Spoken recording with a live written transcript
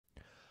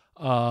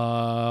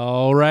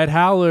All right,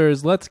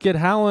 Howlers, let's get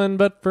howling.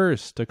 But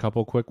first, a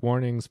couple quick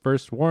warnings.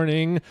 First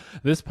warning,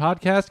 this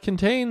podcast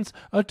contains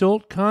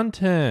adult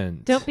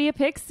content. Don't be a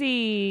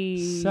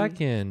pixie.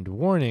 Second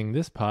warning,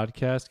 this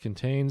podcast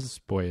contains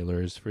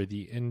spoilers for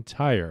the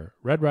entire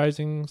Red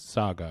Rising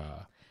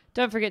saga.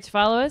 Don't forget to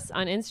follow us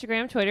on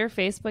Instagram, Twitter,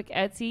 Facebook,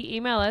 Etsy.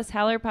 Email us,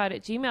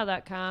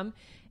 HowlerPod@gmail.com.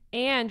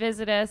 And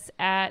visit us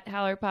at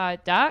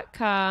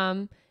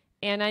HowlerPod.com.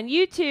 And on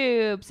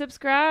YouTube,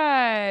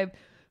 subscribe.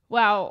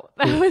 Wow,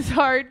 that was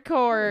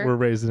hardcore. We're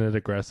raising it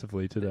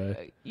aggressively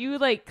today. You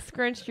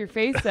scrunched your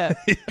face up.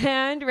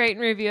 And rate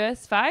and review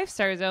us 5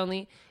 stars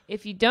only.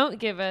 If you don't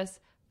give us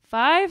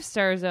 5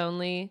 stars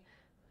only,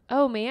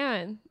 oh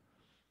man,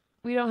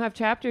 we don't have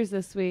chapters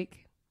this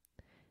week.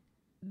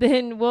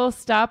 Then we'll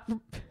stop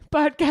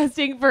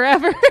podcasting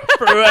forever.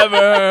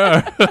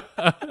 Forever.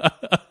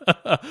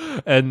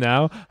 And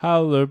now,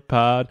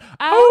 HowlerPod.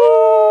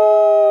 Ow!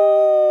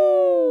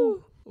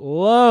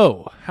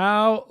 Hello,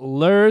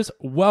 Howlers.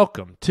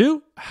 Welcome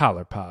to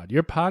HowlerPod,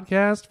 your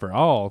podcast for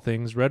all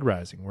things Red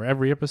Rising, where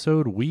every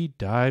episode we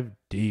dive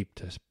deep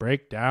to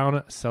break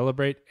down,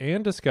 celebrate,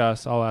 and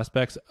discuss all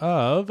aspects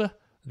of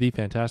the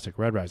fantastic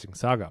Red Rising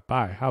saga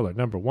by Howler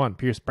number 1,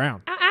 Pierce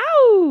Brown.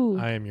 Ow!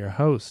 I am your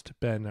host,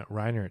 Ben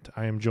Reinert.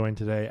 I am joined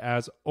today,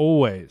 as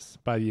always,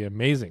 by the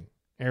amazing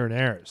Aaron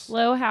Ayers.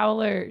 Hello,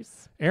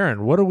 Howlers.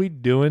 Aaron, what are we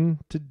doing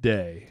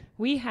today?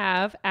 We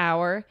have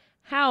our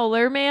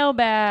Howler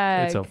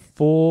Mailbag. It's a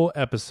full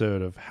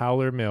episode of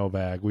Howler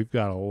Mailbag. We've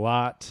got a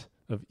lot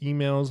of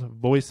emails,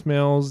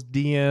 voicemails,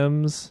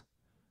 DMs.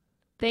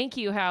 Thank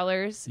you,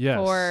 Howlers, Yes.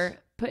 for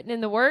putting in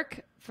the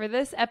work for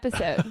this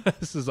episode.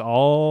 This is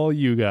all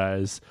you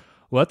guys.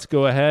 Let's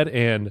go ahead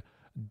and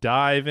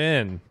dive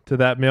in to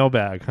that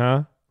mailbag,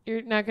 huh?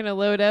 You're not going to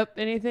load up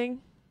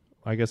anything?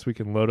 I guess we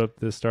can load up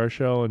the Star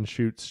Shell and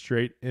shoot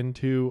straight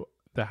into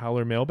the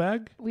Howler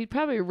Mailbag. We'd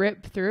probably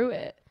rip through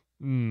it.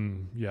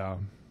 Yeah.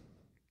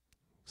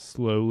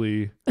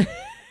 Slowly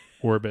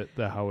orbit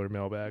the Howler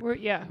Mailbag. We're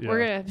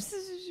going to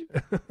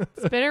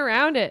spin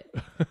around it.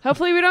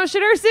 Hopefully we don't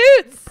shit our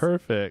suits.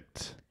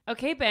 Perfect.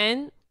 Okay,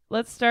 Ben,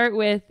 let's start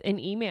with an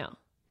email.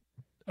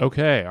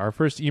 Okay, our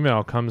first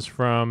email comes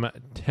from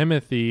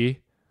Timothy.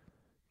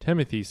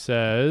 Timothy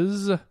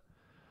says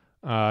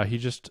he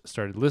just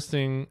started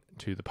listening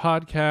to the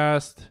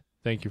podcast.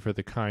 Thank you for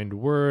the kind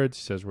words.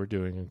 He says we're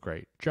doing a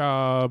great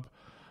job.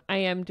 I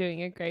am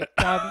doing a great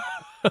job.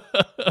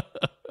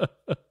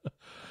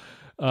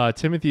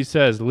 Timothy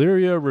says,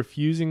 Lyria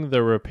refusing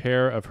the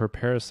repair of her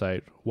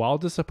parasite, while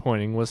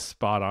disappointing, was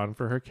spot on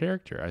for her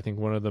character. I think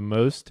one of the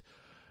most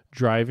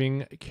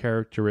driving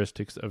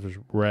characteristics of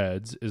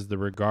Reds is the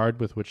regard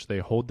with which they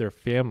hold their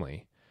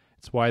family.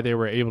 It's why they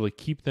were able to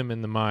keep them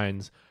in the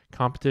mines,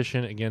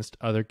 competition against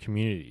other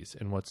communities,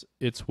 and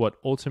it's what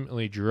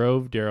ultimately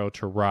drove Darrow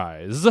to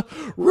rise.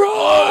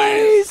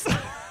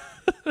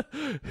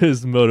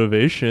 His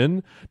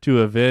motivation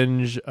to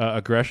avenge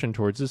aggression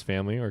towards his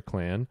family or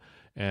clan.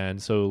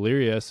 And so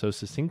Lyria so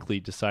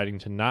succinctly deciding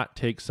to not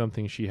take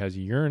something she has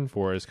yearned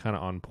for is kind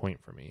of on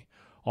point for me.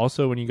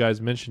 Also, when you guys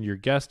mentioned your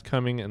guest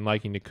coming and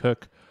liking to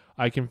cook,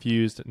 I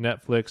confused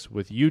Netflix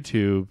with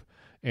YouTube,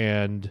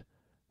 and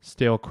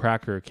Stale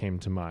Cracker came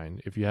to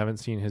mind. If you haven't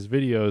seen his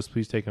videos,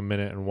 please take a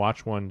minute and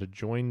watch one to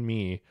join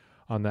me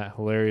on that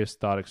hilarious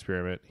thought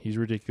experiment. He's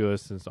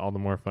ridiculous, and it's all the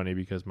more funny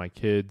because my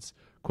kids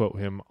quote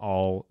him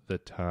all the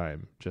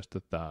time. Just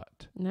a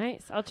thought.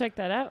 Nice. I'll check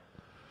that out.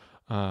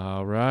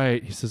 All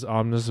right. He says,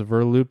 Omnis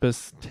Ver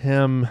Lupus,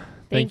 Tim.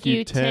 Thank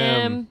you,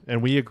 Tim.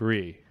 And we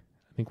agree.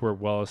 I think we're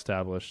well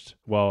established.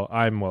 Well,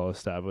 I'm well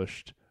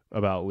established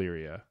about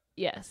Lyria.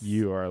 Yes.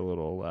 You are a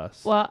little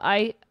less. Well,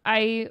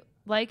 I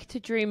like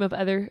to dream of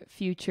other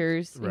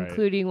futures, Right.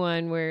 including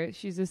one where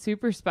she's a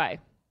super spy.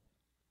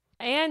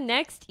 And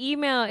next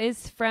email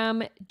is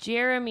from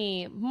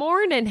Jeremy.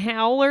 Morning,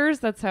 Howlers.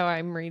 That's how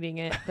I'm reading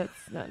it.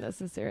 That's not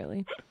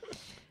necessarily.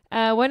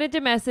 Wanted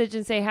to message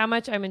and say how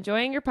much I'm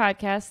enjoying your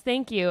podcast.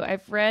 Thank you.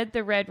 I've read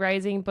the Red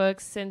Rising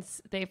books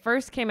since they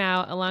first came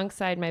out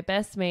alongside my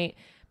best mate,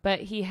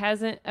 but he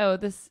hasn't. Oh,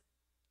 this.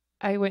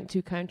 I went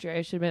too country.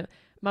 I should have been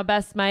my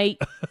best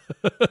mate.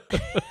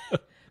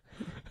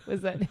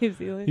 Was that New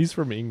Zealand? He's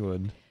from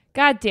England.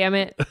 God damn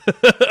it.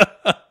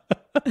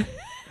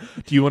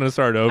 Do you want to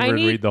start over and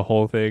read the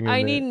whole thing?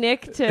 I need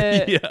Nick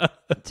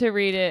to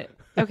read it.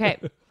 Okay.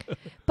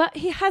 But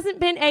he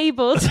hasn't been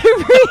able to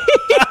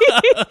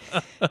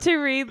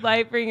read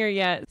Lightbringer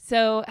yet.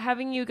 So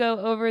having you go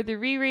over the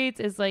rereads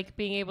is like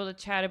being able to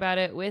chat about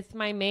it with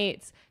my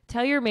mates.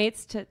 Tell your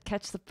mates to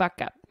catch the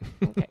fuck up.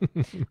 Okay.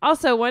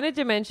 Also, wanted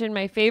to mention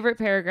my favorite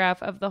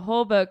paragraph of the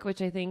whole book,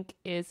 which I think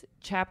is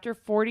chapter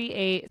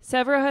 48.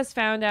 Severo has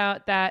found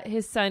out that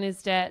his son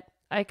is dead.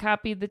 I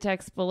copied the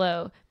text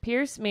below.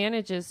 Pierce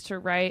manages to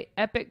write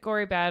epic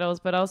gory battles,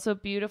 but also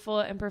beautiful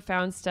and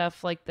profound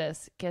stuff like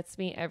this. Gets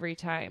me every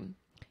time.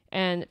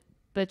 And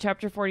the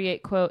chapter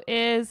 48 quote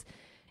is,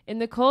 in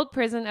the cold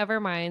prison of our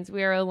minds,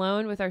 we are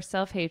alone with our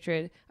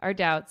self-hatred, our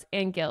doubts,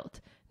 and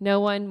guilt. No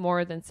one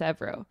more than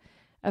Severo.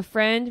 A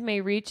friend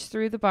may reach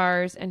through the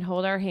bars and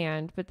hold our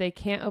hand, but they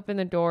can't open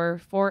the door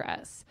for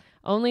us.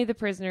 Only the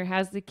prisoner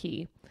has the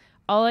key.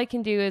 All I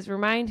can do is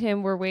remind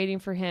him we're waiting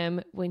for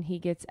him when he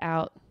gets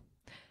out.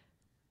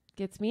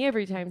 Gets me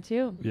every time,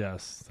 too.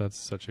 Yes, that's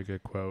such a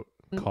good quote.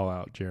 Call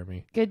out,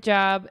 Jeremy. Good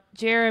job,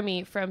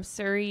 Jeremy from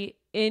Surrey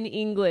in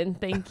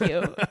England. Thank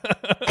you.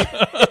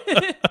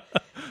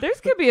 There's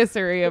could be a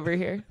Surrey over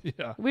here.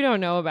 Yeah. We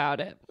don't know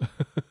about it.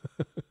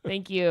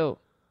 Thank you.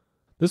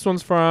 This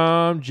one's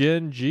from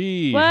Jen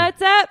G.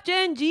 What's up,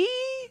 Jen G?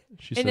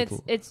 She And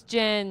said it's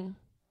Jen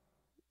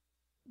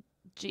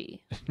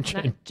G.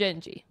 Not Jen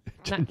G.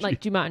 Not G.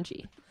 like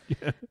Jumanji.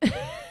 Yeah.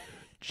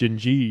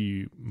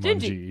 Gingy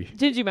Manji.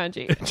 Gingy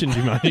Manji.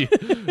 Gingy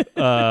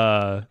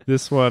Manji.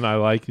 This one, I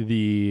like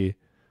the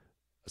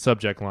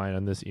subject line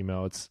on this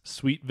email. It's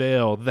Sweet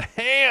Vale, the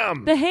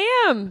ham. The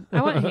ham.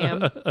 I want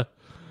ham.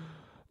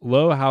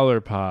 Low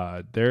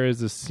HowlerPod. There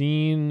is a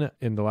scene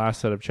in the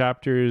last set of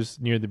chapters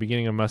near the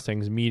beginning of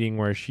Mustang's meeting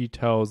where she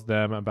tells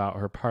them about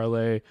her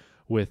parlay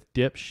with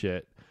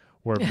dipshit,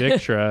 where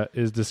Victra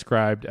is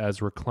described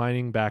as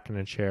reclining back in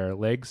a chair,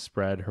 legs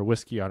spread, her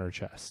whiskey on her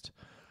chest.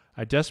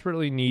 I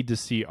desperately need to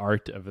see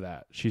art of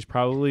that. She's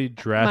probably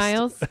dressed...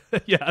 Miles?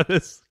 Yeah,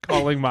 this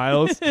calling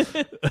Miles.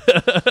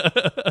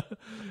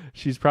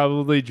 She's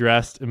probably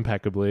dressed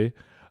impeccably,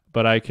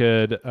 but I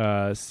could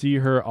see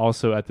her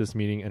also at this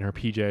meeting in her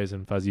PJs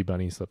and fuzzy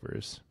bunny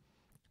slippers.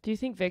 Do you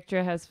think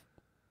Victra has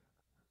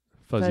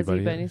Fuzzy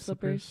bunny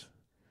slippers?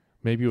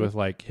 Maybe with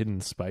like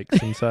hidden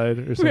spikes inside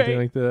or something Right.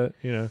 like that.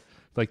 You know,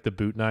 like the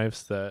boot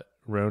knives that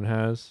Roan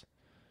has.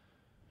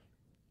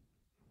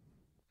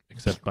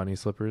 Except bunny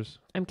slippers.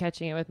 I'm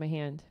catching it with my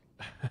hand.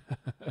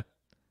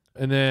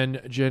 And then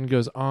Jen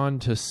goes on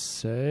to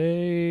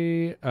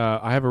say,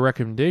 I have a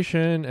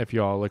recommendation if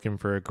y'all are looking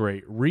for a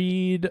great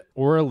read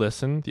or a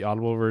listen. The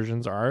Audible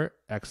versions are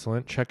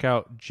excellent. Check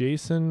out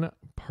Jason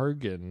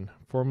Pargin,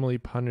 formerly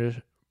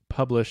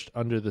published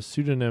under the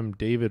pseudonym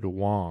David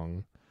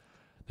Wong.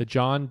 The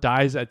John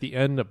Dies at the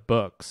End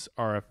books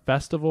are a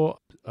festival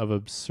of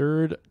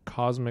absurd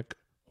cosmic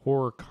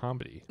horror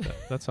comedy.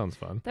 That sounds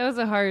fun. That was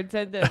a hard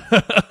sentence.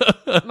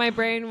 My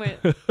brain went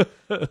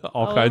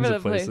all kinds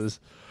of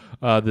places.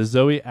 The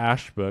Zoe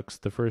Ash books,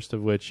 the first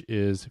of which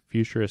is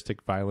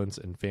Futuristic Violence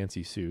and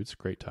Fancy Suits,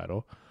 great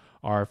title,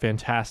 are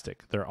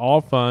fantastic. They're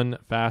all fun,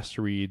 fast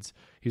reads.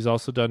 He's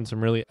also done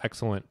some really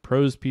excellent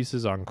prose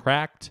pieces on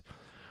Cracked.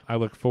 I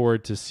look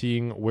forward to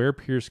seeing where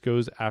Pierce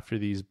goes after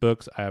these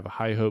books. I have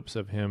high hopes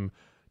of him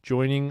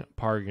joining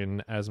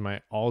Pargin as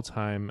my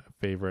all-time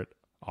favorite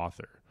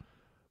author.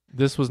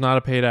 This was not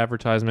a paid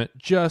advertisement,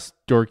 just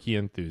dorky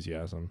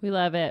enthusiasm. We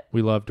love it.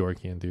 We love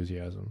dorky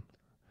enthusiasm.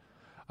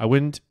 I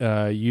wouldn't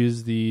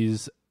use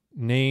these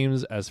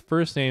names as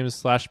first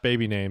names /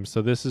 baby names.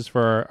 So this is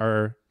for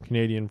our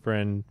Canadian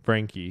friend,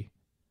 Frankie,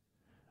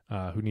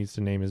 who needs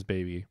to name his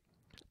baby.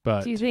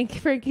 But Do you think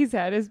Frankie's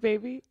had his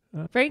baby?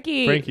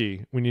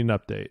 Frankie, we need an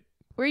update.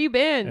 where you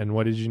been? And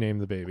what did you name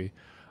the baby?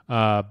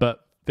 But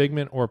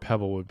Figment or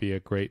Pebble would be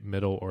a great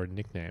middle or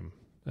nickname.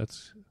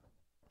 That's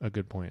a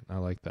good point. I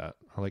like that.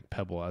 I like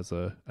Pebble as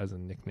a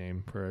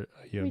nickname for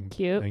a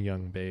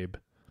young babe.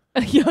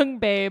 A young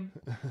babe.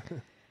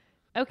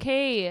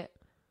 Okay,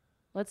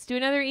 let's do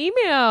another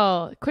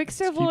email.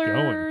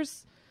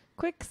 Quicksilver's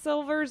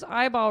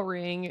eyeball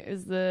ring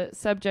is the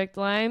subject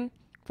line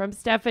from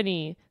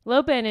Stephanie.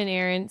 Hello, Ben and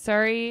Aaron.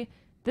 Sorry,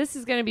 this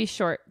is going to be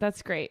short.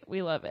 That's great.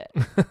 We love it.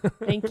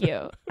 Thank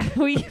you.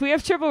 We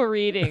have trouble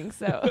reading,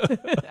 so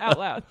out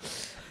loud.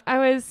 I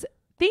was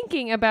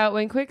thinking about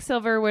when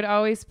Quicksilver would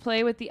always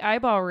play with the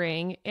eyeball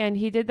ring, and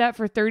he did that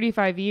for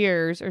 35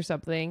 years or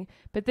something,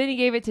 but then he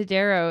gave it to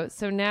Darrow,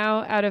 so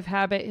now out of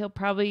habit he'll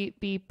probably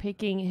be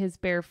picking his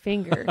bare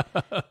finger.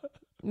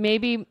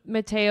 Maybe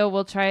Mateo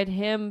will try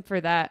him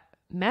for that.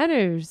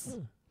 Manners.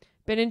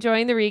 Been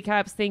enjoying the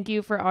recaps. Thank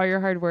you for all your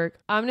hard work.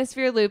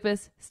 Omnisphere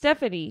Lupus,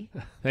 Stephanie.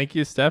 Thank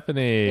you,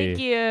 Stephanie. Thank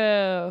you.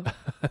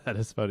 That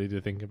is funny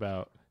to think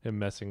about him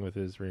messing with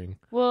his ring.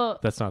 Well,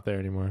 That's not there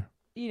anymore.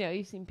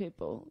 you've seen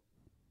people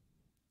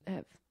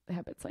have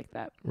habits like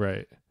that.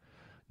 Right.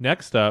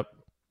 Next up,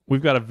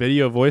 we've got a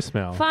video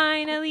voicemail.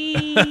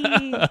 Finally,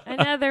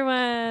 another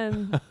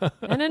one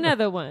and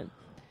another one.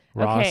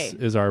 Ross Okay.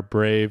 is our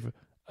brave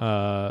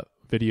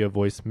video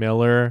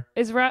voicemailer.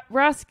 Is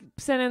Ross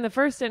sent in the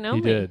first and only?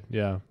 He did,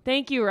 yeah.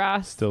 Thank you,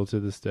 Ross. Still to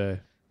this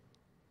day.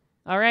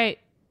 All right,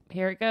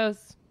 here it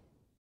goes.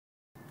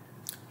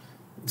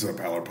 What's up,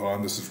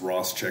 HowlerPod? This is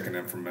Ross checking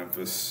in from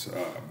Memphis.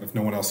 If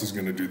no one else is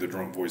going to do the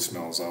drunk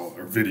voicemails,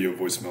 or video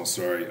voicemails,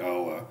 sorry,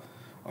 I'll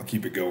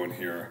keep it going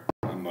here.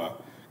 I'm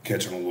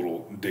catching a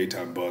little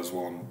daytime buzz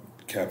while I'm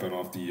capping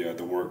off the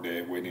work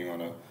day, waiting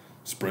on a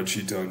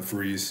spreadsheet to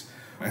unfreeze.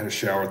 I had a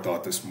shower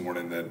thought this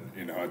morning that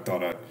I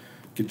thought I'd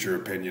get your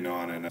opinion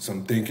on, and so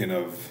I'm thinking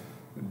of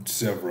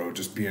Severo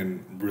just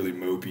being really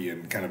mopey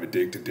and kind of a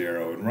dig to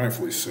Darrow, and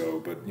rightfully so.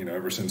 But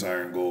ever since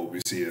Iron Gold, we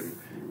see him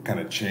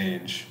kind of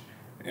change.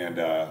 And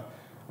I'm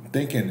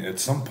thinking at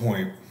some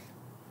point,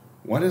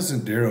 why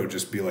doesn't Darrow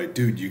just be like,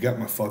 dude, you got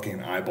my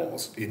fucking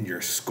eyeballs in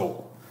your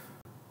skull?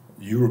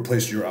 You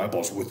replaced your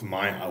eyeballs with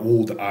my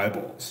old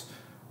eyeballs.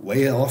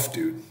 Lay it off,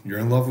 dude. You're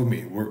in love with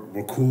me.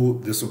 We're cool.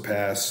 This will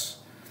pass.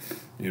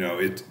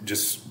 It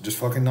just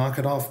fucking knock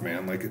it off,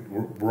 man. Like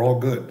we're all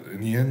good.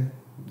 In the end,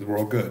 we're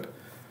all good.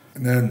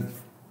 And then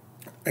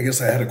I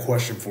guess I had a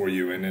question for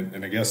you,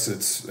 and I guess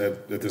it's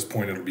at this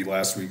point it'll be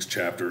last week's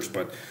chapters,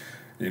 but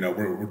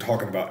we're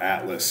talking about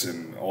Atlas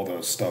and all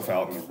the stuff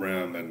out in the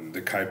rim and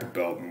the Kuiper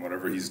belt and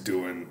whatever he's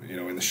doing,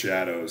 in the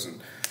shadows and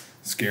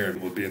scaring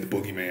people being the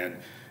boogeyman.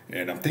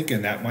 And I'm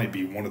thinking that might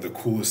be one of the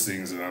coolest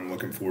things that I'm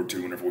looking forward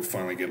to whenever we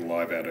finally get a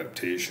live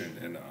adaptation.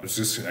 And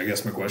I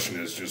guess my question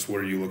is just,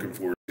 what are you looking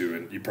forward to?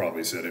 And you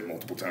probably said it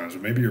multiple times,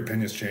 but maybe your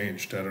opinion's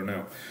changed. I don't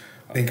know.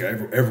 I think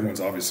everyone's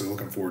obviously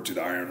looking forward to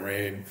the Iron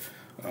Rain.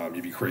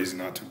 You'd be crazy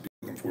not to be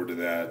looking forward to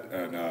that.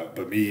 And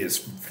but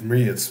for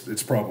me,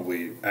 it's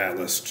probably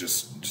Atlas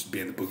just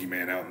being the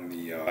boogeyman out in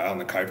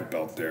the Kuiper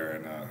belt there.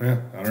 And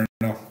I don't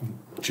know.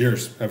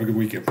 Cheers. Have a good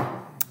weekend.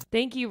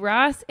 Thank you,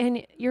 Ross.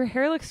 And your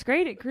hair looks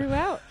great. It grew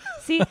out.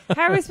 See,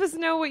 how are we supposed to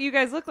know what you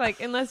guys look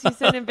like unless you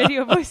send in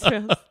video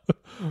voicemails?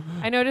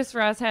 I noticed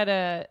Ross had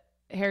a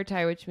hair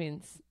tie, which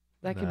means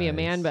that could be a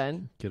man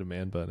bun. Get a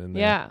man bun in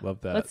there. Yeah.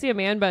 Love that. Let's see a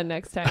man bun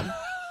next time.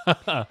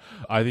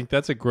 I think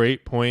that's a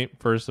great point.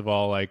 First of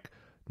all, like,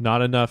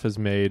 not enough is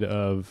made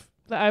of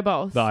the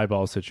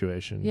eyeball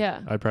situation. Yeah.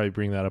 I'd probably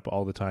bring that up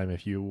all the time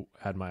if you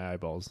had my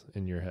eyeballs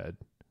in your head.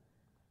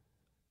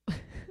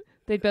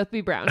 They'd both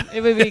be brown.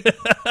 It would be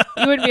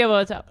you wouldn't be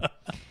able to tell.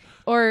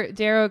 Or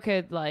Darrow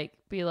could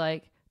be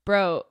like,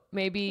 bro,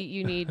 maybe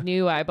you need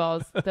new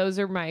eyeballs. Those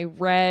are my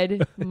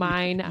red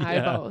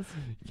eyeballs.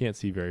 You can't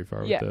see very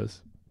far with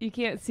those. You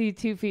can't see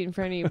 2 feet in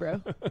front of you,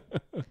 bro.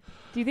 Do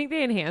you think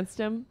they enhanced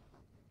him?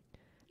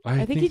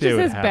 I think he just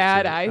has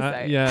bad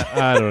eyesight.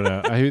 I don't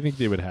know. I think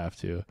they would have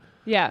to.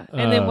 Yeah.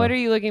 And then what are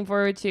you looking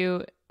forward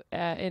to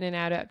in an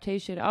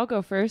adaptation? I'll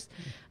go first.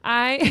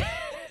 I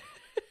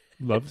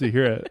love to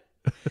hear it.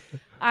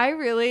 I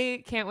really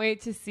can't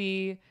wait to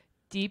see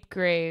Deep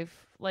Grave,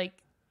 like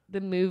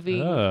the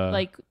movie,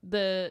 like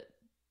the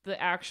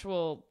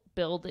actual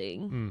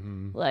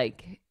building,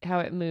 like how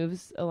it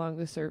moves along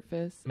the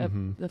surface of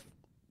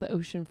the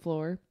ocean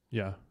floor.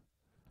 Yeah.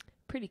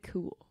 Pretty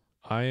cool.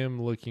 I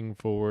am looking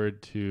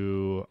forward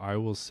to, I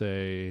will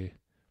say,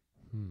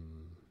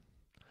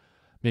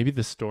 maybe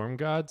the Storm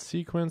God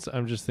sequence.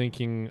 I'm just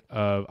thinking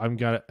of,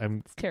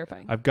 it's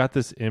terrifying. I've got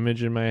this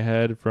image in my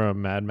head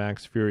from Mad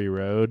Max Fury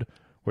Road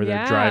where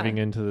they're driving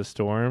into the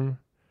storm.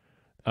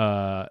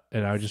 And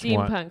I just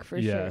steampunk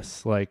for sure.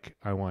 Yes, like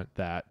I want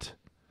that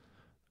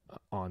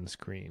on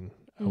screen.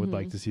 I would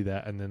like to see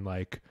that. And then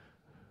like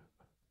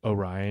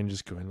Orion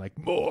just going like,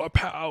 more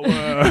power.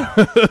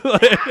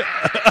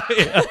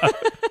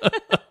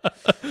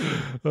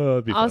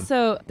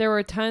 Also, there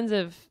were tons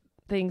of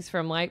things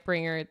from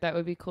Lightbringer that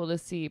would be cool to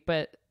see,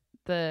 but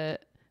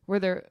where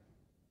they're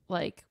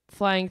like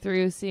flying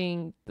through,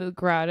 seeing the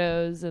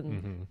grottos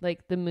and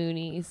like the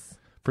Moonies.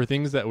 For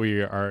things that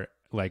we are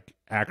like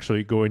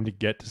actually going to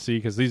get to see,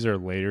 because these are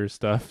later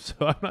stuff, so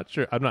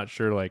I'm not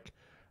sure like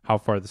how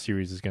far the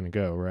series is going to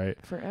go, right?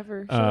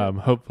 Forever. Sure.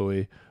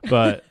 Hopefully.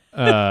 But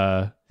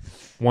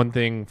one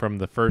thing from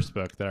the first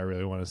book that I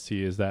really want to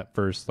see is that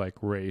first like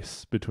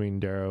race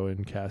between Darrow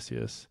and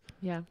Cassius.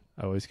 Yeah.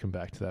 I always come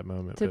back to that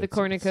moment. To the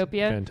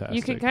cornucopia. Fantastic.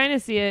 You can kind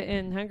of see it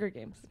in Hunger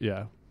Games.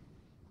 Yeah.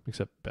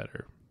 Except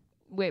better.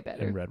 Way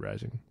better. In Red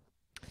Rising.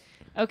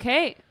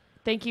 Okay.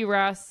 Thank you,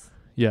 Ross.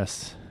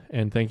 Yes.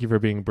 And thank you for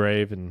being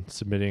brave and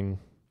submitting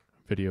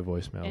video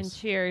voicemails. And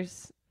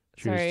cheers.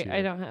 Cheers.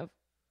 Sorry,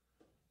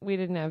 we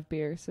didn't have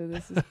beer, so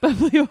this is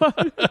bubbly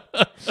water.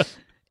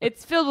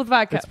 It's filled with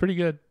vodka. It's pretty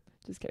good.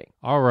 Just kidding.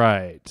 All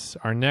right.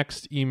 Our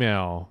next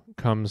email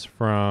comes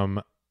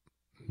from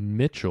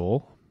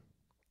Mitchell.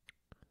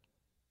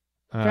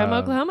 From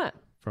Oklahoma.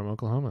 From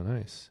Oklahoma.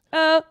 Nice.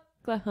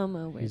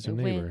 Oklahoma, where He's the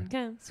your neighbor. wind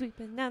comes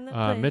sweeping down the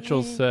plain.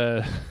 Mitchell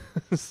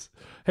says,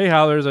 hey,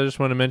 Howlers, I just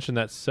want to mention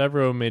that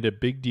Severo made a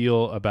big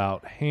deal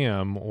about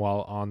ham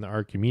while on the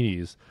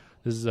Archimedes.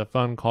 This is a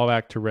fun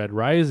callback to Red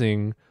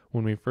Rising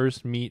when we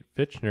first meet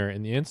Fitchner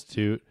in the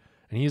Institute,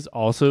 and he's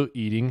also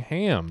eating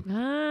ham.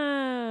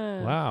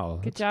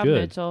 Wow. Good job,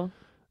 Mitchell.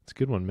 It's a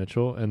good one,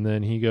 Mitchell. And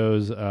then he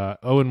goes,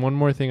 and one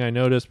more thing I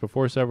noticed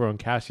before Severo and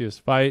Cassius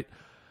fight,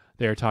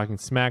 they are talking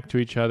smack to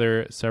each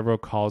other.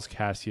 Severo calls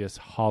Cassius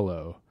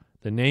hollow.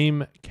 The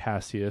name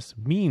Cassius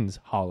means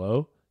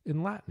hollow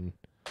in Latin.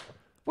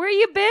 Where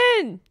you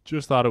been?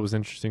 Just thought it was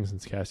interesting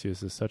since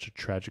Cassius is such a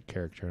tragic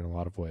character in a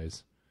lot of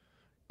ways.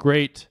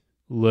 Great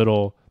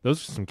little,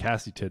 those are some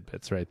Cassie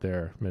tidbits right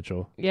there,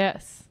 Mitchell.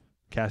 Yes.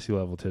 Cassie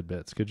level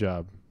tidbits. Good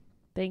job.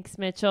 Thanks,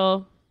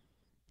 Mitchell.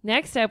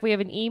 Next up, we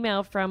have an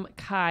email from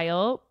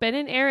Kyle. Ben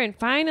and Aaron,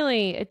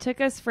 finally, it took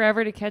us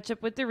forever to catch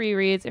up with the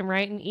rereads and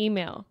write an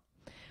email.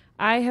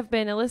 I have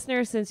been a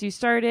listener since you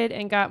started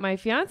and got my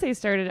fiance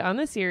started on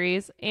the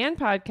series and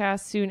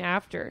podcast soon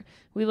after.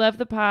 We love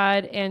the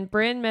pod, and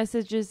Bryn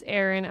messages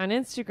Erin on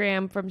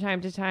Instagram from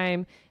time to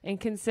time and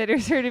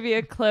considers her to be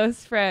a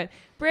close friend.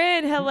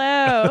 Bryn,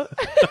 hello.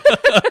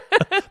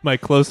 My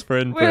close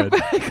friend, Bryn.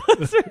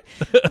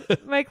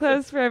 My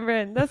close friend,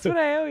 Bryn. That's what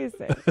I always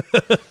say.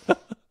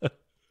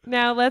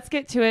 Now, let's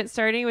get to it,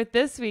 starting with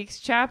this week's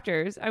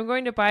chapters. I'm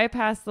going to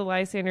bypass the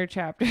Lysander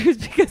chapters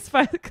because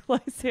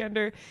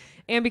Lysander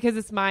and because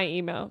it's my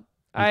email.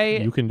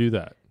 You can do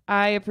that.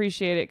 I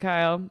appreciate it,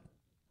 Kyle.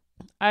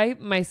 I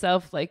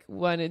myself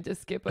wanted to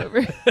skip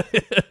over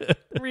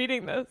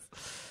reading this.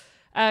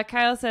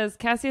 Kyle says,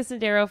 Cassius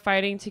and Darrow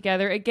fighting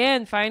together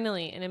again,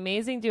 finally. An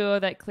amazing duo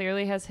that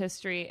clearly has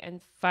history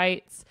and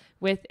fights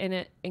with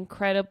an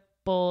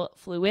incredible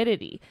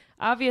fluidity.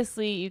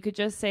 Obviously, you could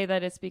just say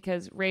that it's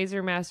because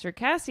Razor Master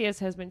Cassius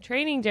has been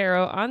training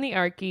Darrow on the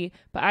Archie,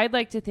 but I'd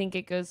like to think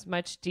it goes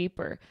much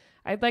deeper.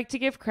 I'd like to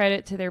give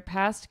credit to their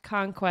past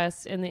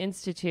conquests in the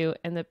Institute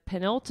and the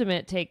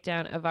penultimate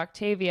takedown of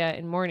Octavia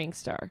in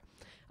Morningstar.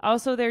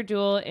 Also, their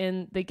duel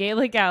in the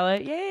Gala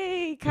Gala.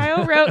 Yay!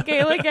 Kyle wrote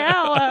Gala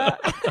Gala.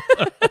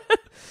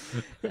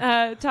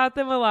 Taught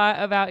them a lot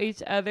about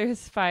each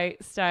other's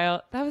fight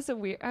style. That was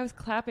I was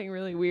clapping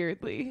really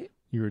weirdly.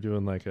 You were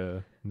doing like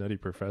a nutty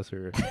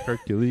professor.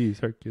 Hercules.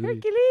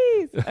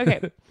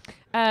 Okay.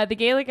 The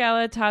Gala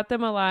Gala taught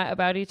them a lot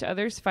about each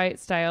other's fight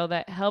style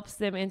that helps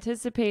them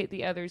anticipate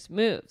the other's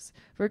moves.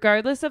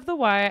 Regardless of the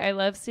why, I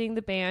love seeing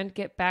the band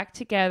get back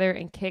together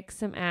and kick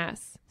some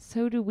ass.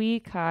 So do we,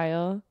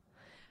 Kyle.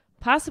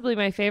 Possibly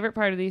my favorite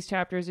part of these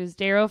chapters is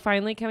Darrow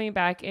finally coming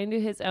back into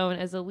his own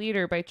as a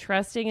leader by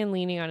trusting and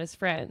leaning on his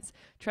friends.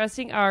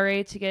 Trusting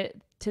Are to get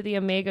to the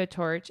Omega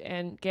Torch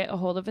and get a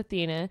hold of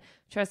Athena.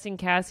 Trusting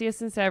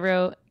Cassius and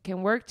Severo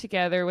can work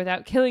together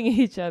without killing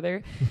each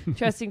other.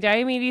 Trusting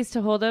Diomedes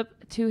to hold up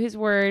to his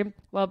word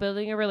while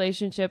building a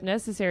relationship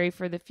necessary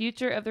for the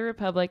future of the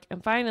Republic.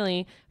 And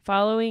finally,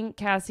 following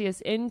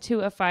Cassius into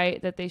a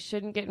fight that they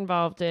shouldn't get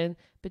involved in,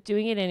 but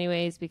doing it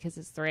anyways because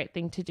it's the right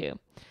thing to do.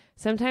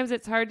 Sometimes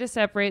it's hard to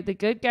separate the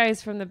good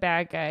guys from the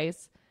bad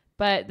guys,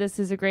 but this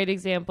is a great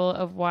example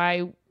of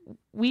why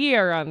we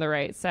are on the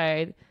right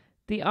side.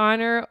 The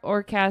Honor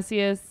or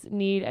Cassius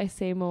need I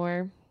say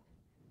more?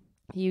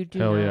 You do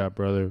Hell not. yeah,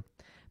 brother.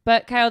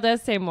 But Kyle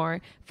does say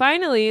more.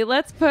 Finally,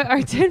 let's put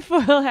our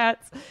tinfoil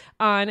hats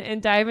on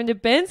and dive into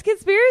Ben's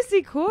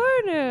Conspiracy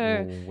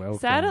Corner. Welcome.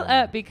 Saddle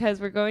up because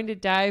we're going to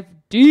dive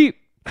deep.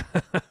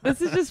 This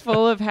is just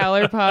full of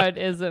HowlerPod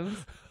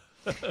isms.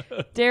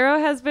 Darrow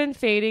has been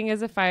fading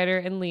as a fighter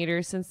and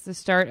leader since the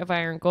start of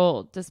Iron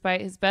Gold.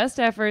 Despite his best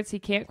efforts, he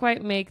can't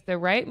quite make the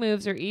right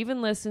moves or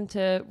even listen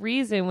to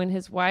reason when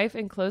his wife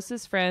and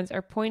closest friends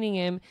are pointing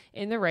him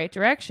in the right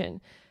direction.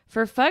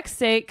 For fuck's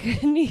sake,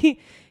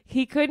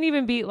 he couldn't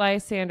even beat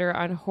Lysander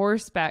on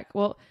horseback.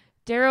 Well,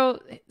 Darrow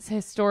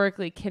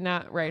historically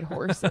cannot ride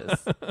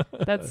horses.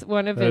 That's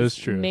one of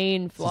his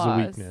main flaws.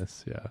 This is a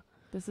weakness, yeah.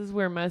 This is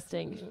where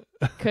Mustang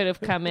could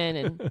have come in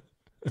and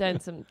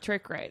done some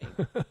trick riding.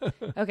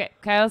 Okay,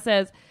 Kyle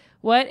says,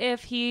 what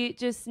if he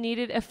just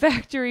needed a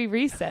factory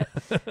reset?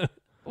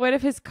 What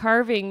if his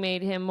carving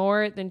made him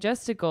more than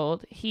just a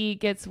gold? He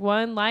gets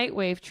one light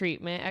wave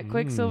treatment at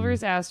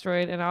Quicksilver's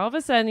asteroid, and all of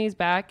a sudden he's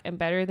back and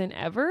better than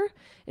ever?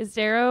 Is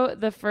Darrow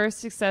the first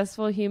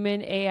successful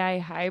human AI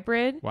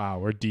hybrid? Wow,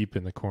 we're deep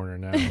in the corner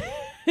now.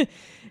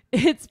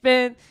 It's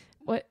been...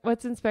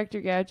 What's Inspector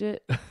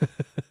Gadget?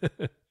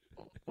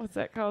 What's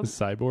that called?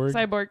 Cyborg?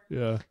 Cyborg.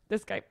 Yeah.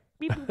 This guy.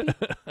 Beep, boop,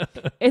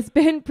 beep. It's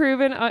been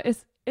proven.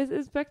 Is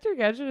Inspector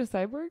Gadget a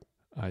cyborg?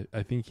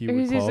 I think he or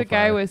would he's just a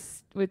guy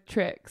with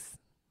tricks.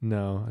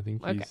 No, I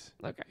think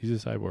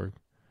he's a cyborg.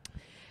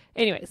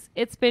 Anyways,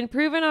 it's been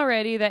proven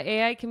already that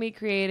AI can be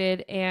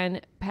created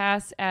and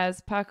pass as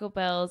Paco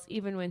Bells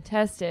even when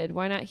tested.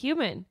 Why not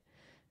human?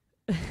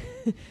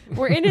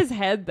 We're in his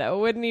head, though.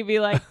 Wouldn't he be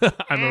like,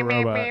 I'm a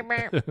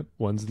robot.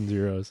 Ones and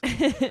zeros.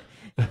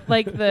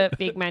 Like the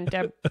big man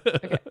dump.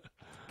 Okay.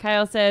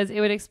 Kyle says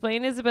it would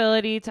explain his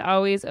ability to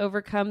always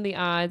overcome the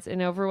odds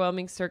in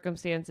overwhelming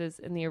circumstances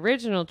in the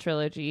original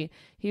trilogy.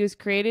 He was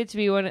created to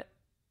be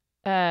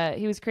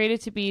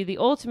the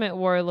ultimate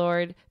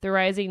warlord the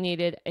Rising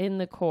needed in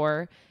the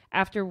core.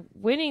 After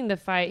winning the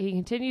fight, he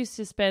continues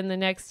to spend the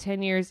next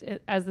 10 years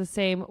as the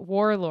same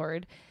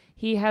warlord.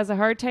 He has a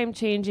hard time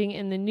changing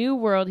in the new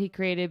world he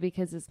created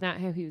because it's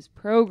not how he was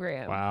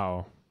programmed.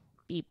 Wow.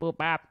 Beep, boop,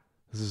 bop.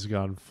 This has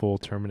gone full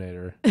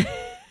Terminator.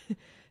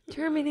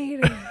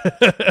 Terminator.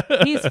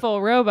 He's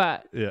full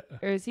robot. Yeah.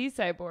 Or is he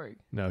cyborg?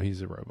 No,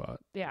 he's a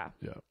robot. Yeah.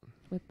 Yeah.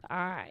 With the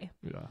eye.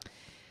 Yeah.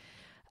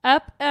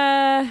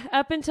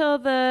 Up until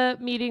the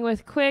meeting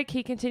with Quick,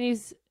 he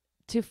continues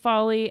to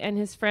folly and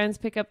his friends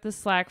pick up the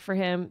slack for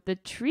him. The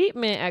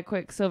treatment at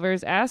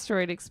Quicksilver's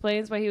asteroid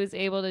explains why he was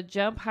able to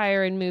jump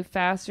higher and move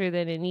faster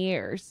than in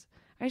years.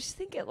 I just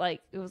think it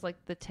was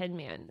like the Tin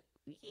Man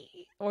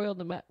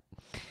oiled him up.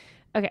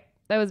 Okay,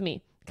 that was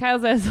me. Kyle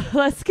says,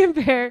 let's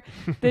compare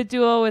the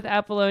duel with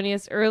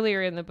Apollonius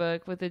earlier in the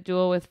book with the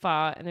duel with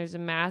Fa, and there's a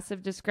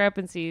massive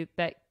discrepancy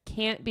that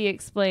can't be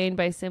explained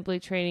by simply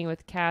training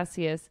with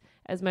Cassius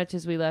as much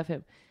as we love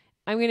him.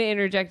 I'm going to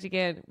interject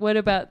again. What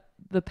about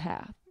the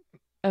path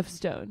of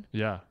stone?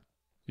 Yeah.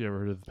 You ever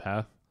heard of the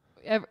path?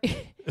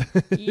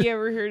 You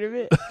ever heard of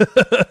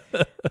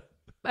it?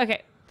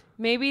 Okay.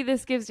 Maybe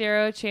this gives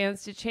Darrow a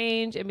chance to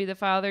change and be the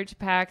father to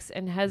Pax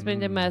and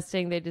husband to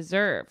Mustang they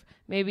deserve.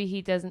 Maybe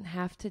he doesn't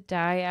have to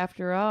die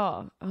after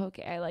all.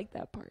 Okay, I like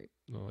that part.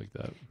 I like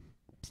that.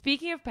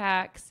 Speaking of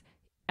Pax,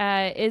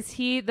 is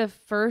he the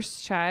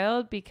first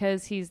child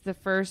because he's the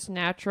first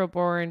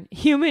natural-born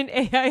human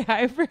AI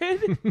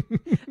hybrid?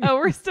 Oh,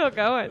 we're still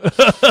going.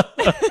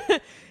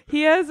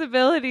 He has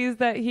abilities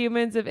that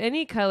humans of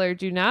any color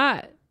do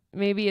not.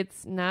 Maybe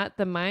it's not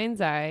the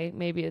mind's eye.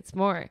 Maybe it's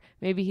more.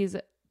 Maybe he's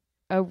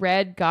a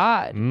red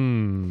god.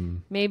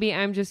 Maybe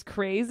I'm just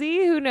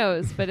crazy. Who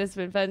knows? But it's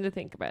been fun to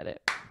think about it.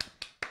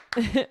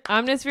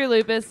 Omnis for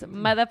Lupus,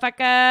 motherfucker.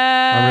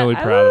 I'm really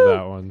proud of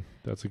that one.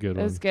 That's a good one.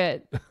 That was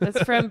good.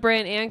 That's from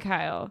Brent and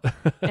Kyle.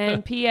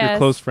 And P.S. Your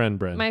close friend,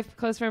 Brent. My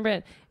close friend,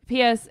 Brent.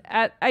 P.S.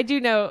 I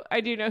do know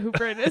who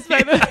Brent is,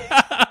 by the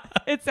way.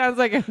 It sounds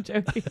like I'm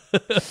joking.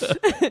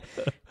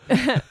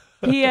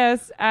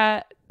 P.S.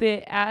 At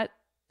Atlanta.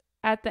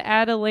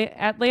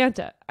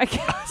 I was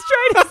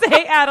trying to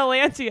say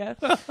Atalantia.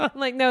 I'm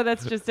like, no,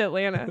 that's just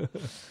Atlanta.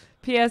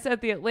 P.S. At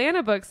the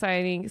Atlanta book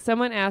signing,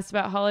 someone asked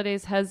about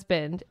Holiday's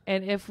husband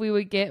and if we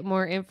would get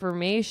more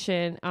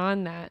information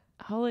on that.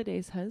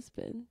 Holiday's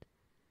husband?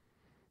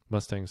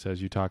 Mustang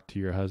says you talk to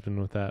your husband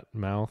with that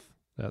mouth,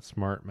 that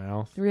smart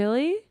mouth.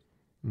 Really?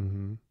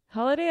 Mm-hmm.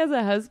 Holiday has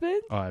a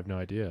husband? Oh, I have no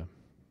idea.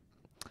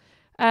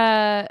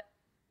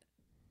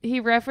 He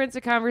referenced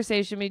a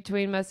conversation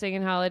between Mustang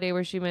and Holiday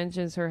where she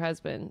mentions her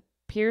husband.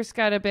 Pierce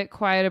got a bit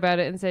quiet about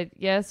it and said,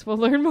 yes, we'll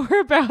learn more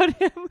about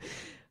him.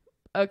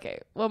 Okay.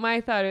 Well, my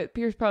thought is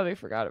Pierce probably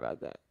forgot about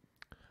that.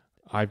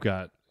 I've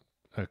got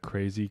a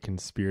crazy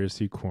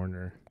conspiracy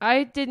corner.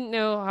 I didn't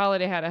know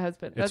Holiday had a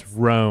husband. It's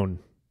Roan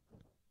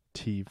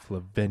T.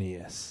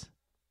 Flavinius.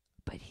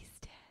 But he's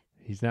dead.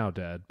 He's now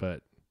dead,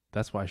 but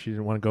that's why she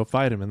didn't want to go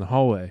fight him in the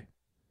hallway.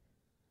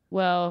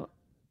 Well,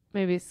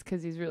 maybe it's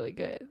because he's really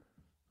good.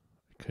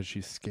 Because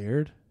she's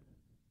scared?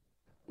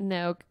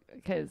 No,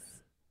 because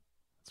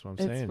that's what I'm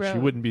saying. She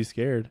wouldn't be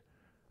scared.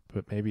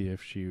 But maybe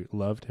if she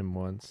loved him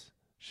once,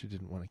 she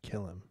didn't want to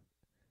kill him.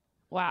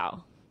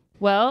 Wow.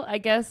 Well, I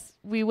guess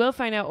we will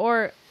find out.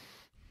 Or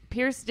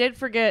Pierce did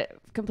forget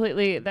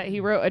completely that he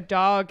wrote a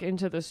dog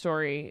into the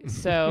story.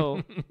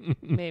 So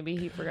maybe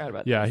he forgot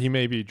about that. Yeah, he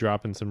may be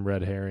dropping some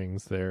red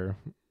herrings there.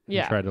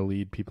 Yeah. Try to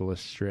lead people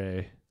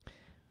astray.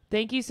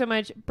 Thank you so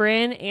much,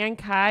 Bryn and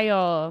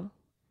Kyle.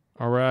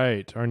 All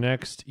right. Our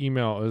next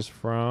email is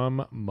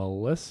from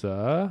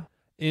Melissa.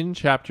 In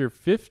chapter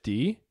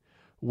 50,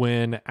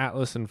 when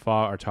Atlas and Fa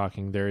are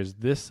talking, there is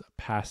this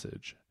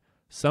passage.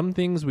 Some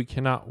things we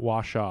cannot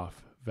wash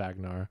off,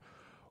 Vagnar.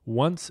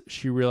 Once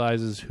she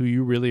realizes who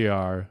you really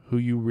are, who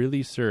you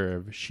really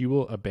serve, she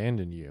will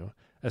abandon you,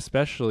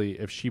 especially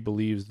if she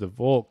believes the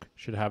Volk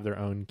should have their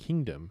own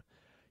kingdom.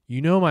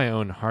 You know my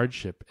own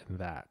hardship in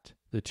that.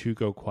 The two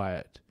go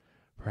quiet,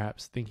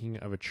 perhaps thinking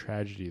of a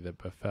tragedy that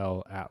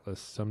befell Atlas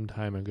some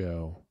time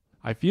ago.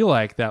 I feel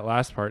like that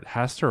last part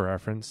has to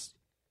reference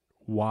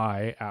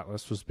why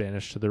Atlas was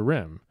banished to the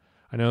Rim.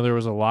 I know there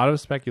was a lot of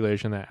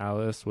speculation that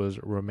Atlas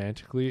was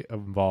romantically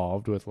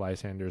involved with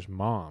Lysander's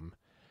mom.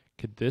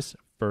 Could this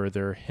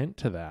further hint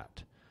to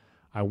that?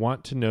 I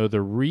want to know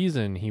the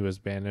reason he was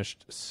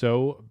banished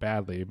so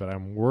badly, but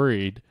I'm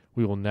worried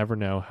we will never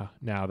know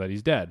now that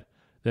he's dead.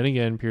 Then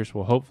again, Pierce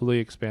will hopefully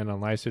expand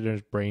on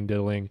Lysander's brain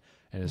diddling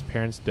and his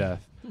parents'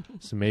 death,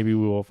 so maybe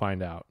we will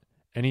find out.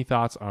 Any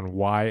thoughts on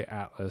why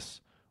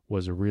Atlas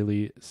was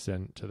really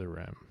sent to the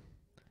Rim?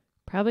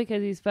 Probably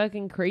because he's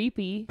fucking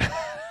creepy.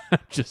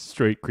 Just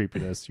straight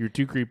creepiness. You're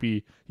too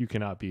creepy. You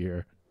cannot be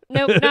here.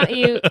 Nope, not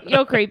you.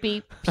 You're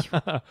creepy.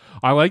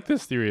 I like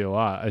this theory a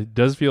lot. It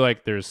does feel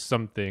like there's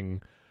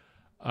something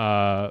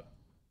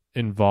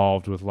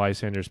involved with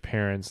Lysander's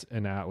parents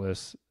and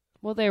Atlas.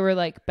 Well, they were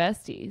like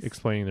besties.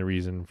 Explaining the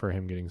reason for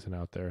him getting sent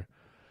out there.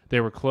 They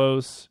were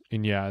close,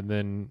 and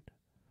then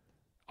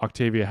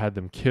Octavia had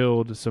them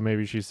killed, so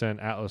maybe she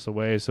sent Atlas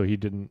away so he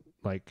didn't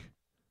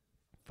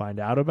find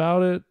out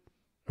about it.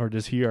 Or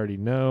does he already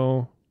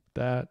know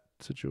that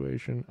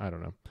situation? I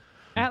don't know.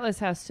 Atlas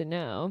has to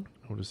know.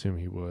 I would assume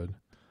he would.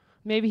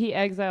 Maybe he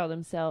exiled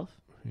himself.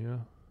 Yeah.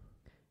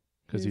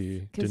 Because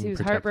he was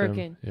protect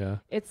heartbroken. Them. Yeah.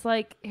 It's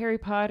like Harry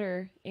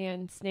Potter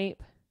and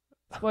Snape.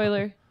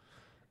 Spoiler.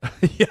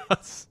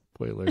 Yes.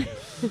 Spoiler.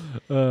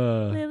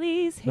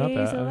 Lily's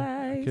hazel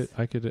eyes.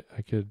 I could.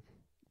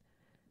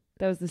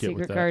 That was the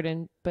Secret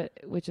Garden, but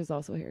which is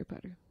also Harry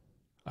Potter.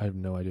 I have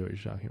no idea what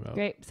you're talking about.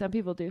 Great. Some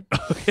people do.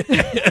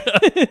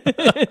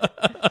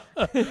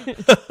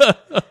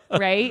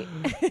 Right?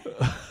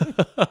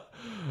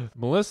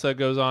 Melissa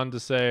goes on to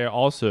say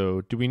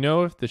also, do we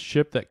know if the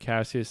ship that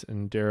Cassius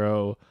and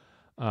Darrow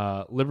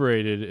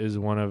Liberated is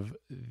one of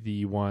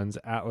the ones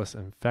Atlas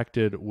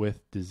infected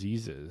with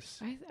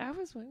diseases. I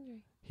was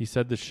wondering. He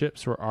said the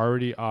ships were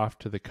already off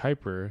to the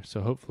Kuiper,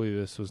 so hopefully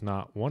this was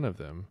not one of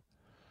them.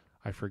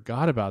 I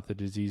forgot about the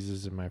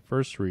diseases in my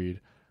first read.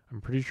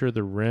 I'm pretty sure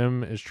the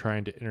Rim is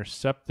trying to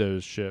intercept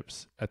those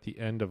ships at the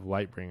end of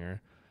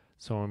Lightbringer,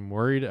 so I'm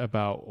worried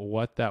about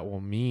what that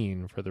will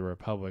mean for the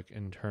Republic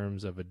in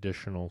terms of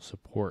additional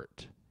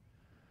support.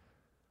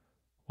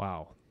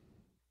 Wow.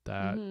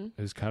 That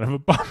is kind of a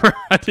bummer.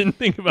 I didn't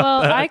think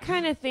about that. Well, I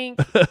kind of think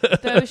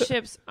those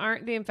ships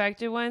aren't the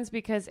infected ones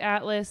because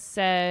Atlas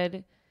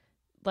said,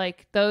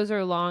 like, those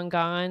are long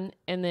gone,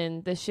 and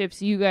then the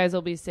ships you guys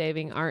will be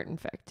saving aren't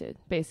infected,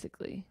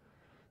 basically.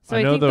 So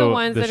I think the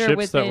ones that are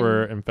ships that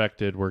were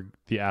infected were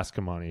the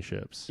Askamani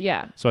ships.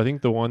 Yeah. So I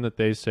think the one that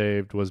they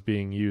saved was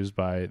being used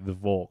by the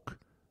Volk.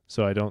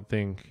 So I don't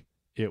think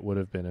it would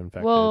have been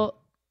infected.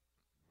 Well,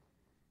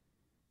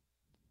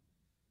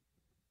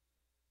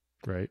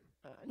 right?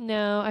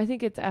 No, I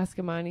think it's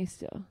Askamani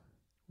still.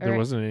 There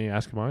wasn't any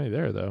Askamani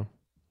there, though.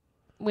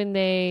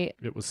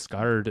 It was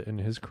Scotard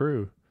and his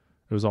crew.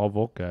 It was all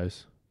Volk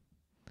guys.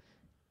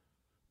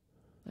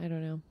 I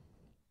don't know.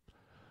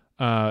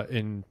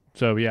 And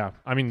so, yeah.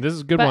 I mean, this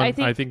is a good But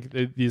one. I think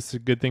it's a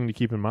good thing to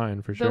keep in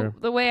mind, for sure.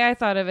 The way I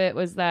thought of it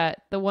was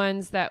that the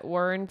ones that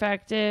were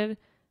infected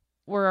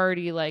were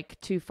already, like,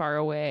 too far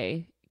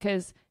away.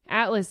 Because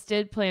Atlas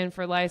did plan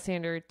for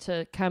Lysander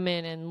to come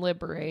in and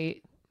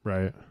liberate.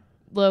 Right.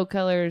 Low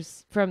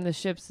colors from the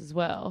ships as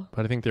well.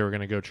 But I think they were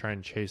going to go try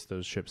and chase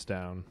those ships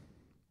down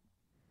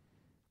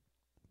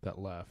that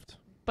left.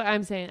 But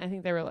I'm saying I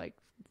think they were like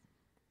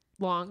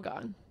long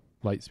gone.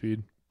 Light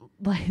speed.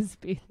 Light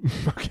speed.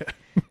 Okay.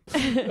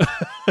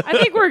 I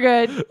think we're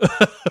good.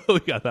 We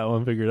got that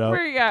one figured out.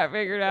 We got it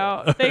figured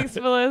out. Thanks,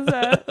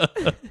 Melissa.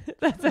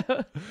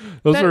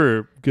 Those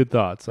were good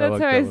thoughts.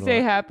 That's how I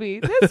stay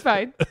happy. That's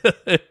fine.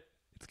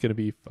 It's going to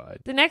be fine.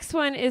 The next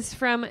one is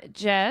from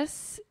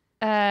Jess.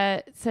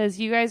 It says,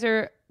 you guys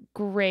are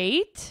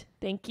great.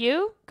 Thank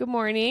you. Good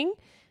morning.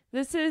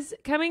 This is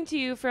coming to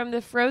you from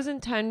the frozen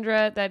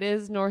tundra that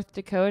is North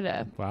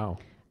Dakota. Wow.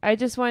 I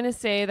just want to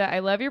say that I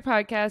love your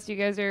podcast. You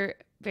guys are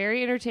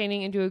very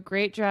entertaining and do a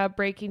great job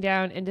breaking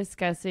down and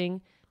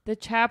discussing the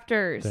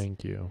chapters.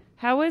 Thank you.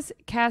 How was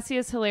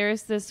Cassius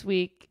Hilarious this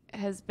week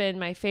has been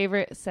my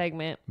favorite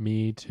segment.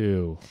 Me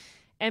too.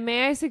 And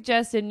may I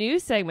suggest a new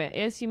segment?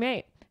 Yes, you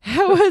may.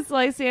 How was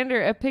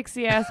Lysander a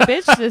pixie-ass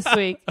bitch this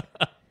week?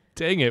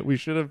 Dang it. We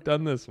should have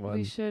done this one.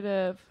 We should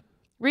have.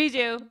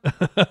 Redo.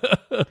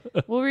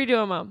 We'll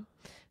redo them all.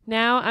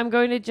 Now I'm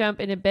going to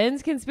jump into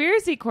Ben's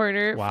conspiracy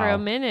corner for a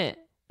minute.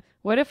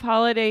 What if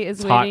Holiday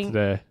is waiting?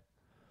 Hot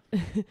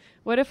today.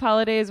 What if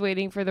Holiday is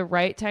waiting for the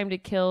right time to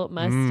kill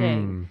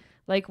Mustang?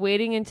 Like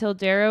waiting until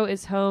Darrow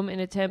is home and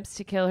attempts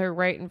to kill her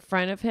right in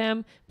front of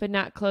him, but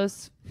not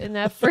close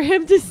enough for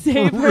him to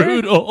save her.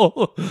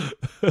 Brutal.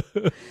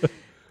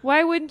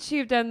 Why wouldn't she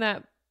have done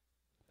that?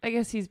 I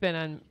guess he's been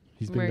on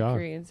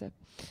Mercury and stuff.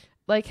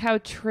 Like how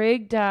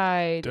Trig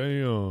died.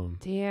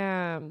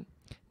 Damn.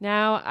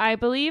 Now, I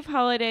believe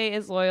Holiday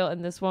is loyal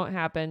and this won't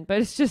happen, but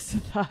it's just a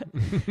thought.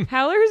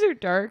 Howlers are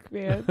dark,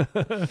 man.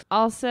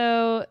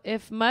 Also,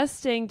 if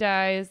Mustang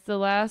dies, the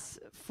last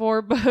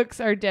 4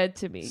 books are dead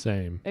to me.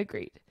 Same.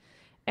 Agreed.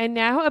 And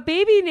now a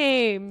baby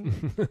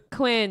name.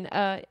 Quinn.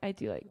 I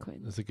do like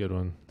Quinn. That's a good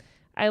one.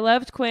 I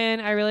loved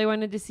Quinn. I really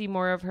wanted to see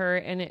more of her,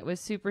 and it was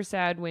super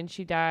sad when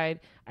she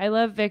died. I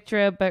love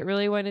Victra, but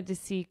really wanted to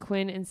see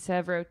Quinn and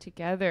Severo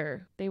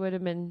together. They would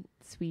have been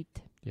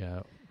sweet.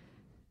 Yeah.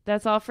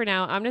 That's all for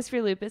now. Omnis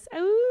for Lupus.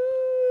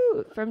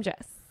 Ooh, from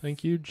Jess.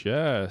 Thank you,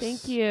 Jess.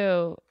 Thank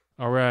you.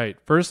 All right.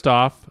 First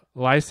off,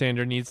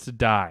 Lysander needs to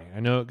die.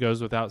 I know it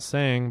goes without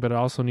saying, but it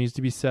also needs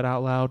to be said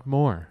out loud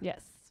more.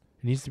 Yes.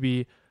 It needs to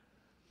be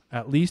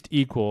at least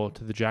equal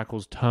to the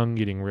Jackal's tongue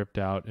getting ripped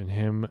out and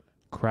him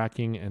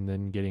cracking and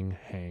then getting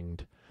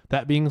hanged.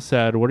 That being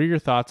said, what are your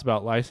thoughts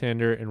about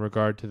Lysander in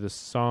regard to the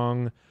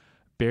song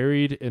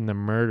Buried in the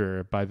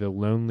Murder by the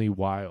Lonely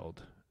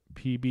Wild?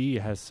 PB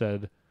has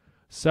said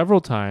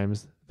several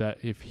times that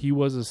if he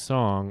was a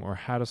song or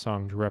had a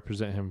song to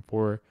represent him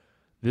for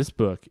this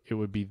book, it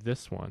would be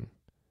this one.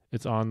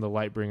 It's on the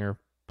Lightbringer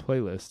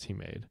playlist he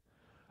made.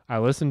 I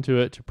listened to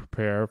it to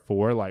prepare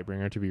for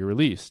Lightbringer to be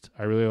released.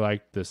 I really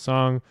liked this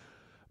song,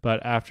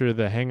 but after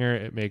the hanger,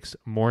 it makes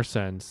more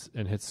sense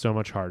and hits so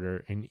much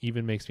harder and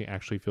even makes me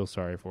actually feel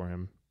sorry for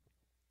him.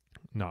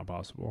 Not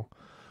possible.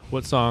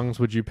 What songs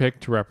would you pick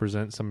to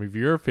represent some of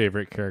your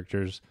favorite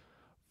characters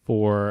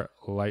for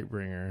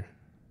Lightbringer?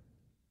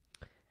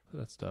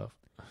 That's tough.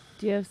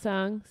 Do you have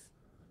songs?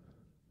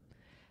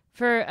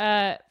 For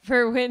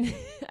when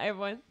I have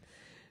one.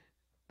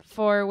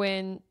 For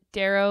when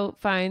Darrow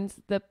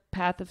finds the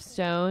Path of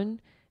Stone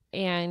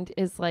and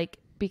is like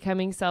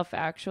becoming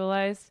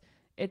self-actualized.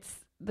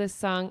 It's this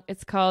song.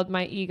 It's called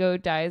 "My Ego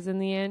Dies in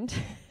the End."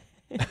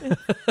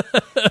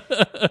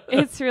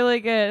 It's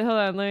really good. Hold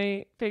on, let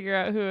me figure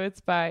out who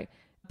it's by.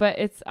 But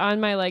it's on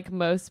my like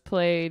most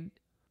played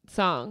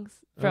songs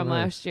from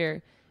last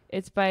year.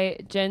 It's by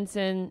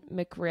Jensen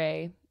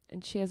McRae,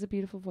 and she has a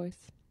beautiful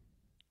voice.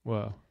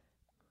 Wow.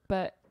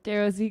 But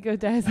Darrow's ego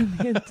dies in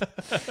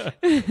the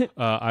end.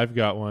 I've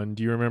got one.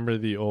 Do you remember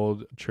the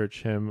old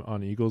church hymn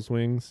on Eagle's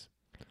Wings?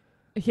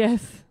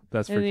 Yes.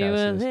 That's for And you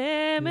will Cassius.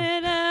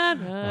 limit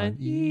on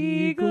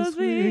eagle's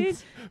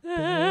wings.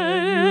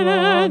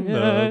 Along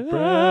the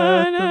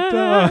breath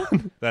of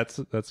dawn.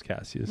 That's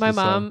Cassius. My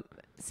mom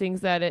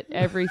sings that at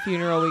every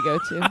funeral we go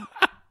to.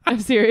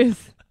 I'm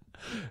serious.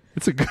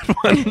 It's a good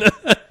one.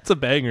 It's a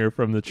banger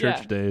from the church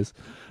Yeah. days.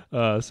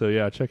 So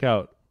yeah, check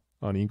out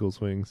On Eagle's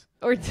Wings.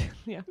 Or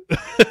yeah,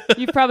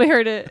 you've probably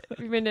heard it if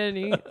you've been to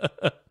any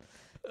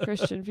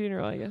Christian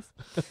funeral, I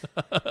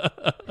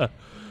guess.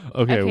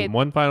 Okay,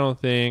 one final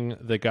thing.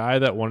 The guy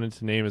that wanted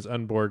to name his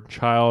unborn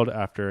child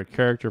after a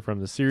character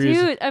from the series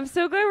Dude, I'm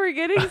so glad we're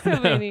getting so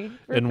many.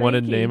 and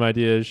wanted Frankie. name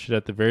ideas should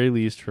at the very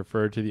least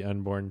refer to the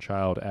unborn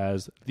child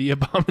as the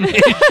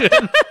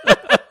Abomination.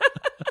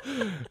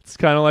 It's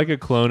kind of like a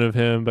clone of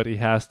him, but he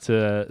has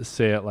to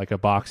say it like a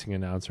boxing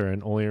announcer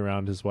and only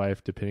around his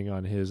wife, depending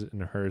on his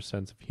and her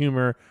sense of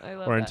humor, I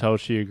love or that. until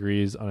she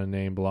agrees on a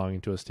name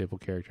belonging to a staple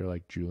character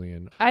like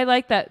Julian. I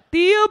like that.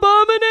 The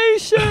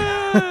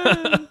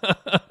Abomination.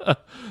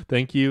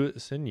 Thank you,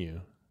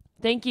 Sinew.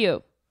 Thank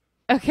you.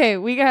 Okay,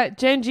 we got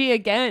Gen G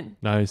again.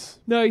 Nice.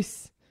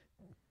 Nice.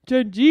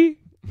 Gen G.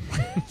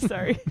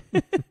 Sorry.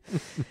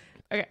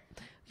 Okay.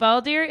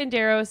 Valdir and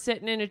Darrow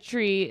sitting in a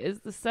tree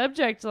is the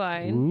subject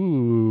line.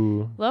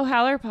 Ooh. Low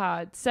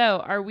HowlerPod. So,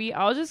 are we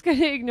all just going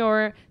to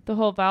ignore the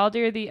whole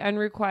Valdir the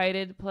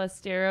unrequited plus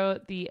Darrow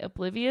the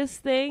oblivious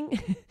thing?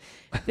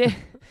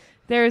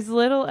 There's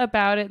little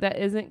about it that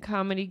isn't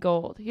comedy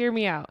gold. Hear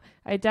me out.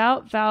 I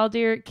doubt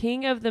Valdir,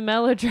 king of the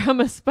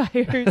melodrama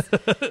spires,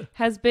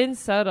 has been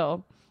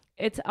subtle.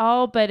 It's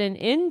all but an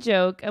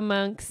in-joke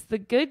amongst the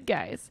good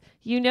guys.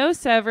 You know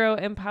Severo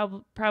and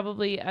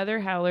probably other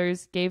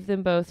Howlers gave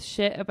them both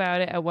shit about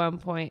it at one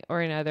point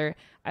or another.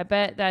 I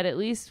bet that at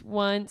least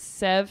once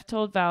Sev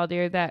told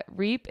Valdir that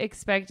Reap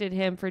expected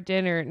him for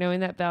dinner,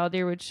 knowing that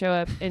Valdir would show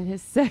up in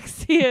his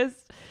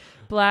sexiest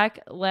black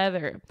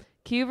leather.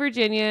 Cue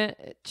Virginia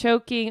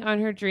choking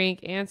on her drink,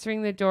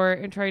 answering the door,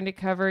 and trying to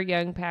cover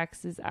young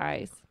Pax's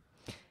eyes.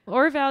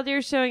 Or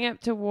Valdir showing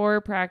up to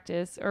war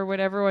practice or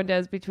whatever one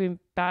does between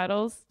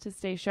battles to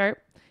stay sharp.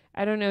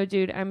 I don't know,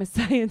 dude. I'm a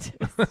scientist.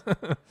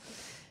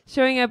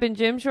 Showing up in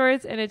gym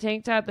shorts and a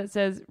tank top that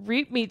says,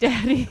 "Reap me,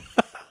 daddy."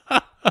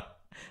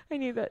 I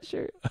need that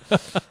shirt.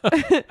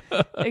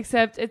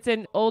 Except it's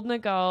an old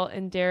Nagal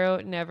and Darrow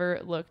never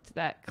looked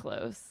that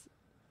close.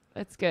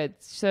 That's good.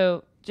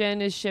 So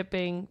Jen is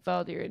shipping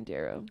Valdir and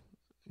Darrow.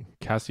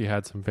 Cassie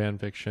had some fan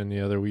fiction the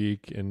other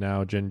week, and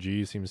now Gen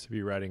G seems to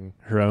be writing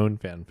her own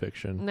fan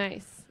fiction.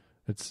 Nice.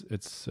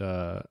 It's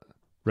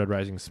Red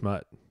Rising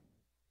smut.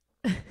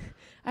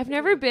 I've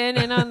never been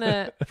in on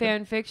the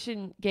fan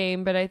fiction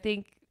game, but I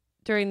think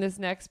during this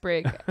next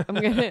break, I'm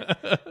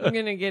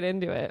gonna get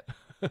into it.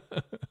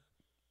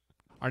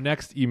 Our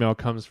next email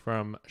comes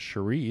from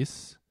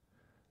Charisse.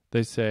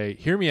 They say,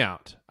 "Hear me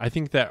out. I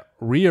think that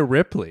Rhea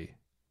Ripley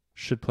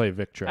should play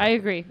Victra." I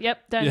agree.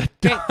 Yep, done. Yeah,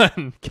 Great.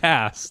 done.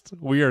 Cast.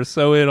 We are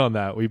so in on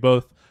that. We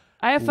both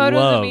I have photos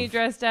love of me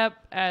dressed up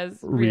as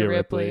Rhea Rhea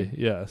Ripley.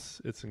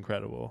 Yes, it's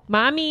incredible.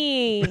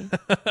 Mommy,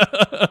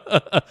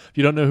 If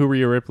you don't know who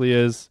Rhea Ripley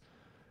is,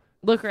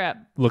 look her up.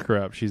 look her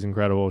up. She's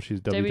incredible. She's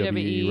WWE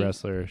WWE.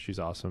 wrestler. She's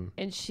awesome.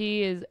 And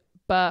she is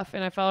buff,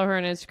 and I follow her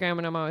on Instagram,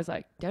 and I'm always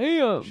like,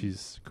 damn.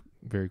 She's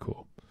very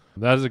cool.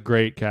 That is a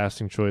great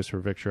casting choice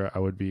for Victra. I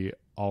would be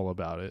all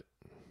about it.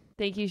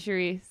 Thank you,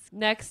 Charisse.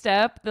 Next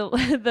up,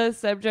 the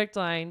subject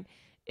line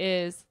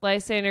is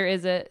Lysander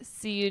is a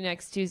see you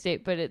next Tuesday,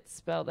 but it's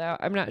spelled out.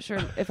 I'm not sure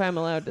if I'm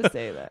allowed to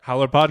say that.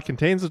 HowlerPod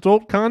contains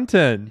adult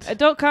content.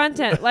 Adult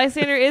content.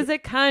 Lysander is a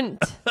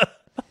cunt.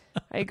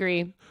 I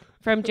agree.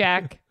 From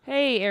Jack.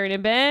 Hey, Aaron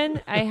and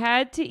Ben. I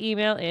had to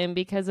email in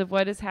because of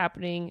what is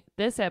happening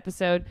this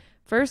episode.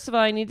 First of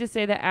all, I need to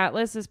say that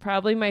Atlas is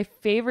probably my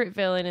favorite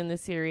villain in the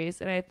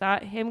series, and I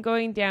thought him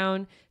going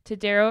down to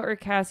Darrow or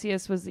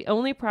Cassius was the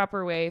only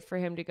proper way for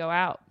him to go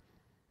out.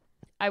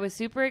 I was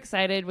super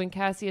excited when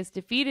Cassius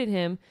defeated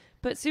him,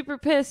 but super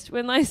pissed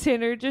when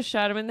Lysander just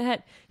shot him in the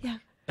head. Yeah,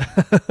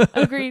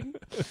 agreed.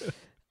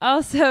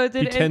 Also,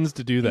 He tends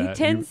to do that.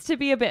 He tends to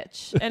be a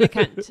bitch and a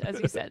cunt, as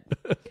you said.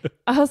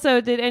 Also,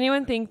 did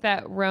anyone think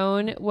that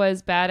Roan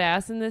was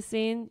badass in this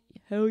scene?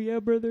 Hell yeah,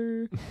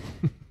 brother.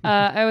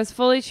 I was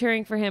fully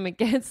cheering for him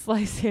against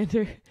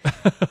Lysander.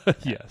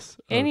 Yes.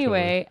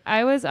 Anyway,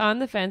 I was on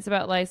the fence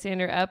about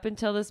Lysander up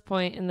until this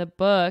point in the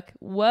book.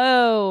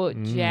 Whoa,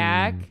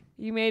 Jack.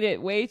 You made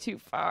it way too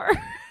far.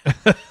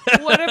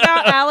 What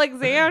about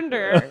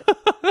Alexander?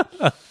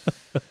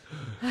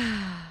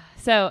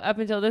 So, up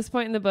until this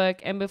point in the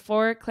book, and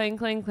before clang,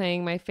 clang,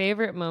 clang, my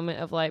favorite moment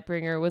of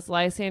Lightbringer was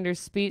Lysander's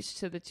speech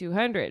to the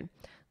 200.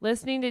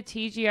 Listening to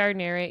TGR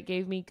narrate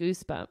gave me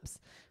goosebumps.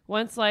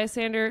 Once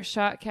Lysander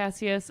shot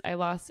Cassius, I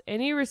lost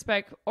any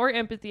respect or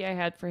empathy I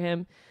had for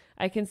him.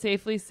 I can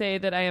safely say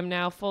that I am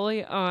now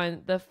fully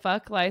on the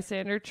fuck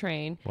Lysander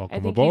train. Welcome I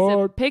think aboard.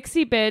 he's a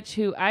pixie bitch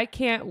who I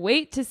can't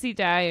wait to see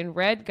die in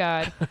Red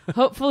God,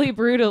 hopefully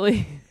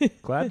brutally.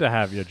 Glad to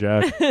have you,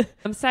 Jack.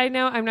 Side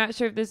note, I'm not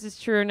sure if this is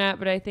true or not,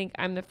 but I think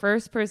I'm the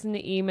first person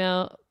to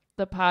email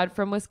the pod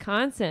from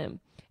Wisconsin.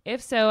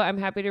 If so, I'm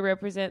happy to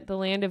represent the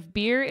land of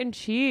beer and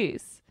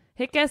cheese.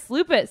 Hit guess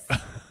lupus.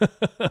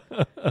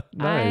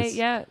 Nice.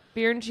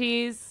 Beer and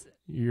cheese.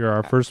 You're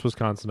our first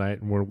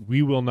Wisconsinite, and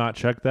we will not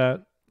check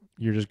that.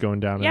 You're just going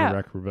down in the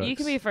record books. You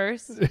can be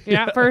first. If you're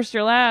not first,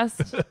 you're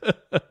last.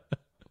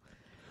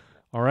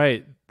 All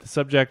right. The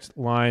subject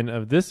line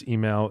of this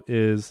email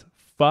is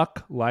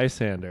fuck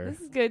Lysander. This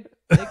is good.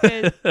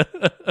 Good.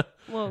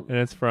 Well, And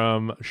it's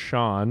from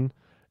Sean.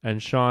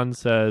 And Sean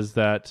says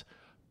that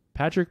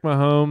Patrick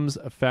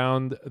Mahomes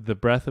found the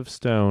breath of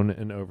stone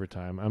in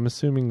overtime. I'm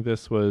assuming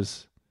this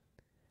was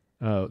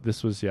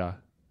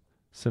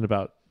sent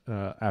about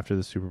after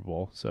the Super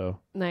Bowl. So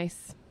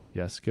nice.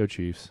 yes, go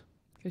Chiefs.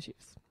 Go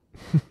Chiefs.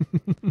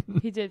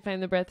 He did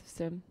find the breath of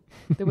stone,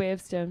 the way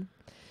of stone.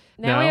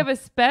 Now we have a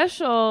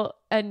special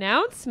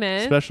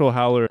announcement. Special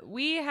Howler.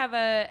 We have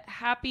a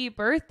happy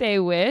birthday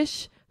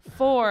wish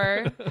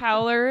for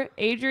Howler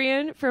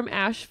Adrian from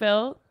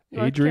Asheville,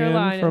 North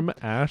Carolina. From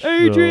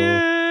Asheville.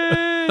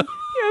 Adrian!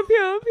 Pew,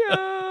 pew,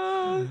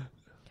 pew.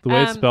 The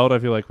way it's spelled, I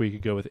feel like we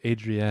could go with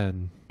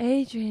Adrienne.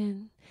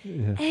 Adrian.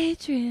 Yeah.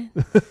 Adrian.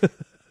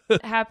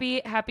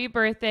 Happy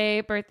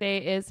birthday.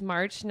 Birthday is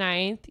March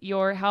 9th.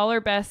 Your Howler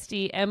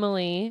bestie,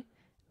 Emily,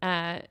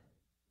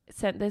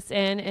 sent this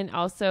in, and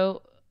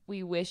also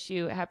we wish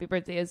you a happy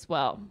birthday as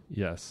well.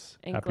 Yes.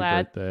 And happy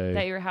glad birthday.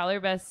 that your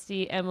Howler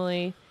bestie,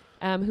 Emily,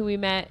 who we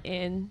met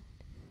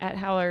at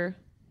Howler.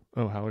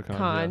 Oh, HowlerCon.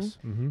 Con. Yes.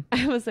 Mm-hmm.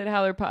 I almost said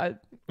HowlerPod.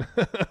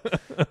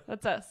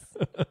 That's us.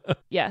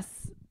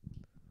 Yes.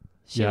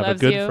 She you have a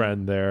loves good you,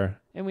 friend there.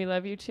 and we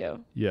love you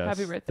too. Yes.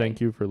 Happy birthday.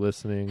 Thank you for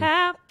listening.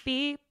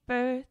 Happy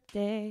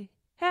birthday.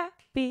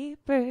 Happy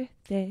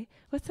birthday.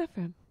 What's that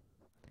from?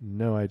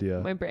 No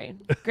idea. My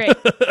brain. Great.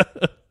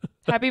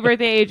 Happy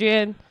birthday,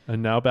 Adrian.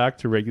 And now back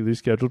to regularly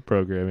scheduled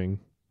programming.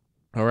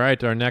 All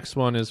right. Our next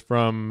one is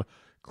from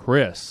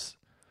Chris.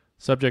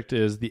 Subject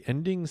is the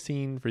ending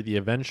scene for the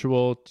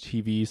eventual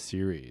TV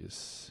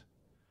series.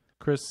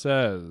 Chris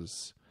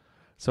says,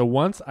 so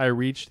once I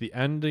reached the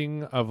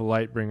ending of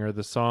Lightbringer,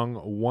 the song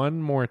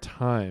One More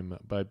Time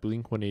by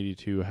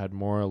Blink-182 had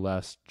more or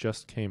less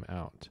just came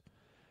out.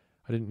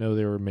 I didn't know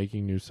they were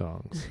making new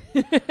songs.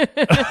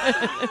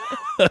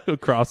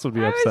 Cross would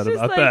be upset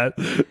about that.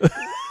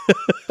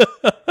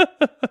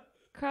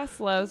 Cross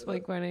loves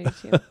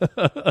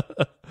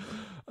Blink-182.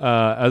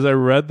 As I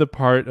read the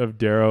part of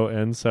Darrow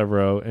and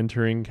Severo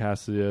entering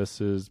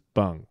Cassius's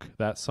bunk,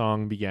 that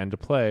song began to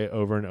play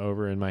over and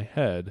over in my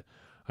head.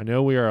 I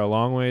know we are a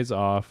long ways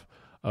off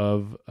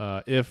of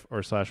if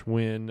or /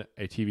 when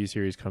a TV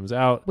series comes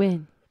out.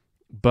 When?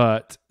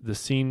 But the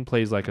scene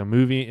plays like a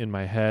movie in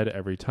my head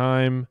every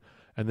time.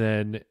 And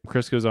then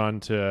Chris goes on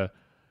to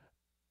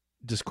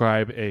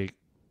describe a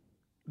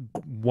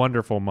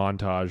wonderful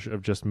montage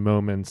of just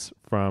moments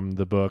from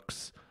the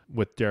books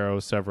with Darrow,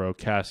 Severo,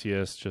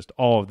 Cassius, just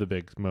all of the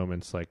big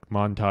moments, like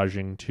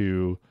montaging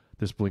to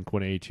this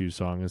Blink-182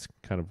 song is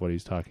kind of what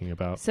he's talking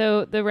about.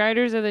 So the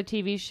writers of the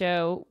TV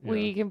show,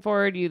 we can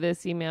forward you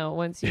this email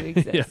once you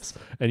exist. Yes.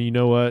 And you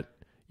know what?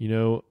 You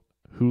know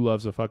who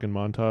loves a fucking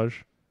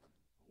montage?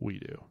 We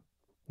do.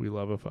 We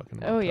love a fucking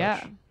montage. Oh,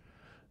 yeah.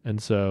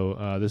 And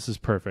so this is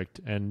perfect.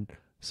 And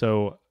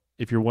so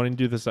if you're wanting to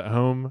do this at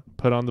home,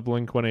 put on the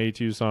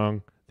Blink-182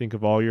 song. Think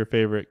of all your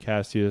favorite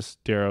Cassius,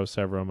 Darrow,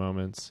 Severo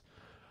moments.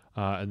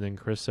 And then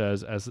Chris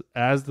says,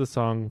 as the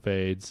song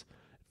fades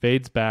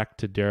back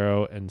to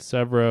Darrow and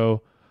Severo,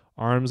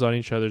 arms on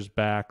each other's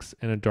backs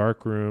in a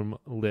dark room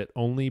lit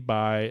only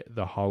by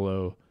the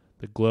hollow,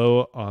 the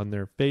glow on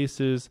their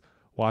faces,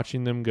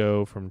 watching them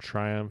go from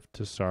triumph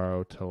to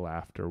sorrow to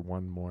laughter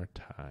one more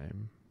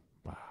time.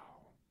 Wow.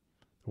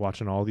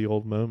 Watching all the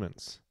old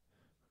moments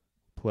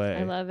play.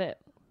 I love it.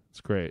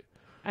 It's great.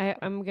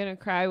 I'm going to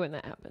cry when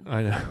that happens.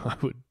 I know. I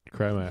would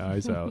cry my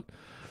eyes out.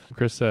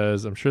 Chris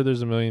says, I'm sure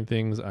there's a million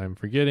things I'm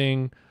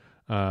forgetting.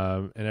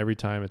 And every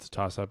time it's a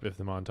toss-up if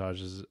the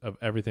montage is of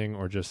everything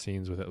or just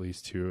scenes with at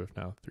least 2, if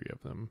not 3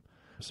 of them.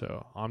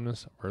 So,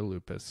 omnis or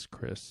lupus,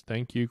 Chris.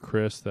 Thank you,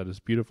 Chris. That is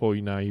beautiful.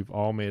 Now you've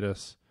all made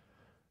us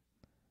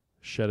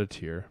shed a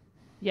tear.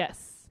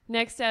 Yes.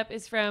 Next up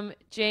is from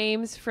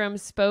James from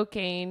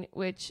Spokane,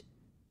 which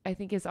I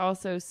think is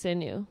also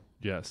Sinew.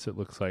 Yes, it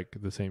looks like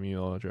the same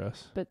email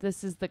address. But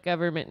this is the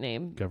government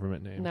name.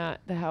 Government name. Not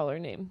the Howler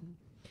name.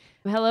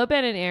 Hello,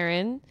 Ben and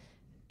Aaron.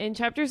 In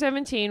chapter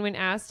 17, when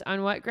asked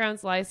on what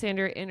grounds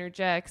Lysander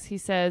interjects, he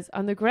says,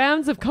 on the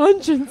grounds of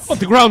conscience. On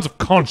the grounds of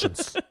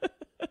conscience.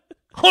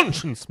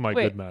 Conscience, my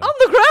good man. On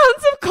the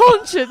grounds of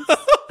conscience.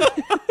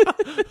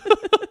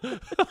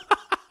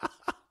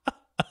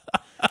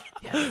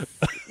 Yes.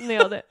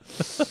 Nailed it.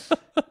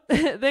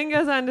 Then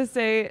goes on to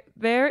say,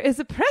 there is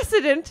a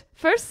precedent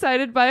first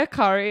cited by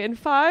Akari in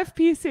 5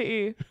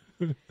 PCE.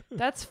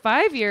 That's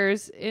 5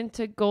 years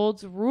into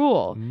Gold's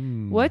rule.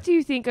 What do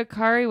you think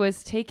Akari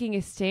was taking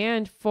a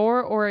stand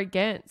for or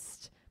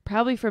against?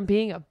 Probably from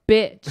being a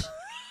bitch.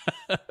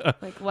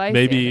 Like Lysander.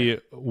 Maybe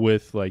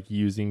with like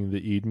using the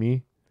eat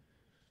me.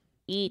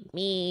 Eat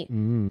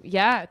me.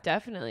 Yeah,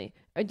 definitely.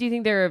 Do you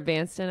think they're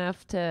advanced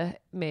enough to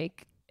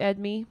make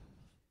Edme?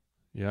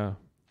 Yeah.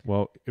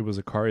 Well, it was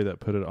Akari that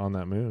put it on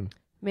that moon.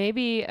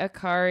 Maybe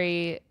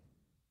Akari.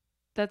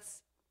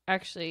 That's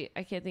actually,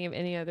 I can't think of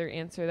any other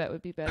answer that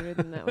would be better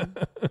than that one.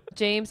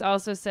 James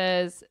also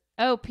says,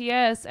 oh,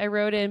 P.S. I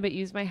wrote in but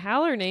used my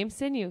Howler name,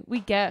 Sinew. We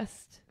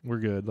guessed. We're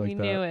good like we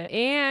that. knew it.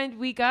 And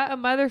we got a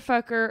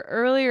motherfucker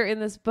earlier in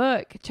this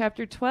book,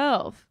 chapter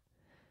 12.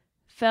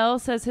 Fell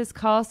says his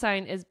call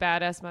sign is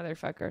badass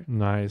motherfucker.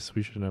 Nice.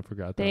 We shouldn't have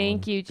forgot that.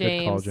 Thank you,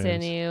 Good call,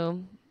 James.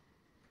 Sinew.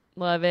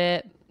 Love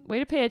it. Way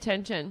to pay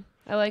attention.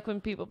 I like when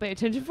people pay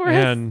attention for us.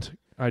 And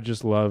I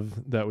just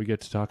love that we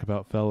get to talk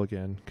about Fell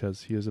again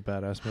because he is a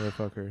badass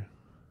motherfucker.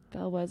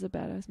 Fell was a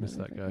badass Miss motherfucker.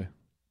 that guy.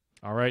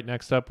 All right.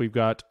 Next up, we've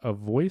got a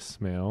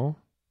voicemail.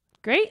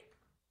 Great.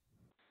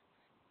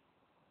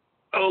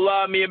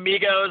 Hola, mi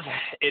amigos.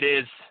 It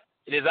is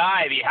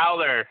I, the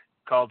Howler,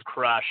 called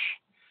Crush.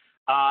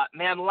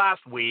 Man,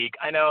 last week,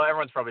 I know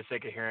everyone's probably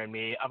sick of hearing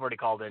me. I've already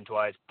called in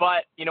twice.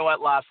 But you know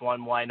what? Last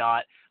one, why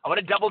not? I want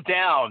to double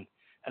down.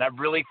 And I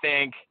really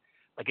think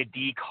like a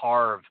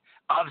decarve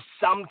of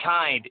some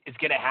kind is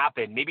going to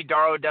happen. Maybe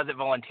Darrow does it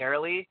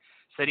voluntarily,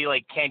 so that he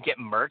like can't get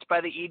murked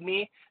by the Eat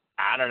Me.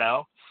 I don't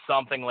know.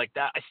 Something like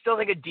that. I still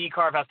think a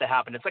decarve has to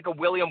happen. It's like a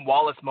William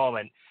Wallace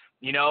moment.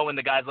 You know, when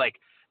the guy's like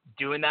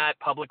doing that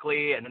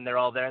publicly and then they're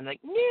all there and like,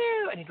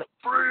 yeah, and he's like,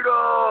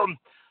 freedom.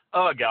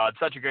 Oh God,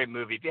 such a great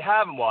movie. If you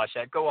haven't watched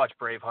that, go watch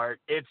Braveheart.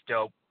 It's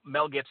dope.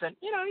 Mel Gibson,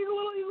 you know, he's a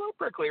little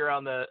prickly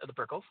around the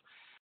prickles.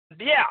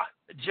 But yeah,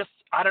 just,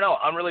 I don't know.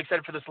 I'm really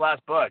excited for this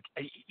last book.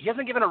 He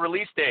hasn't given a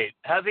release date,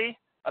 has he?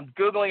 I'm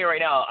Googling it right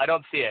now. I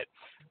don't see it.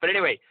 But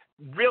anyway,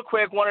 real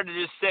quick, wanted to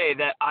just say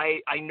that I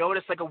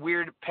noticed like a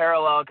weird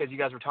parallel because you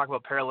guys were talking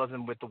about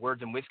parallelism with the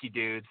Words and Whiskey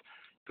dudes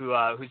who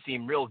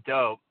seem real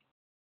dope.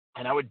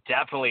 And I would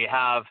definitely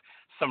have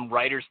some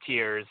writer's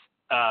tears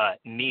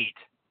meet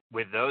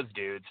with those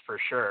dudes for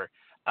sure.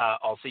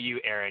 Also you,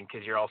 Aaron,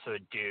 because you're also a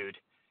dude.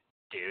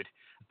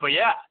 But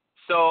yeah,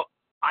 so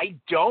I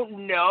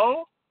don't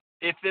know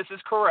if this is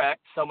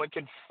correct. Someone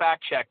can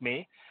fact check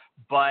me.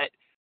 But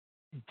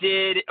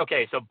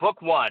so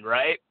book one,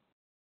 right?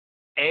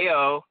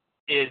 AO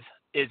is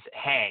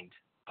hanged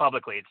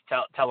publicly. It's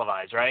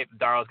televised, right?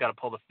 Darrow's got to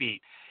pull the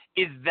feet.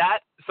 Is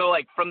that, so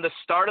like from the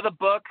start of the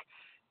book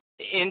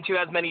into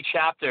as many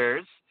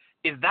chapters,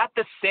 is that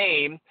the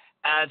same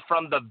as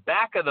from the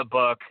back of the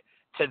book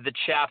to the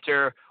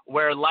chapter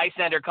where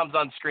Lysander comes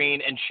on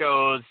screen and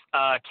shows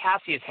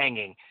Cassius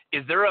hanging?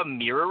 Is there a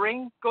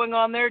mirroring going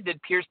on there?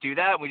 Did Pierce do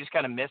that? We just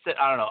kind of missed it?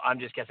 I don't know. I'm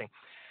just guessing.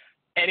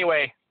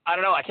 Anyway, I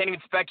don't know. I can't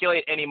even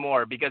speculate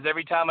anymore because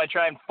every time I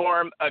try and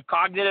form a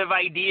cognitive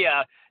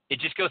idea, it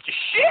just goes to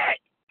shit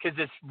because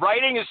this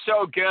writing is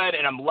so good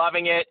and I'm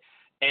loving it.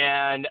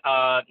 And,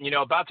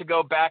 about to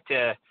go back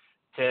to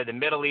the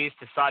Middle East,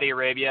 to Saudi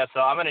Arabia.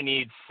 So I'm going to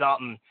need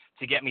something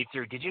to get me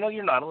through. Did you know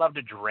you're not allowed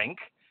to drink?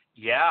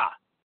 Yeah.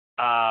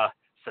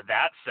 So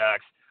that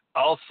sucks.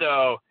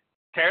 Also,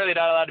 apparently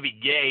not allowed to be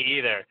gay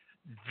either.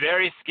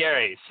 Very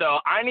scary. So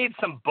I need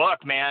some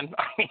book, man.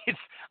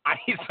 I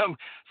need some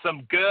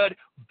good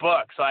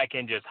book so I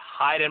can just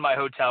hide in my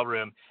hotel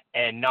room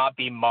and not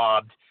be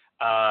mobbed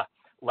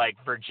like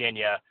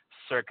Virginia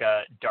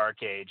circa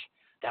Dark Age.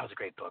 That was a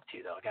great book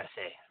too, though. I gotta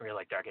say, I really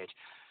like Dark Age.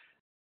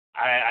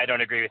 I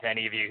don't agree with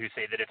any of you who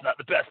say that it's not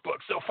the best book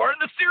so far in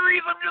the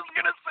series. I'm just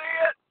gonna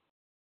say it.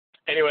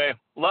 Anyway,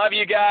 love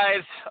you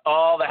guys,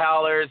 all the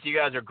Howlers. You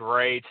guys are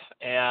great.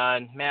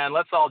 And, man,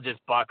 let's all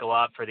just buckle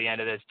up for the end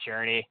of this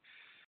journey.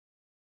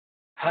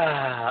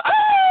 Oh,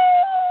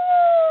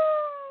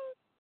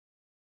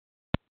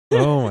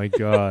 my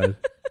God.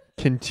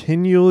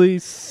 Continually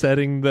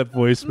setting the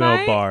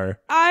voicemail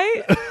bar.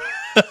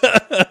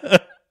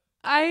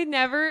 I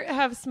never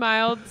have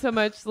smiled so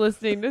much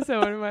listening to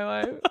someone in my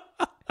life.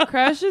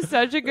 Crush is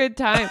such a good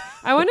time.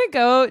 I want to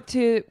go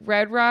to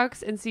Red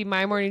Rocks and see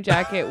My Morning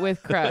Jacket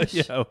with Crush.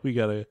 Yeah, we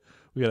gotta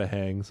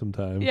hang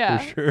sometime. Yeah,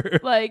 for sure.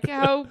 Like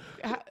how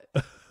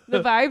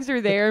the vibes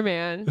are there,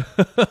 man.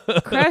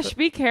 Crush,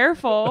 be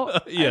careful.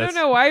 Yes. I don't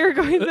know why you're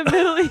going to the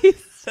Middle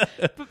East,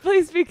 but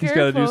please be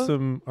careful. He's got to do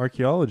some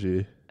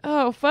archaeology.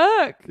 Oh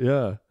fuck.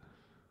 Yeah.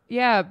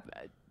 Yeah.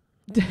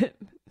 I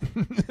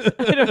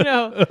don't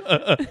know.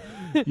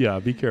 Yeah,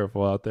 be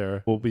careful out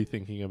there. We'll be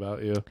thinking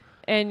about you.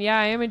 And yeah,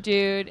 I am a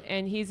dude,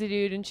 and he's a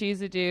dude, and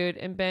she's a dude,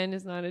 and Ben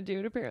is not a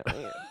dude,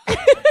 apparently.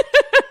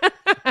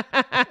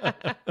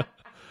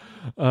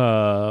 That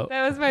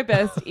was my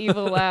best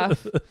evil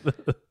laugh.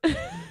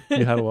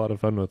 You had a lot of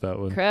fun with that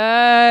one.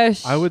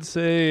 Crush. I would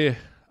say,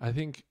 I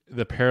think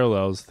the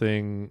parallels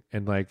thing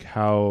and like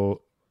how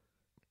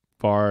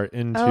far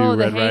into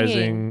Red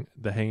Rising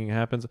the hanging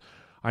happens.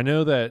 I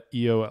know that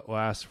EO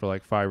lasts for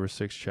like 5 or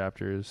 6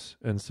 chapters,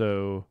 and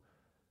so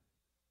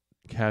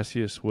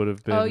Cassius would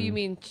have been. Oh, you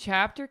mean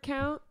chapter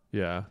count?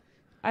 Yeah.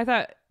 I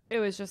thought it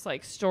was just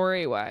like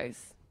story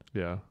wise.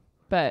 Yeah.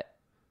 But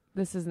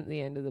this isn't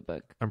the end of the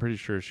book. I'm pretty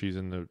sure she's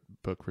in the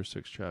book for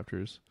 6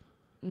 chapters.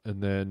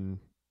 And then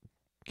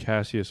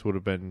Cassius would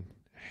have been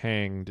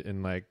hanged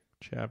in like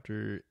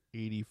chapter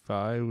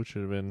 85, which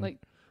would have been Like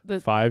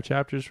 5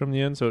 chapters from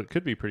the end. So it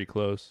could be pretty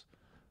close.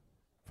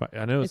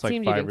 I know it's like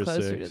seemed 5 even or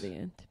closer 6. to the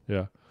end.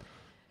 Yeah.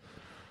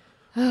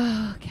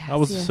 Oh, That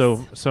was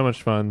so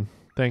much fun.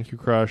 Thank you,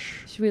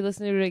 Crush. Should we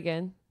listen to it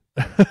again?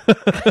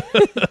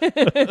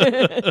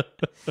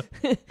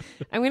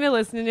 I'm going to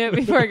listen to it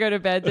before I go to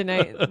bed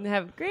tonight and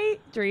have great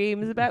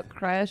dreams about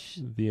Crush.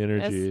 The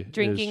energy Us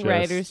drinking is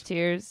writer's just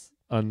tears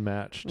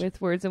unmatched.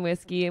 with words and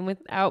whiskey and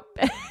without.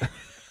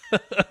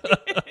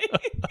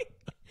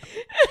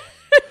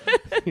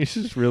 He's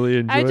just really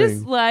enjoying. I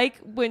just like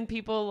when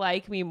people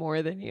like me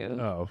more than you.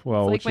 Oh,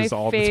 well, It's which is my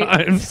all fa- the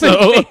time. it's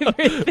So my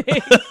favorite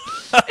thing.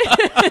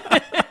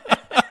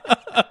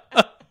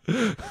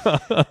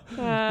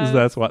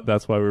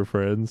 that's why we're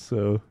friends.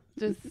 So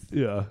Just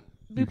yeah,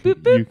 boop, boop,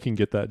 boop. you can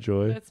get that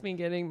joy. That's me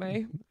getting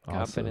my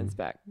confidence Awesome.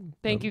 back.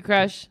 Thank you,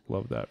 Crush.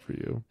 Love that for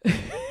you.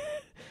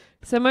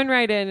 Someone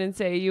write in and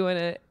say you want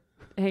to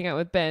hang out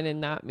with Ben and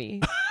not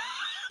me.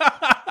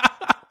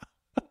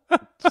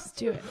 Just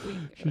do it.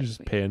 She's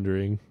just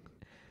pandering.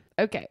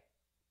 Okay.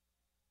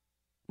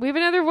 We have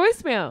another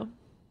voicemail.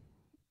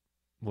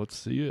 Let's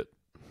see it.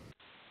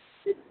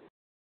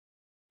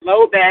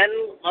 Hello, Ben.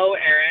 Hello,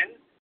 Aaron.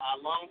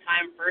 Long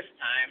time, first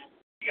time.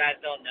 You guys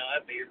don't know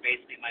it, but you're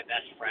basically my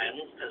best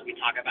friends because we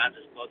talk about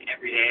this book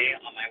every day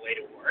on my way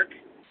to work.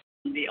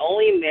 The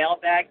only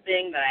mailbag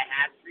thing that I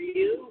had for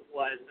you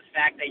was the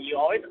fact that you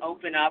always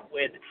open up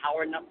with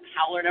Howler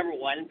number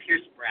 1,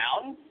 Pierce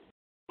Brown,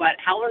 but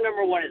Howler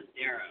number 1 is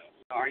Darrow.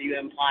 So are you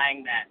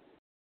implying that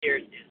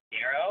Pierce is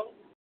Darrow?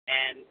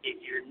 And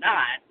if you're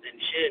not, then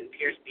shouldn't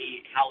Pierce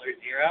be Howler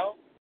 0?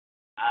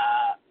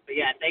 But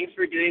yeah, thanks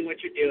for doing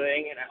what you're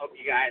doing, and I hope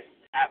you guys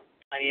have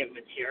plenty of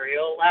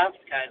material left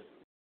because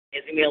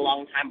it's going to be a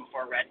long time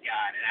before Red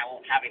God, and I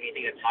won't have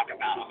anything to talk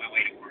about on my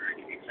way to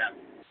work except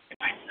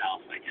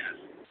myself, I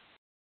guess.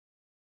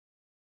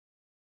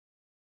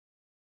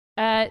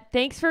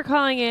 Thanks for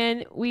calling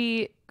in.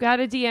 We got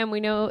a DM. We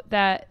know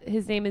that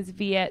his name is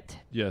Viet.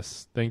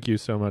 Yes, thank you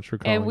so much for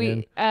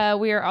calling And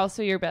we are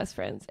also your best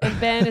friends. And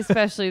Ben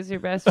especially is your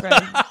best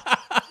friend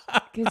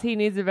because he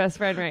needs a best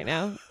friend right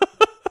now.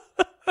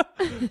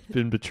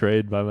 Been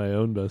betrayed by my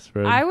own best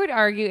friend. I would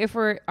argue, if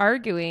we're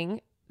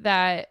arguing,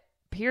 that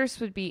Pierce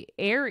would be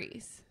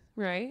Ares,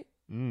 right?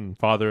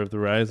 Father of the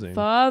Rising.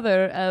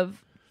 Father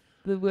of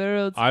the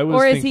world.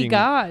 Or is he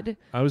God?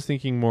 I was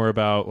thinking more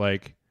about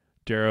like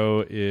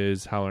Darrow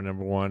is Howler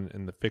number 1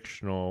 in the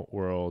fictional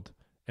world,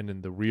 and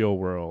in the real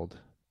world,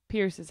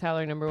 Pierce is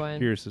Howler number 1.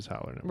 Pierce is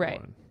Howler number Right.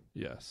 1.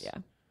 Yes. Yeah.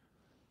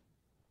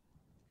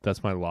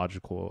 That's my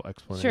logical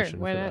explanation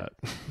why for not?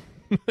 that.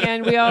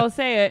 And we all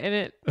say it,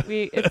 and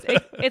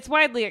it's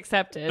widely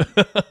accepted.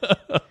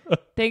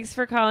 Thanks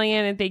for calling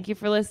in, and thank you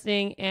for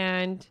listening.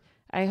 And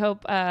I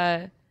hope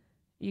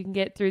you can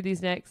get through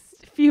these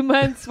next few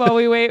months while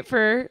we wait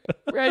for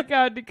Red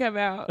God to come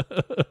out.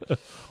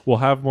 We'll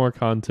have more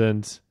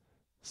content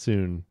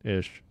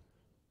soon-ish.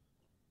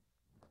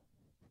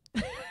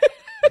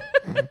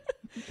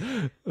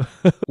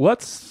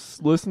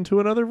 Let's listen to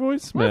another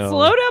voicemail. Let's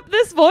load up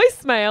this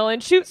voicemail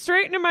and shoot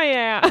straight into my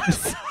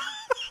ass.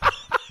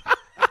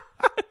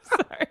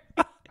 Sorry.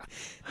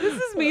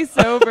 This is me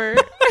sober.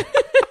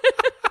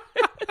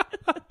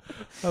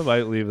 I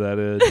might leave that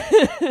in.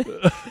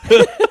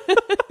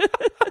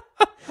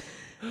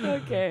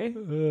 Okay.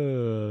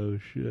 Oh,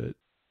 shit.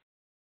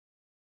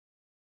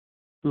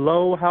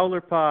 Hello,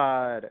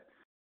 HowlerPod.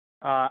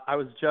 I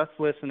was just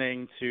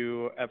listening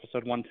to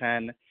episode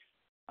 110,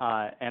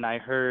 and I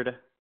heard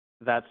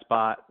that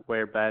spot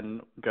where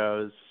Ben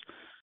goes,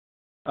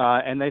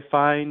 and they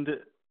find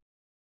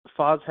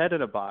Faw's head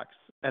in a box.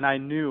 And I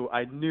knew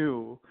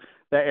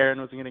that Aaron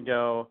was going to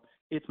go,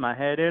 "It's my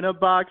head in a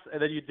box,"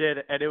 and then you did,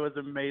 and it was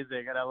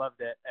amazing, and I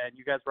loved it. And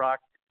you guys rock,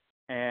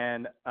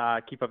 and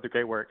keep up the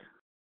great work.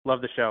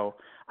 Love the show.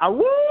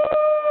 Woo!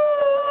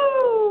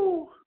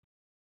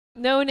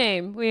 No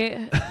name.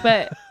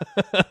 But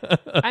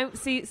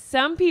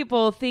some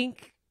people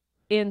think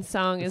in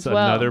song It's as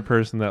well. another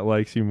person that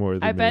likes you more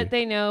than I me. bet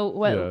they know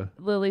what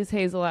Lily's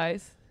hazel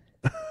eyes.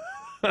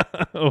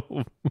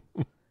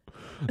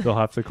 They'll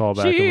have to call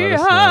back She and let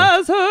us know.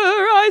 has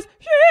her eyes.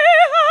 She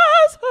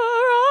has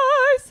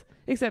her eyes.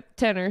 Except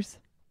tenors.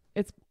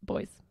 It's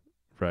boys.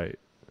 Right.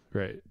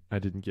 I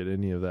didn't get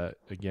any of that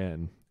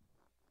again.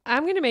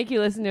 I'm gonna make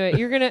you listen to it.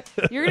 You're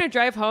gonna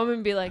drive home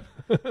and be like,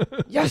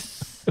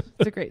 yes,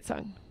 it's a great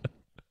song.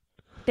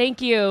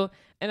 Thank you,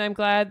 and I'm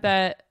glad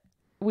that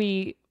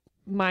we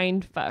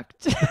mind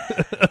fucked.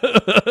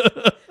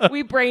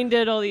 We brain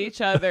diddled each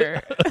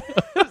other.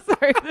 I'm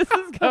sorry, this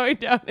is going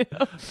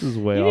downhill. This is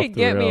way You off need to the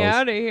get me rails.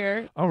 out of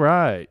here. All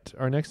right.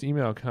 Our next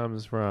email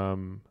comes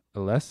from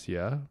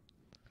Alessia.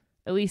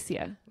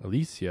 Alicia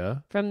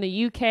Alicia? from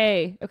the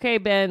UK. Okay,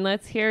 Ben,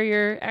 let's hear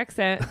your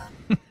accent.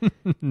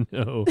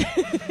 No.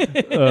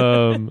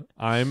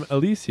 I'm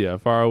Alicia,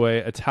 faraway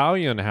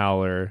Italian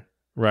howler,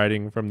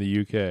 writing from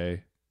the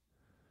UK.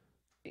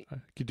 I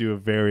could do a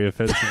very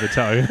offensive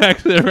Italian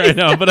accent right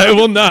now, but I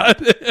will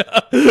not.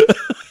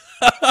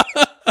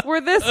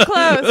 We're this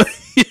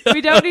close. Yeah.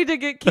 We don't need to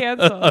get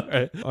canceled. All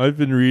right. I've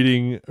been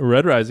reading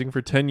Red Rising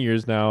for 10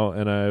 years now,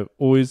 and I've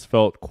always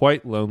felt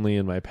quite lonely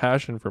in my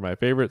passion for my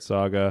favorite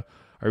saga.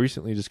 I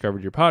recently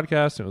discovered your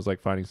podcast, and it was like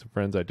finding some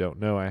friends I don't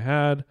know I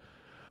had.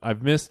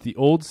 I've missed the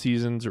old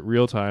seasons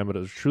real time, but it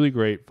was truly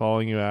great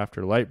following you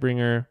after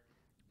Lightbringer.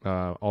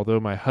 Although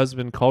my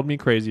husband called me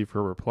crazy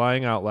for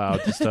replying out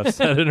loud to stuff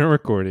said in a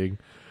recording.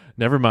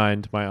 Never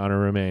mind, my honor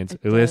remains.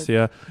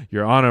 Alicia,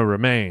 your honor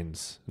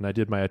remains. And I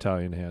did my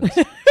Italian hands.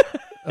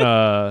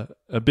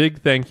 A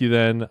big thank you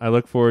then. I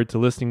look forward to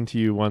listening to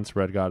you once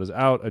Red God is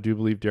out. I do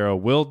believe Darrow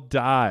will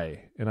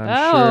die, and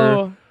I'm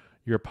sure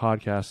your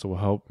podcast will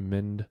help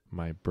mend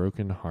my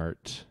broken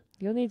heart.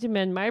 You'll need to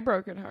mend my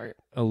broken heart.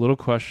 A little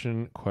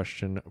question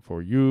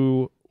for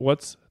you.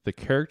 What's the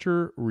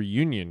character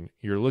reunion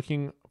you're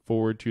looking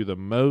forward to the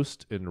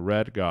most in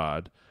Red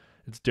God?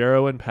 It's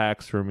Darrow and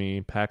Pax for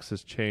me. Pax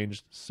has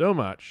changed so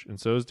much, and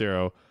so has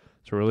Darrow,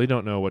 so I really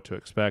don't know what to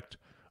expect.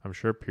 I'm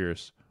sure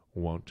Pierce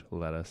won't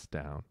let us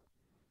down.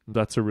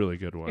 That's a really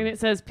good one. And it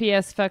says,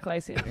 P.S. Fuck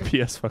Lysander.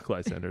 P.S. Fuck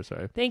Lysander,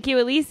 sorry. Thank you,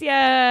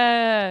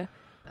 Alicia.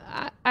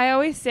 I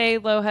always say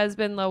low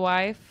husband, low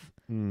wife,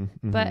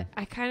 but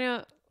I kind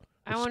of...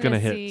 I want to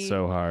see hit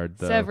so hard,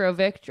 though. Severo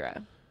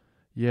Victra.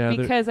 Yeah,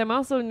 because I'm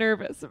also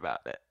nervous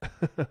about it.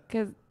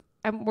 Because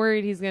I'm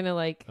worried he's going to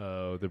like...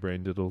 Oh, the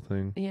brain diddle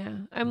thing? Yeah.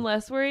 I'm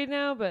less worried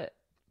now, but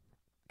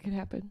it could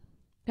happen.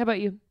 How about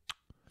you?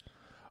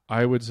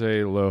 I would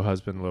say low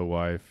husband, low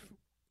wife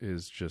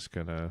is just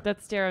going to...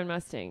 That's Darren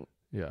Mustang.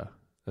 Yeah.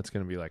 That's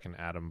going to be like an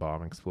atom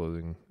bomb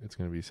exploding. It's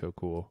going to be so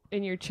cool.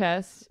 In your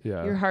chest.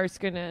 Yeah. Your heart's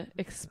going to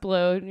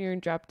explode and you're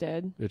going to drop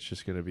dead. It's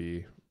just going to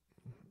be...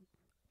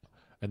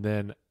 And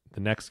then the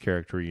next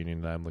character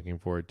reunion that I'm looking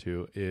forward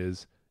to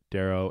is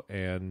Darrow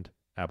and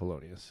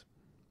Apollonius.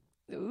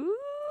 Ooh,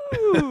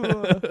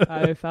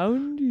 I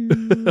found you.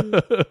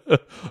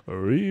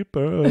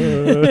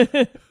 Reaper.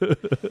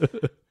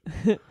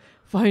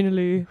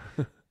 Finally,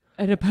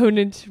 an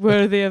opponent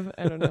worthy of...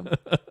 I don't know.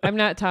 I'm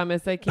not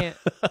Thomas. I can't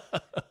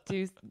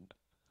do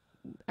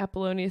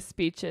Apollonius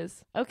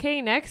speeches. Okay,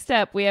 next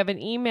up, we have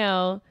an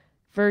email.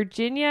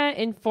 Virginia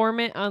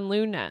informant on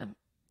Luna.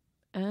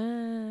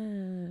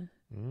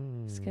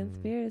 It's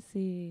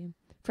conspiracy.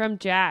 From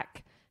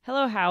Jack.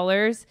 Hello,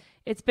 Howlers.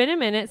 It's been a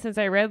minute since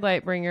I read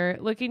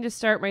Lightbringer. Looking to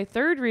start my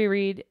third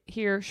reread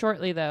here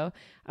shortly, though.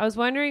 I was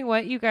wondering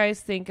what you guys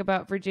think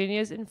about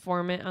Virginia's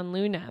informant on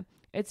Luna.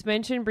 It's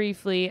mentioned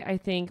briefly, I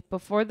think,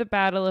 before the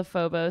Battle of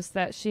Phobos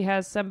that she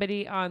has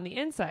somebody on the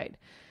inside.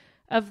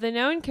 Of the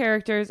known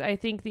characters, I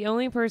think the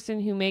only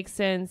person who makes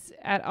sense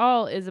at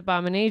all is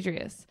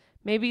Abominadrius.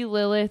 Maybe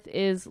Lilith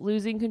is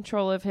losing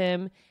control of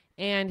him,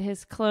 and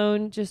his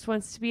clone just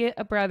wants to be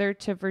a brother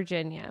to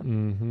Virginia.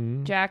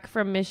 Mm-hmm. Jack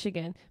from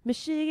Michigan.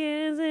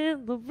 Michigan's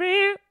in the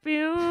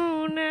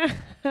review now.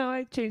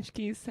 I changed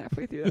keys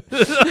halfway through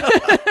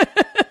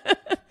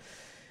that.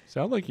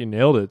 Sound like you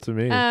nailed it to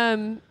me.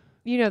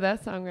 You know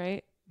that song,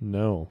 right?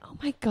 No. Oh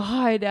my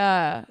God.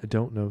 I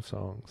don't know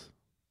songs.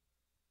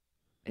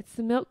 It's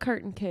the Milk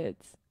Carton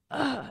Kids.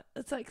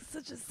 It's like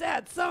such a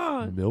sad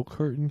song. Milk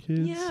Carton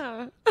Kids?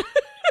 Yeah.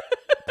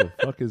 The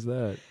fuck is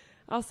that?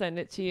 I'll send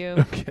it to you.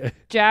 Okay.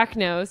 Jack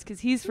knows because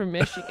he's from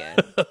Michigan.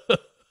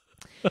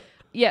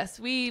 Yes,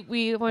 we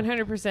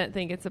 100%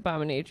 think it's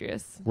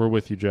Abominadrius. We're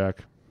with you,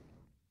 Jack.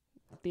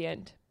 The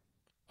end.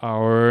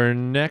 Our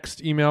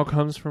next email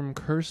comes from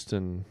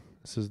Kirsten.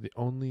 This is the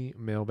only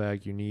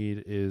mailbag you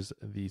need is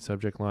the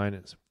subject line.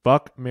 It's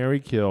fuck, marry,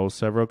 kill,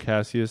 Severo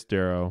Cassius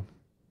Darrow.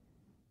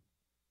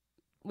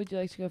 Would you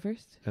like to go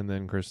first? And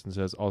then Kirsten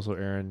says, also,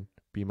 Aaron,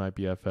 be my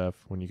BFF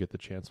when you get the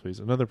chance, please.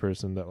 Another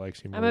person that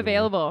likes you more I'm than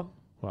available. Me.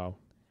 Wow.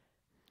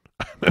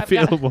 I'm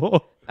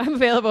available. I'm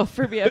available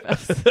for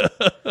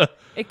BFFs.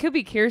 It could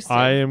be Kirsten.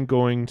 I am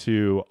going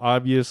to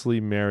obviously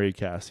marry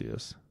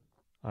Cassius.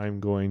 I'm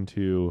going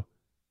to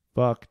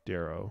fuck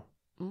Darrow.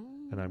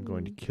 And I'm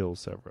going to kill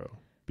Severo.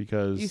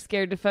 Because you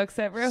scared to fuck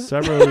Severo?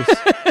 Severo's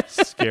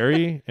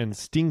scary and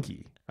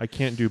stinky. I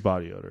can't do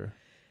body odor.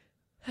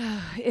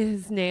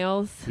 His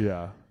nails.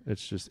 Yeah.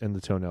 It's just, and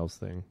the toenails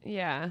thing.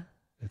 Yeah.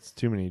 It's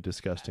too many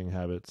disgusting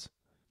habits.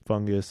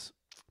 Fungus.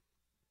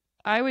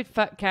 I would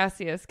fuck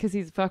Cassius because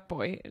he's a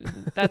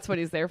fuckboy. That's what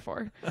he's there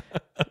for.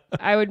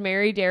 I would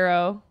marry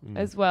Darrow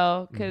as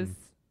well because,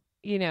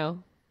 you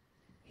know,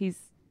 he's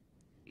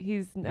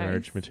nice.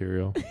 Marriage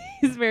material.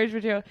 He's marriage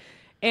material.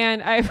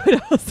 And I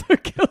would also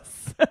kill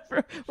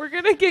Severo. We're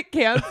going to get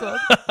canceled.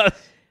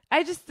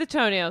 The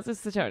toenails.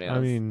 It's the toenails.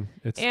 I mean,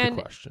 it's the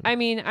question. I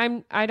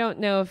mean, I don't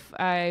know if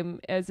I'm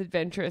as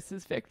adventurous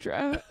as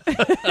Victra.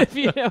 If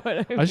you know what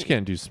I mean. I just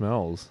can't do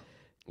smells.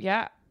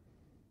 Yeah.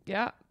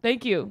 Yeah.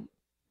 Thank you.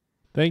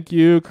 Thank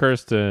you,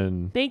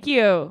 Kirsten. Thank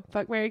you.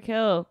 Fuck, marry,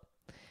 kill.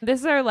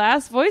 This is our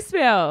last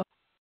voicemail.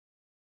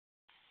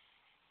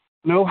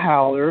 No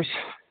Howlers.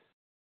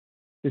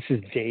 This is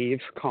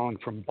Dave calling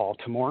from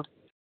Baltimore.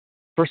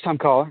 First time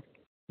caller.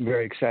 I'm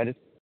very excited.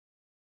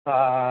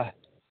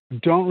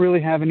 Don't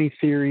really have any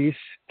theories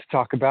to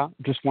talk about.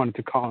 Just wanted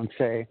to call and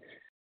say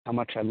how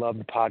much I love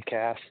the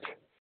podcast.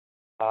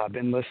 I've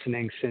been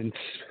listening since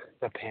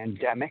the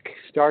pandemic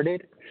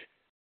started.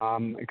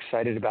 I'm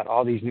excited about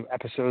all these new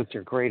episodes.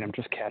 They're great. I'm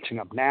just catching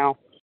up now.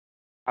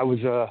 I was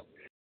a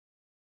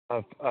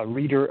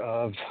reader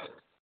of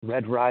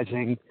Red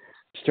Rising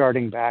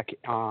starting back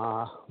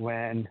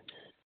when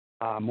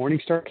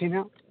Morningstar came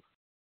out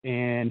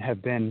and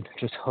have been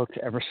just hooked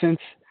ever since.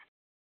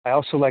 I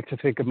also like to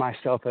think of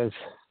myself as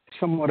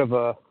somewhat of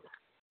a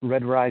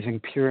Red Rising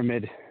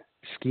pyramid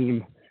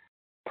scheme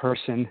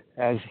person,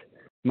 as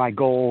my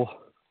goal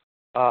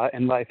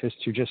in life is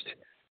to just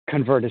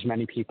convert as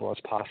many people as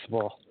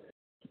possible.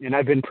 And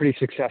I've been pretty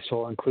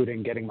successful,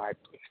 including getting my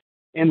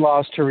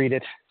in-laws to read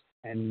it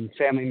and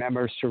family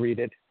members to read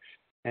it.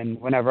 And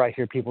whenever I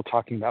hear people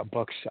talking about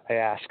books, I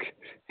ask,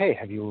 hey,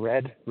 have you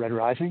read Red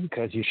Rising?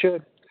 Because you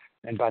should.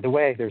 And by the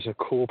way, there's a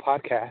cool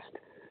podcast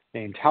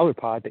named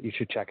HowlerPod that you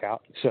should check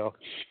out. So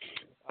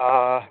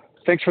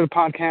thanks for the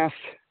podcast.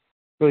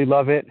 Really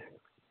love it.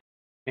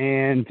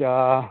 And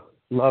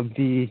love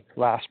the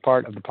last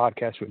part of the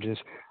podcast, which is,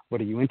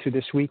 what are you into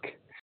this week?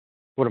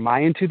 What am I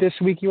into this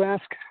week, you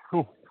ask?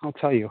 Oh, I'll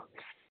tell you.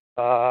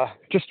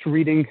 Just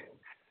reading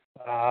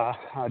a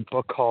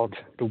book called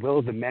The Will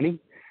of the Many.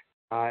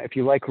 If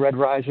you like Red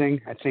Rising,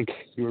 I think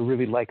you will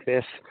really like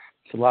this.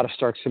 It's a lot of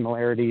stark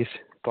similarities,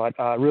 but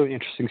really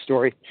interesting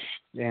story,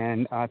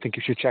 and I think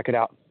you should check it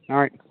out. All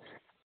right.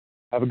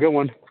 Have a good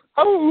one.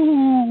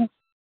 Oh!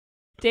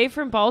 Dave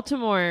from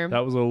Baltimore.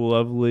 That was a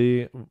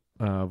lovely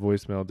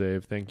voicemail,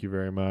 Dave. Thank you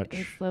very much.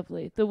 It's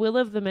lovely. The Will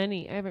of the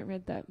Many. I haven't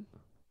read that.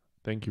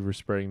 Thank you for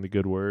spreading the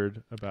good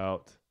word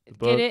about the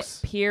books. Get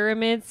it?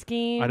 Pyramid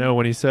scheme. I know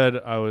when he said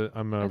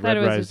I'm a Red it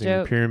was a Rising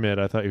joke. pyramid,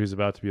 I thought he was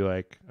about to be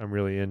like, I'm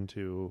really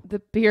into The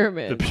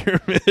pyramid. the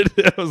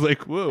pyramid. I was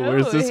like, whoa,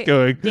 where's this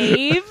going?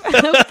 Dave?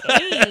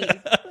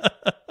 Okay.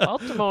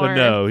 Baltimore. But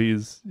no,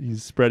 he's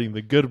spreading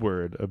the good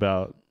word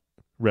about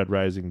Red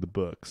Rising the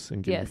books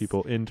and getting Yes.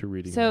 people into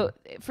reading So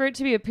them. for it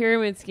to be a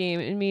pyramid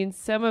scheme, it means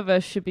some of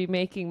us should be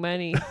making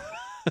money.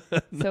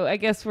 So I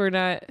guess we're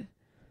not.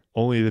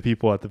 Only the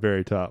people at the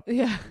very top.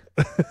 Yeah.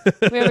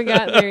 We haven't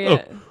gotten there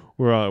yet.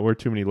 We're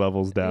too many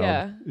levels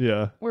down.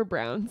 Yeah. We're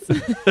Browns.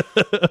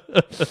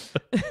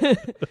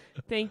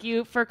 Thank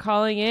you for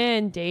calling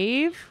in,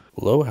 Dave.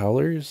 Hello,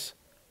 Howlers.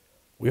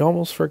 We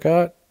almost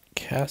forgot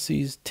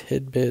Cassie's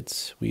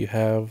tidbits. We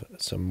have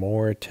some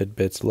more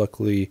tidbits.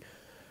 Luckily,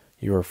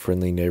 your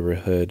friendly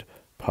neighborhood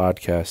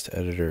podcast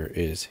editor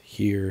is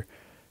here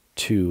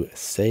to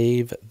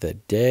save the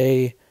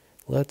day.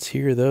 Let's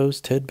hear those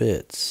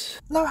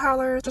tidbits. Hello,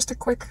 Howler. Just a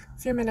quick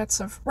few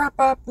minutes of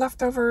wrap-up,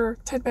 leftover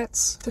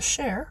tidbits to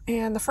share.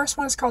 And the first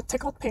one is called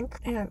Tickled Pink,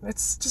 and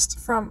it's just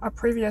from a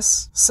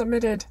previous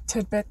submitted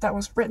tidbit that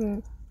was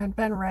written and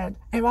Ben read.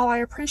 And while I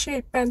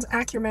appreciate Ben's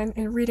acumen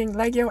in reading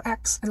Legio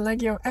X and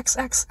Legio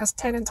XX as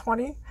 10 and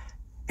 20,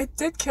 it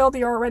did kill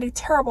the already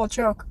terrible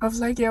joke of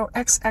Legio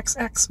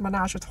XXX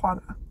Menage a Trois.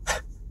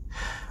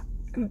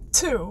 And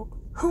 2.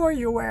 Who are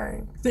you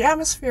wearing? The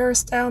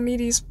atmospherist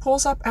Diomedes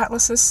pulls up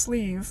Atlas's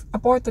sleeve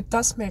aboard the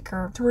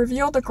Dustmaker to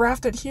reveal the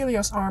grafted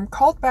Helios arm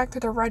called back to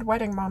the Red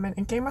Wedding moment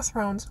in Game of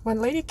Thrones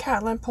when Lady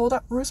Catelyn pulled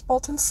up Roose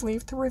Bolton's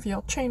sleeve to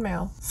reveal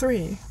chainmail.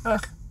 3.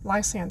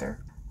 Lysander.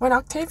 When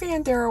Octavia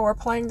and Darrow are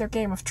playing their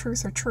game of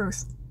truth or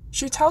truth,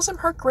 she tells him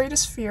her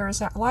greatest fear is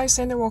that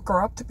Lysander will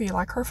grow up to be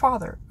like her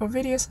father,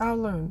 Ovidius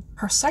Aulun.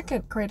 Her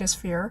second greatest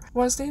fear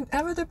was the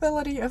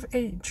inevitability of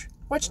age,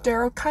 which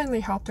Darrow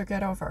kindly helped her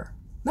get over.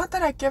 Not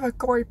that I give a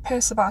gory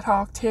piss about how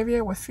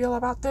Octavia would feel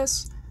about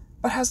this,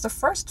 but has the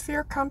first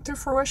fear come to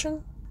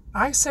fruition?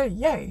 I say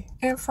yay.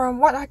 And from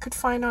what I could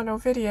find on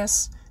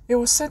Ovidius, it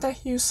was said that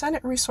he used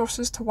Senate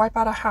resources to wipe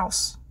out a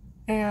house,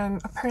 and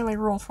apparently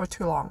ruled for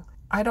too long.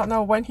 I don't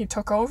know when he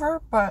took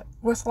over, but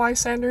with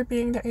Lysander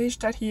being the age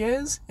that he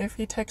is, if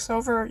he takes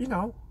over,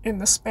 in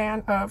the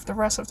span of the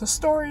rest of the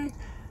story,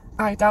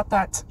 I doubt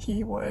that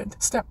he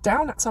would step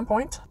down at some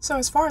point. So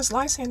as far as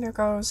Lysander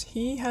goes,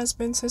 he has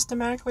been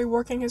systematically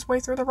working his way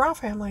through the Ra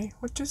family,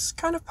 which is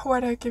kind of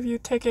poetic if you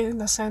take it in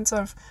the sense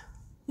of,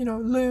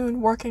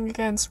 Lune working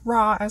against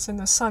Ra as in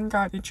the sun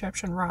god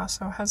Egyptian Ra,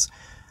 so has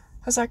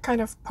that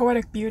kind of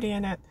poetic beauty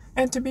in it.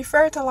 And to be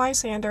fair to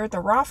Lysander, the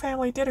Ra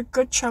family did a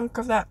good chunk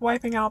of that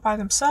wiping out by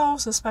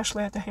themselves,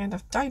 especially at the hand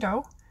of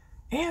Dido,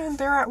 and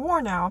they're at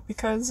war now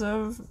because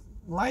of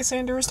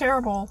Lysander is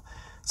terrible.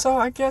 So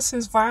I guess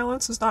his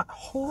violence is not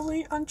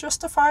wholly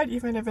unjustified,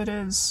 even if it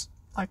is,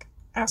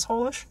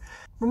 asshole-ish.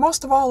 But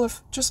most of all,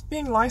 if just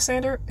being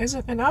Lysander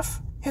isn't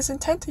enough, his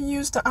intent to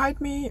use the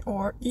 "I'd me"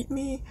 or "eat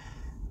me"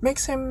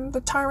 makes him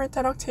the tyrant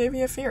that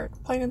Octavia feared,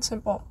 plain and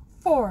simple.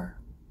 4.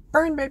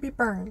 Burn, baby,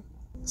 burn.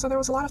 So there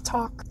was a lot of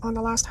talk on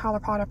the last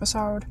HowlerPod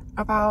episode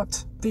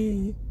about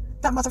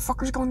 "that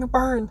motherfucker's going to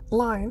burn"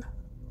 line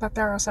that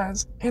Darrow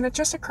says, and it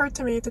just occurred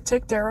to me to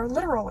take Darrow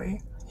literally.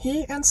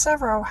 He and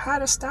Severo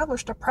had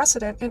established a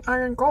precedent in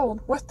Iron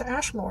Gold with the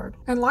Ash Lord,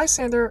 and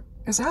Lysander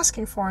is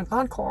asking for an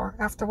encore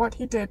after what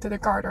he did to the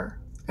Garter.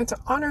 And to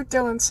honor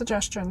Dylan's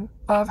suggestion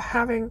of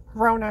having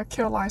Rona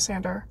kill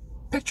Lysander,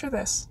 picture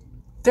this.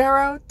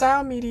 Darrow,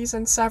 Diomedes,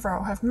 and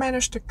Severo have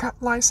managed to cut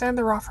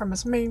Lysander off from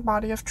his main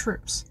body of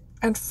troops,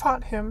 and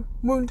fought him,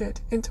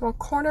 wounded, into a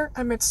corner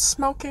amidst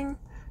smoking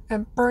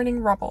and burning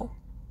rubble.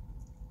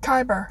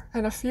 Kyber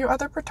and a few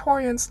other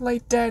Praetorians lay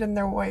dead in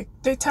their wake.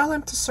 They tell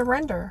him to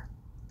surrender,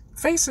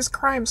 face his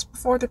crimes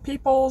before the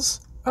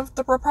peoples of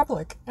the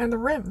Republic and the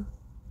Rim.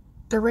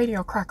 The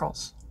radio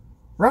crackles.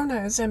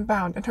 Rona is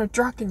inbound in her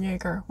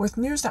Drachenjäger with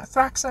news that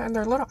Thraxa and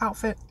their little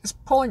outfit is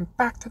pulling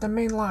back to the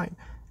main line,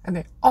 and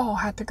they all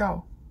had to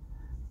go.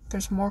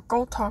 There's more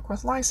gold talk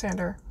with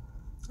Lysander,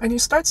 and he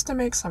starts to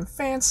make some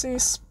fancy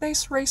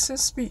space racist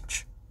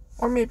speech.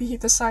 Or maybe he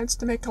decides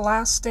to make a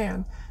last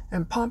stand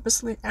and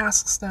pompously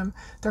asks them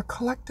their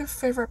collective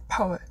favorite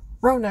poet.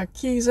 Rona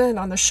keys in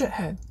on the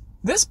shithead.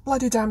 This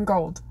bloody damn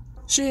gold.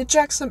 She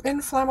ejects some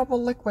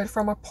inflammable liquid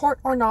from a port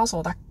or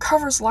nozzle that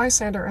covers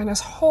Lysander and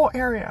his whole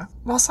area,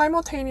 while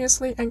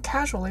simultaneously and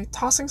casually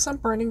tossing some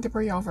burning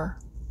debris over.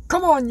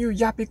 Come on, you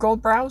yappy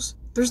gold brows.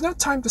 There's no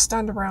time to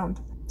stand around.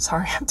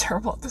 Sorry, I'm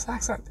terrible at this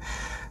accent.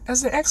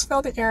 As they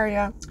exfil the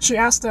area, she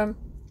asked them,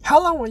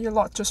 how long will you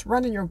lot just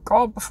run in your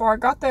gold before I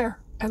got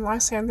there? And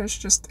Lysander's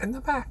just in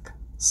the back,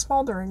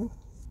 smoldering.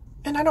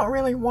 And I don't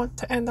really want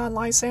to end on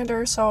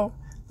Lysander, so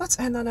let's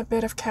end on a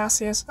bit of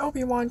Cassius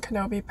Obi-Wan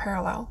Kenobi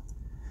parallel.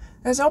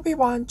 As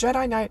Obi-Wan,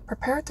 Jedi Knight,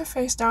 prepared to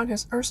face down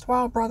his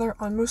erstwhile brother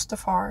on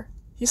Mustafar,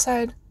 he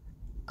said,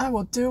 I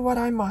will do what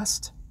I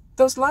must.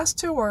 Those last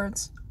two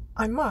words,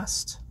 I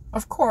must,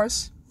 of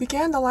course,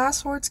 began the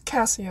last words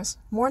Cassius,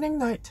 Morning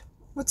Knight,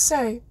 would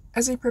say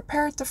as he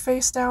prepared to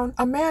face down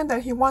a man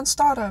that he once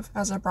thought of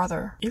as a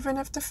brother, even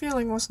if the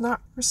feeling was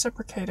not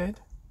reciprocated.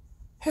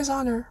 His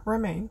honor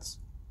remains.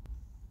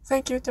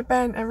 Thank you to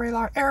Ben and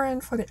Raylar Aaron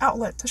for the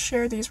outlet to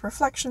share these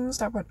reflections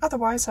that would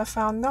otherwise have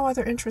found no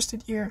other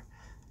interested ear.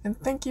 And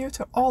thank you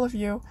to all of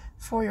you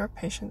for your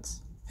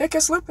patience.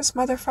 Hickus lupus,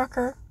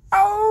 motherfucker.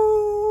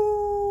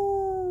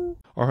 Oh!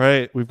 All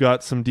right, we've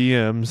got some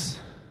DMs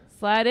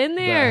Slide in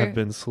that there. have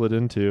been slid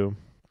into.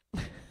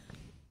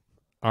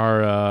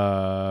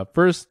 Our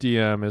first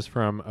DM is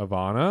from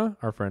Ivana,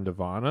 our friend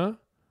Ivana.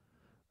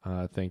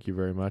 Thank you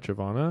very much,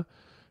 Ivana.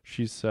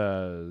 She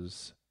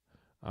says,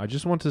 I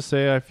just want to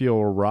say I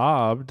feel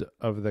robbed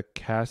of the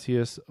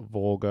Cassius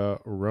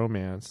Volga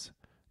romance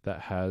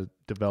that has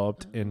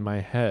developed in my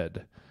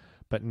head.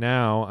 But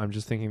now I'm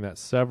just thinking that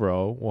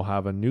Severo will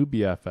have a new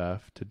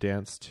BFF to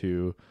dance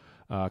to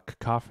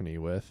Cacophony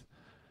with.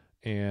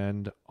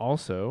 And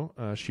also,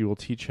 she will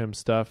teach him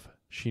stuff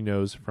she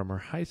knows from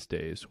her heist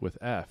days with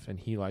F, and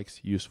he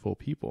likes useful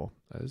people.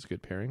 That is a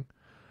good pairing.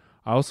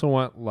 I also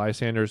want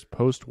Lysander's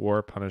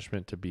post-war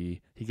punishment to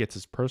be he gets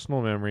his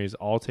personal memories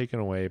all taken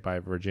away by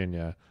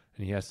Virginia,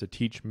 and he has to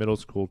teach middle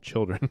school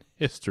children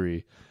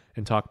history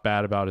and talk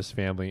bad about his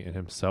family and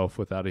himself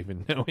without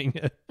even knowing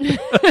it.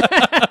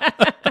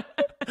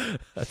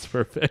 That's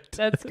perfect.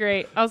 That's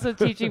great. Also,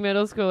 teaching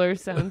middle schoolers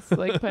sounds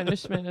like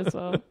punishment as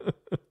well.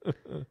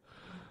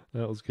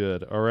 That was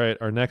good. All right.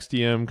 Our next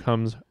DM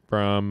comes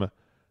from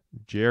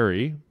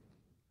Jerry.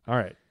 All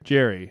right.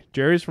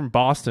 Jerry's from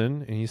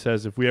Boston, and he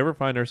says if we ever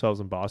find ourselves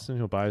in Boston,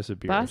 he'll buy us a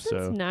beer.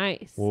 Boston's so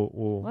nice.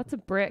 We'll Lots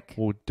of brick.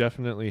 We'll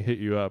definitely hit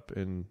you up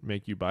and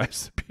make you buy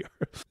us a beer.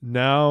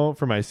 Now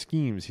for my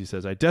schemes, he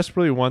says, I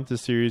desperately want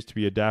this series to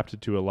be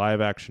adapted to a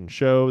live action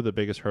show. The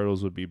biggest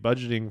hurdles would be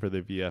budgeting for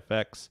the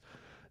VFX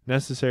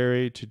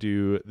necessary to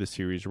do the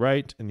series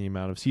right and the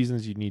amount of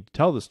seasons you need to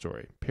tell the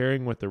story.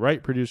 Pairing with the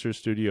right producer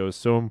studio is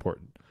so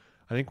important.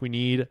 I think we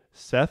need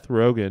Seth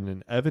Rogen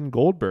and Evan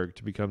Goldberg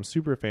to become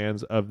super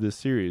fans of this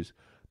series.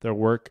 Their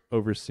work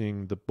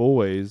overseeing The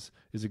Boys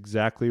is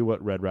exactly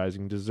what Red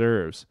Rising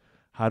deserves.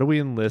 How do we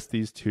enlist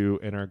these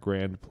two in our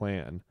grand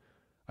plan?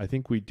 I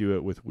think we do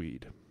it with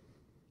weed.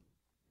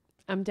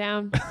 I'm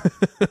down.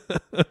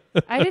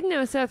 I didn't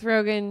know Seth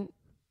Rogen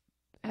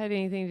had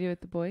anything to do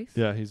with The Boys.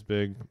 Yeah, he's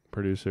big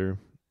producer.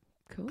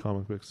 Cool.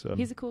 Comic book stuff.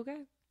 He's a cool guy.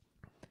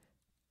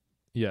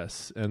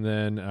 Yes, and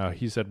then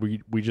he said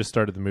we just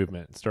started the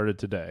movement. It started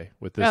today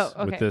with this.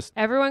 Oh, okay. With this,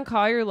 everyone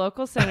call your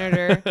local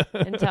senator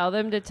and tell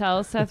them to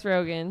tell Seth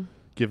Rogen.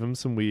 Give him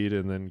some weed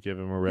and then give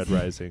him a Red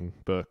Rising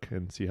book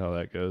and see how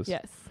that goes.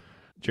 Yes.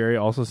 Jerry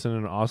also sent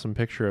an awesome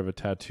picture of a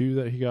tattoo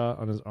that he got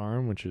on his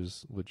arm, which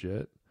is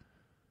legit.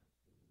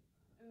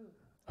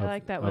 I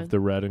like that one. Of the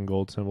red and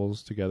gold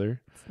symbols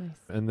together. That's nice.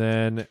 And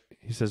then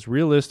he says,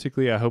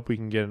 realistically, I hope we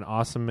can get an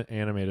awesome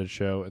animated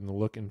show in the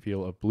look and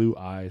feel of Blue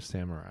Eye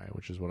Samurai,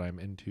 which is what I'm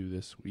into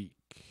this week.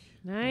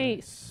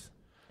 Nice.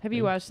 Have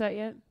you watched that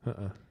yet?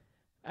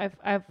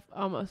 I've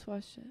almost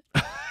watched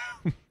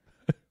it.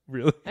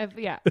 Really? I've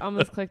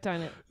almost clicked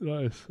on it.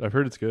 Nice. I've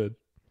heard it's good.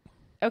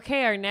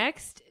 Okay, our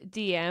next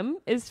DM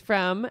is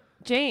from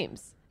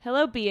James.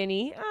 Hello,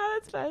 B&E. Oh,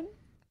 that's fun.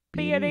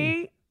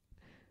 B&E.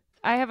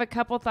 I have a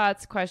couple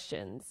thoughts,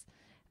 questions.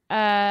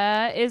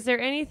 Is there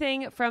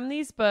anything from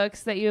these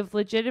books that you have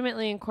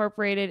legitimately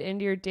incorporated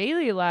into your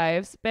daily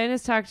lives? Ben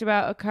has talked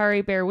about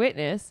Akari bear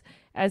witness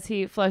as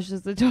he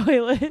flushes the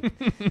toilet.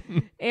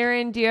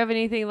 Aaron, do you have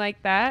anything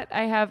like that?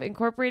 I have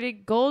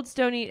incorporated golds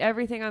don't eat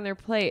everything on their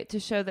plate to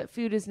show that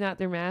food is not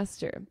their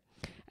master.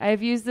 I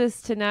have used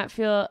this to not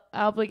feel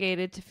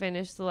obligated to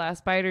finish the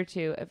last bite or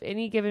two of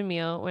any given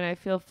meal when I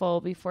feel full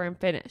before I'm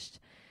finished.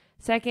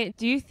 Second,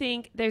 do you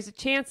think there's a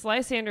chance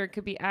Lysander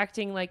could be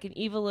acting like an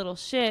evil little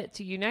shit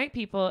to unite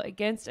people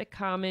against a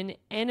common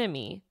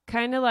enemy?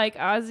 Kind of like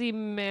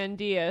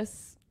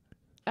Ozymandias,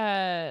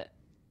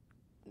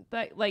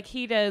 like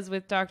he does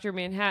with Dr.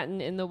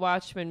 Manhattan in the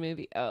Watchmen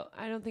movie. Oh,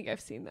 I don't think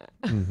I've seen that.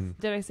 Mm-hmm.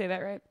 Did I say that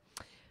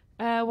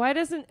right? Why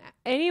doesn't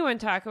anyone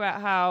talk about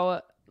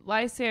how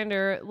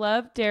Lysander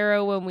loved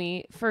Darrow when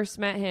we first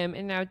met him,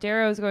 and now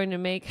Darrow's going to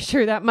make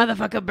sure that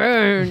motherfucker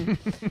burn?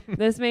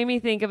 This made me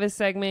think of a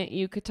segment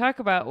you could talk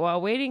about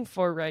while waiting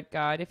for Red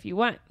God if you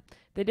want.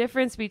 The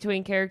difference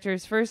between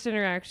characters' first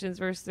interactions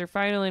versus their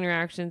final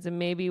interactions, and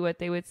maybe what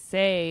they would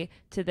say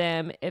to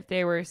them if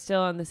they were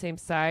still on the same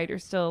side or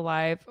still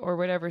alive, or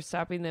whatever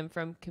stopping them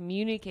from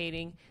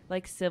communicating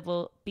like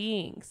civil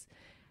beings.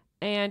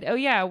 And, oh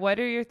yeah, what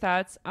are your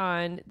thoughts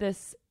on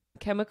this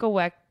chemical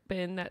weapon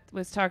that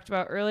was talked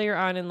about earlier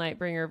on in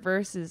Lightbringer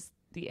versus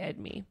the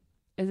Edme?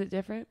 Is it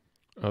different?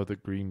 Oh, the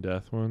Green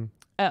Death one?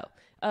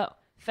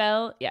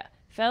 Fel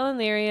and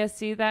Lyria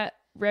see that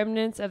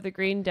remnants of the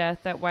Green Death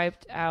that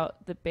wiped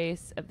out the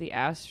base of the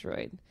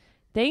asteroid.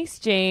 Thanks,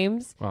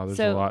 James. Wow, there's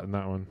a lot in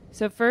that one.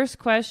 So first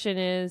question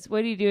is,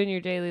 what do you do in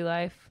your daily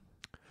life?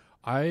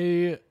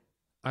 I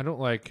don't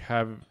like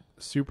have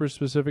super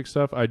specific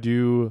stuff. I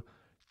do,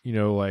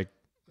 like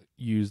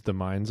use the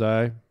mind's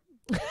eye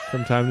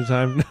from time to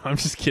time. No, I'm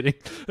just kidding.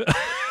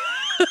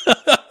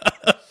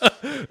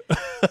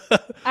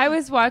 I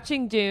was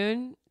watching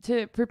Dune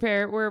to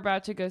prepare. We're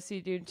about to go see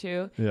Dune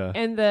 2. Yeah.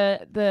 And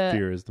the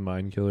fear is the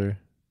mind killer.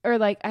 Or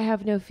like, I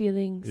have no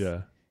feelings.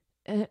 Yeah.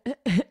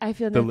 I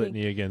feel the nothing.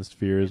 litany against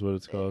fear is what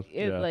it's called.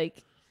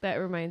 Like that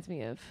reminds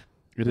me of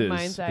it the is.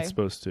 Mind's Eye. It's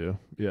supposed to.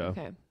 Yeah.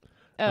 Okay.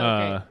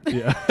 Oh, okay.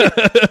 Yeah.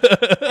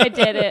 I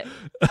did it.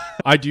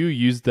 I do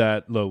use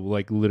that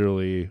like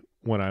literally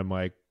when I'm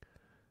like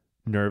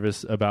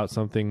nervous about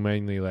something,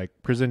 mainly like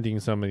presenting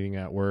something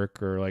at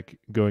work or like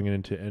going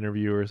into an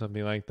interview or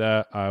something like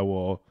that. I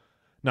will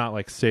not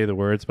like say the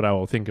words, but I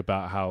will think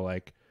about how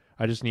like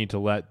I just need to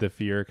let the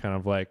fear kind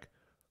of like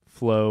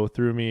flow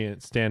through me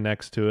and stand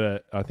next to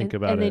it. I think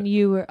about it. And then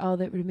you are all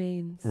that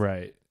remains.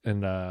 Right.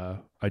 And I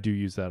do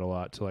use that a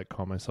lot to like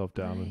calm myself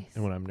down Nice.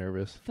 and when I'm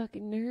nervous.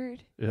 Fucking nerd.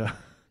 Yeah.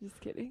 Just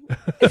kidding.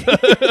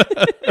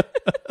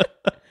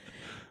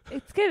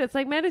 It's good. It's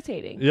like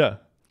meditating. Yeah.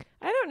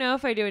 I don't know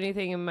if I do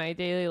anything in my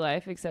daily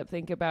life except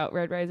think about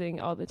Red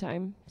Rising all the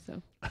time.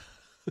 So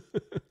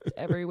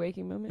every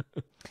waking moment.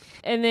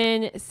 And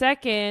then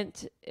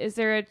second, is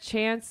there a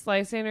chance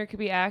Lysander could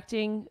be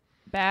acting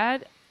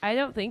bad? I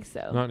don't think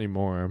so. Not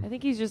anymore. I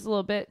think he's just a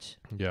little bitch.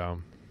 Yeah.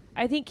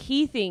 I think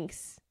he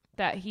thinks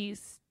that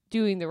he's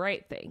doing the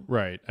right thing.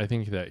 Right. I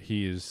think that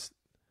he is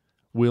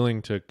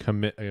willing to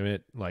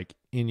commit like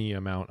any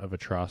amount of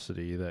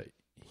atrocity that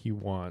he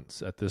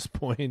wants at this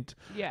point.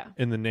 Yeah.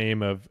 In the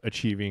name of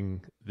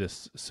achieving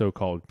this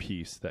so-called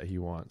peace that he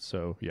wants.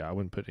 So yeah, I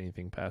wouldn't put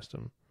anything past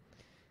him.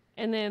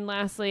 And then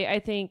lastly, I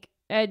think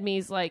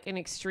Edme's like an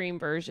extreme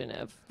version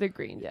of the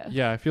Green Death.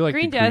 Yeah, I feel like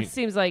Green Death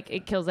seems like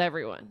it kills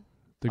everyone.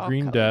 The All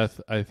Green colors.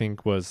 Death, I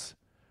think, was,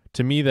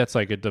 to me, that's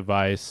like a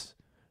device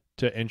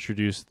to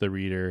introduce the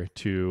reader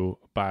to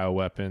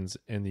bioweapons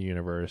in the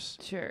universe.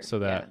 Sure. So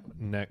that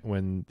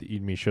when the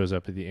Edme shows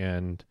up at the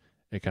end,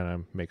 it kind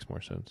of makes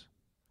more sense.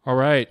 All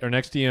right. Our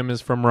next DM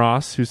is from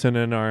Ross, who sent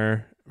in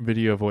our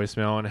video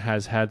voicemail and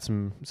has had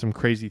some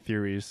crazy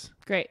theories.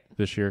 Great.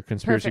 This year.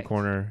 Conspiracy Perfect.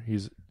 Corner.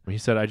 He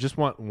said, I just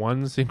want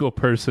one single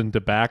person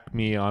to back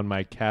me on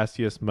my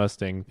Cassius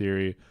Mustang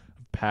theory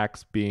of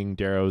Pax being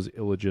Darrow's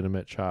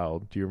illegitimate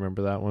child. Do you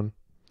remember that one?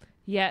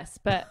 Yes,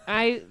 but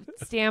I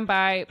stand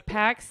by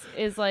Pax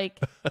is like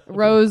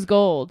rose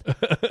gold.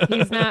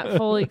 He's not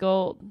fully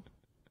gold.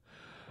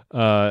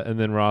 And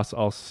then Ross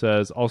also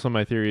says, also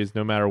my theory is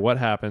no matter what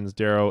happens,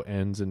 Darrow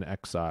ends in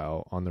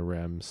exile on the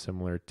Rim,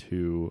 similar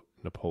to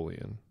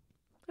Napoleon.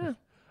 Huh.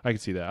 I can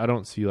see that. I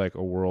don't see like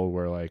a world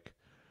where like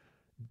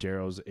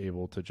Darrow's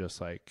able to just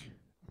like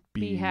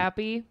Be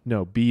happy.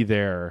 No, be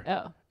there.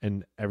 Oh.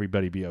 And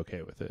everybody be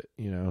okay with it,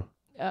 you know?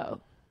 Oh.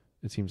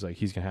 It seems like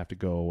he's going to have to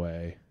go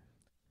away.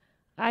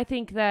 I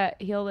think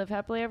that he'll live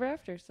happily ever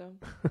after, so.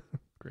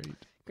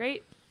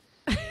 Great.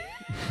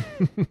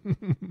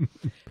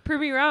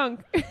 Prove me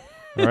wrong.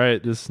 All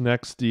right, this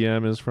next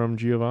DM is from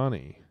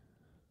Giovanni.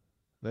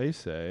 They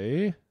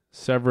say,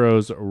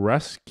 Severo's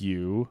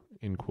rescue,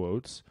 in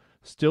quotes,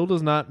 still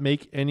does not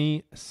make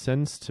any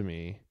sense to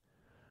me.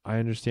 I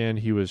understand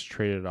he was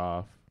traded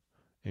off,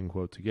 in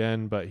quotes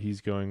again, but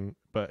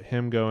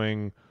him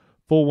going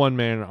full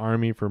one-man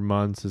army for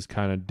months is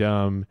kind of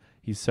dumb.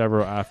 He's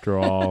Severo after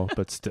all,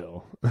 but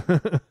still.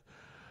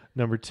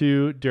 Number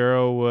 2,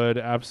 Darrow would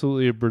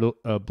absolutely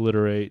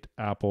obliterate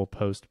Apple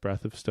post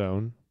Breath of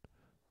Stone.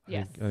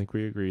 Yes. I think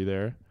we agree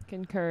there.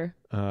 Concur.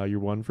 You're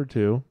 1 for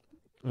 2.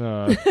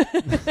 I'm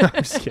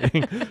just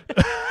kidding.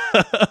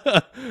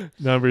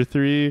 Number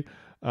 3,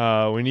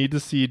 we need to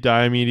see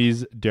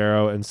Diomedes,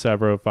 Darrow, and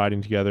Severo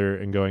fighting together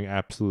and going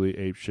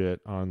absolutely apeshit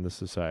on the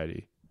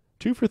society.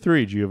 2 for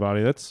 3,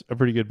 Giovanni. That's a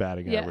pretty good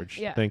batting average.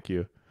 Yeah. Thank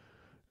you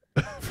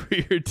for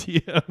your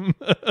DM.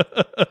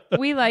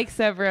 We like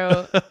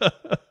Severo.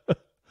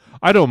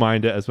 I don't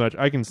mind it as much.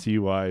 I can see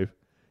why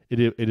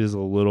it is a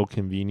little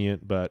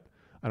convenient, but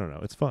I don't know.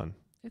 It's fun.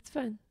 It's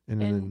fun.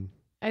 And then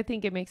I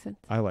think it makes sense.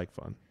 I like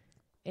fun.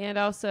 And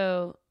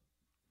also...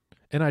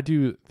 And I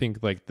do think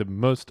like the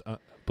most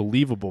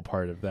believable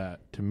part of that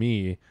to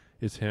me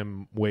is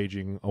him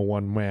waging a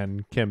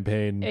one-man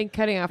campaign and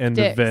cutting off and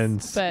dicks, the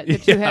vents, but they're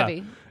too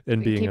heavy.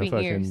 And being a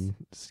keeping ears. fucking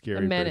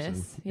scary A menace.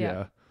 person.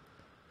 Yeah.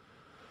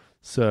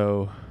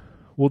 So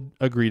we'll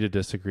agree to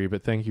disagree,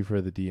 but thank you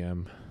for the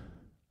DM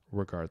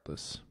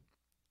regardless.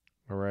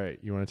 All right.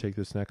 You want to take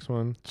this next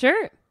one?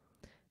 Sure.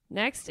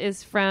 Next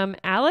is from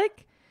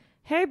Alec.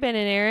 Hey, Ben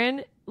and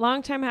Aaron,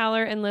 longtime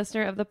howler and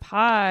listener of the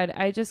pod.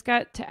 I just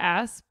got to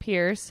ask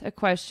Pierce a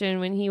question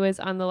when he was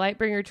on the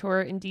Lightbringer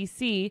tour in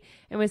DC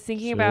and was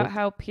thinking about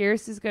how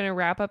Pierce is going to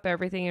wrap up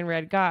everything in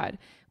Red God.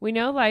 We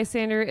know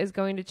Lysander is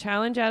going to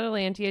challenge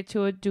Atalantia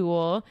to a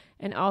duel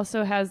and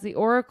also has the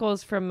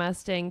oracles from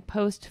Mustang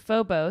post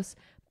Phobos,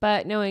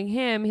 but knowing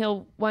him,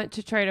 he'll want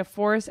to try to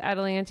force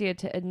Atalantia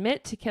to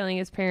admit to killing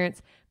his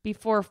parents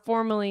before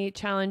formally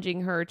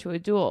challenging her to a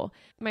duel.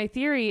 My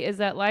theory is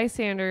that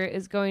Lysander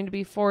is going to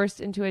be forced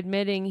into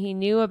admitting he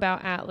knew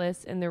about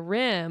Atlas and the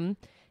Rim,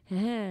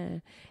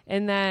 and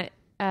that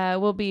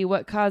will be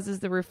what causes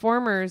the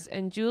Reformers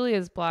and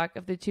Julia's block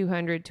of the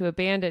 200 to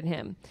abandon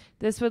him.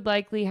 This would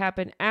likely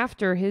happen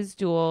after his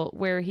duel,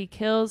 where he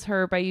kills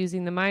her by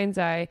using the Mind's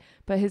Eye,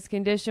 but his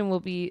condition will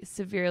be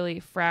severely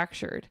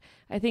fractured.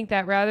 I think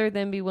that rather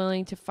than be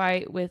willing to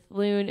fight with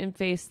Loon and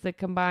face the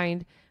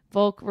combined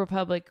Volk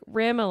Republic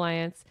Rim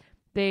alliance,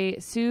 they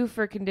sue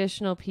for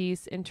conditional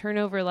peace and turn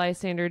over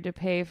Lysander to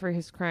pay for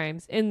his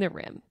crimes in the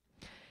Rim.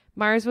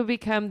 Mars will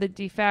become the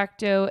de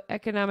facto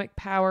economic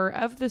power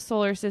of the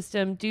solar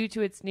system due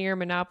to its near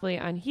monopoly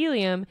on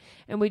helium,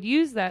 and would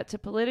use that to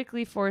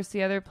politically force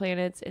the other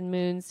planets and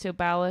moons to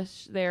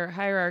abolish their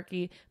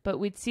hierarchy, but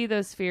we'd see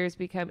those spheres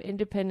become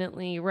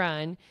independently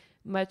run,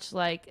 much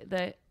like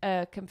the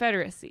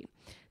Confederacy.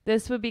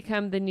 This would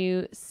become the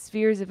new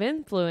spheres of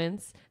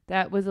influence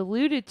that was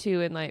alluded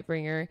to in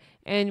Lightbringer,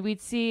 and we'd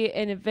see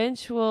an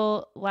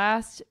eventual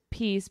last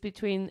peace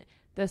between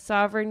the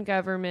sovereign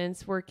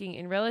governments working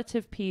in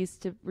relative peace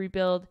to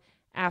rebuild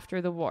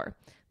after the war.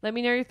 Let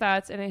me know your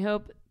thoughts, and I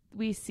hope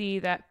we see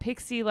that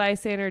pixie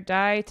Lysander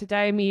die to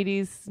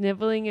Diomedes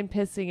sniveling and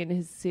pissing in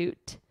his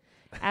suit.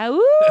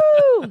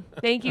 Ow!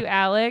 Thank you,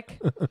 Alec.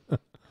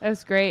 That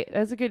was great. That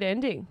was a good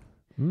ending.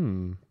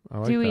 I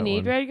like Do we that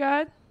need one. Red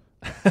God?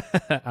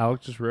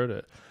 Alex just wrote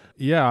it.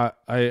 Yeah,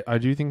 I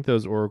do think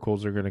those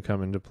oracles are going to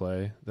come into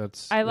play.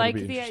 I like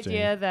be the interesting.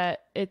 idea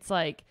that it's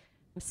like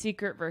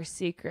secret versus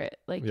secret.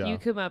 Like Yeah. you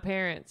killed my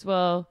parents.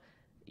 Well,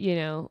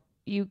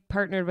 you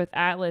partnered with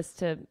Atlas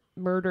to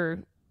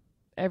murder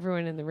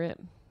everyone in the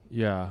Rim.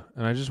 Yeah,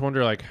 and I just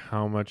wonder like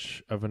how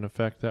much of an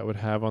effect that would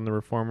have on the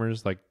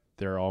Reformers. Like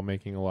they're all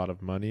making a lot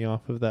of money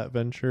off of that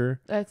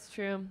venture. That's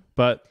true.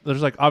 But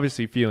there's like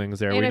obviously feelings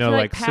there. And We I know feel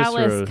like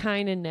Pallas Cicero,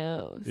 kind of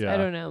knows. Yeah. I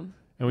don't know.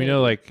 and we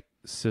know like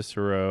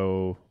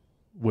Cicero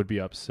would be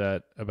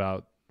upset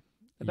about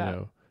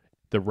About-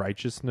 the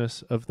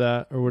righteousness of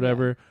that or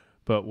whatever.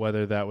 But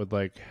whether that would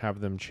like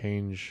have them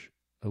change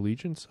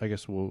allegiance, I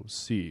guess we'll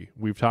see.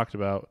 We've talked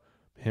about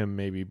him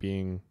maybe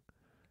being,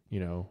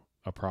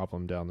 a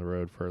problem down the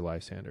road for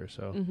Lysander.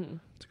 So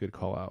it's a good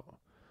call out.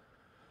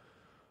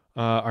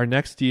 Our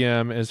next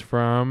DM is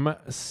from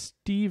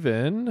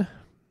Steven.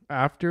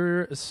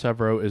 After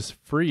Severo is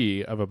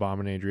free of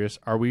Abominadrius,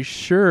 are we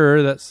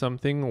sure that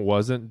something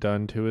wasn't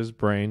done to his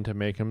brain to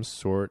make him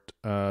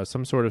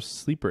some sort of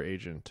sleeper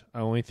agent? I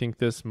only think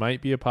this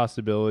might be a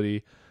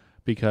possibility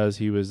because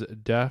he was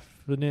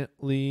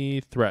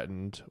definitely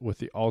threatened with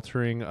the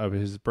altering of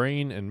his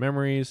brain and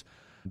memories,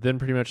 then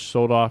pretty much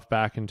sold off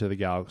back into the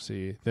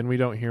galaxy. Then we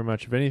don't hear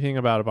much of anything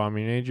about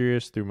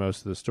Abominadrius through most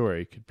of the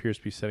story. Could Pierce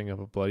be setting up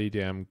a bloody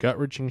damn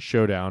gut-wrenching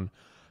showdown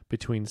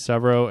between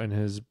Severo and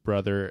his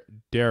brother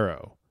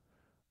Darrow?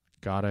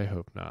 God, I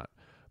hope not.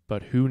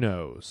 But who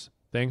knows?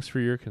 Thanks for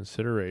your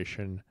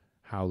consideration.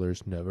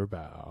 Howlers never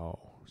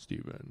bow.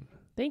 Steven.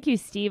 Thank you,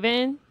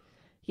 Steven.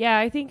 Yeah,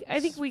 I think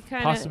we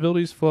kind of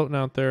Possibilities floating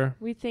out there.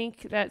 we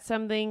think that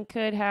something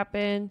could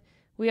happen.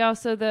 We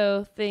also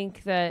though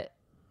think that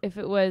if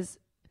it was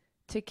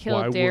to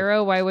kill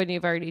Darrow, why wouldn't he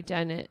have already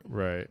done it?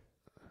 Right.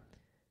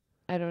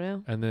 I don't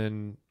know. And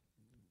then,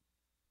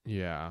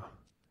 yeah,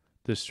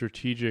 the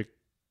strategery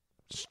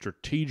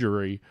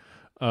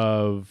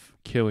of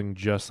killing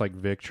just like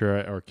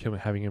Victra or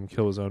having him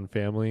kill his own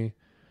family,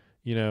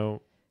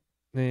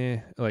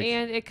 like.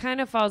 And it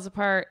kind of falls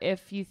apart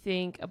if you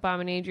think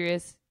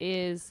Abominadrius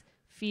is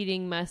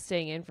feeding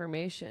Mustang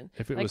information.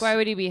 If it like, was, why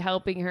would he be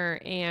helping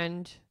her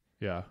and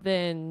yeah,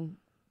 then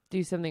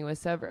do something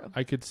with Severo?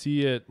 I could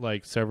see it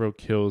like Severo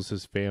kills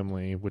his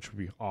family, which would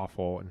be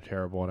awful and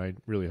terrible, and I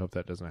really hope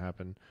that doesn't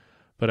happen.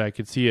 But I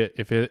could see it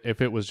if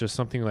it was just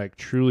something like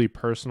truly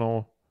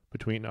personal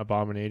between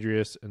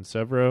Abominadrius and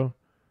Severo.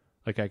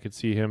 Like, I could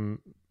see him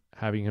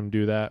having him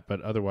do that,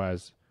 but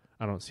otherwise,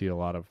 I don't see a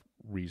lot of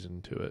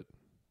reason to it.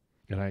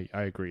 And I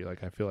agree.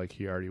 Like, I feel like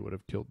he already would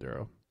have killed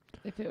Darrow.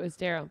 If it was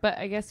Darrow. But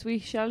I guess we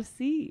shall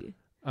see.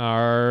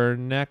 Our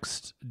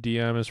next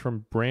DM is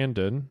from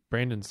Brandon.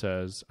 Brandon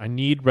says, I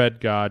need Red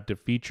God to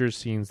feature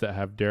scenes that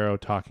have Darrow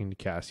talking to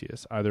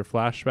Cassius, either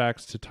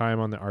flashbacks to time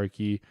on the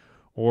Archie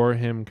or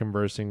him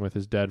conversing with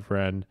his dead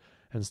friend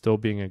and still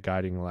being a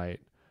guiding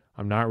light.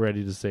 I'm not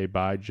ready to say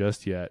bye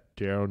just yet.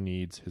 Darrow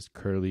needs his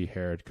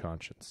curly-haired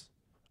conscience.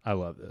 I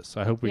love this.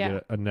 I hope we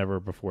get a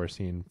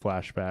never-before-seen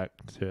flashback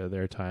to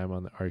their time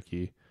on the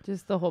Archie.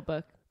 Just the whole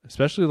book.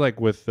 Especially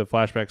like with the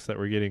flashbacks that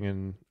we're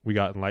getting we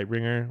got in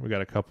Lightbringer. We got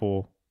a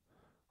couple,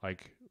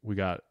 like we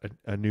got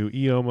a new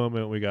EO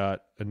moment. We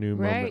got a new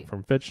moment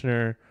from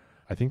Fitchner.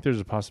 I think there's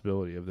a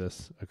possibility of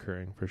this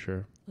occurring for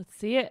sure. Let's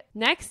see it.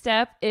 Next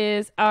up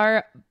is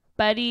our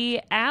buddy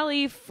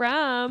Allie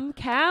from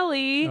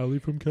Cali. Allie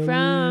from Cali.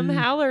 From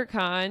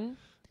HowlerCon.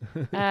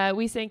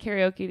 We sang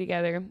karaoke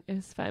together. It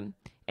was fun.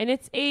 And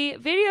it's a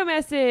video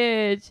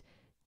message.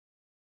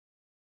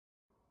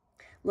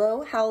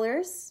 Hello,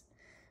 Howlers.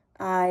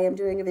 I am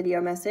doing a video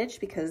message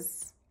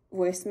because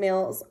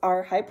voicemails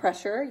are high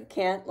pressure. You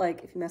can't,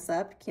 like, if you mess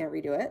up, you can't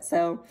redo it.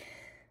 So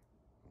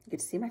you get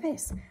to see my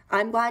face.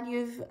 I'm glad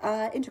you've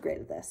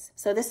integrated this.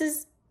 So this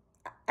is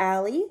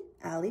Allie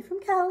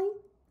from Cali,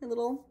 a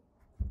little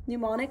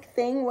mnemonic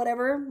thing,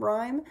 whatever,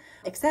 rhyme.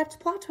 Except,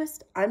 plot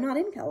twist, I'm not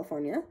in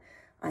California.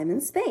 I'm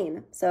in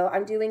Spain. So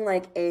I'm doing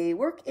like a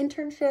work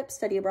internship,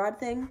 study abroad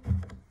thing.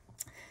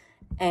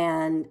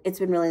 And it's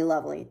been really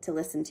lovely to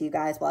listen to you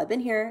guys while I've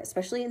been here,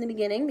 especially in the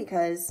beginning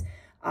because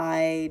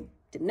I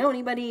didn't know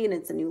anybody and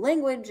it's a new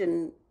language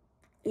and,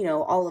 you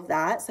know, all of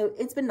that. So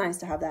it's been nice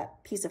to have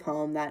that piece of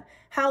home, that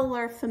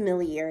Howler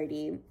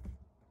familiarity.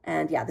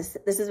 And yeah, this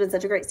has been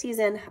such a great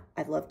season.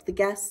 I've loved the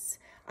guests.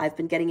 I've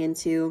been getting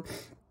into,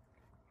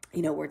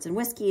 you know, Words and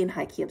Whiskey and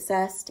High Key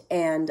Obsessed.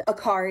 And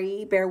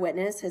Akari, Bear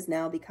Witness, has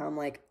now become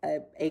like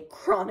a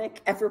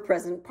chronic,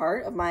 ever-present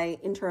part of my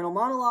internal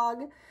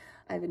monologue.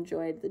 I've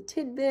enjoyed the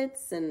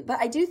tidbits, but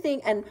I do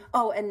think, Nate's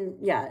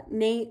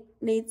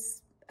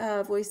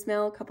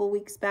voicemail a couple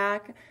weeks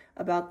back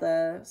about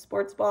the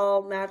sports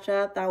ball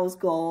matchup, that was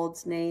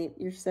gold. Nate,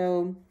 you're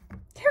so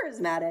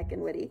charismatic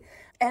and witty.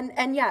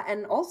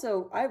 And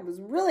also I was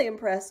really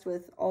impressed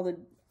with all the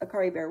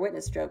Akari Bear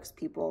Witness jokes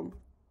people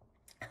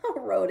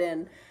wrote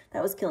in.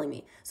 That was killing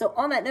me. So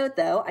on that note,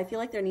 though, I feel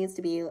like there needs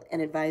to be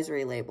an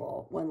advisory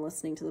label when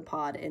listening to the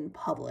pod in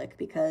public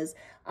because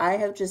I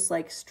have just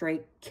like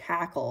straight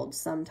cackled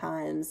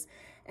sometimes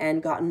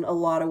and gotten a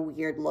lot of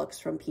weird looks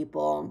from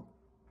people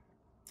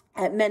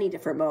at many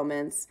different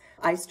moments.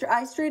 I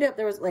straight up,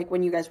 there was like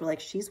when you guys were like,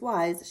 she's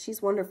wise, she's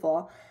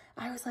wonderful.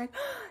 I was like,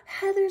 oh,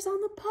 Heather's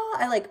on the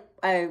pod.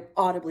 I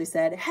audibly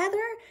said, Heather,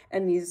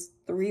 and these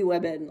three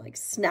women like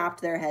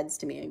snapped their heads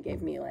to me and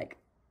gave me like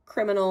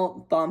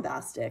criminal,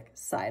 bombastic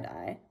side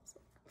eye.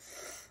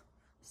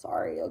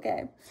 Sorry,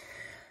 okay.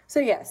 So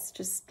yes,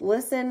 just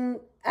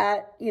listen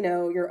at, you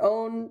know, your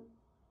own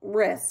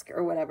risk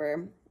or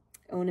whatever,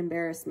 own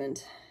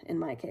embarrassment in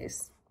my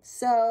case.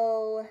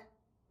 So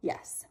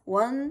yes,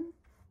 one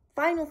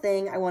final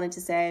thing I wanted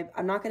to say,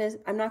 I'm not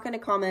gonna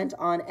comment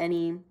on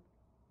any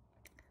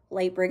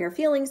Lightbringer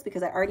feelings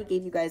because I already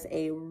gave you guys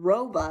a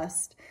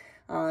robust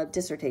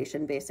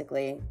dissertation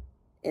basically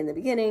in the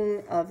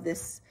beginning of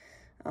this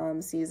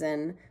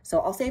season. So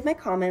I'll save my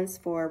comments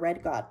for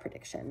Red God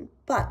prediction.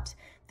 But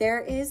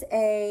there is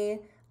a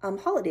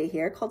holiday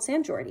here called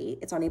San Jordi.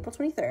 It's on April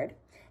 23rd.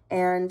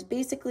 And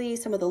basically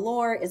some of the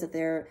lore is that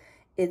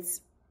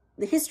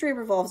the history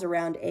revolves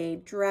around a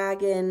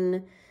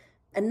dragon,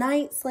 a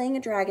knight slaying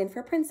a dragon for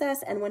a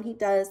princess. And when he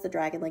does, the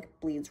dragon like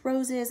bleeds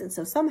roses. And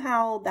so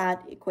somehow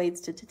that equates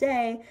to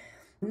today.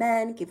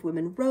 Men give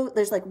women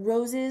there's like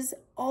roses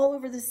all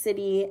over the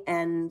city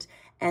and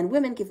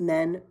women give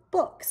men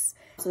books.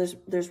 So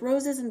there's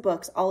roses and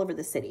books all over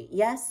the city.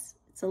 Yes,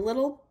 it's a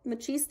little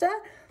machista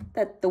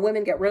that the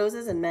women get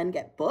roses and men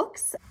get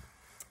books.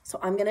 So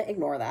I'm going to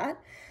ignore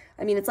that.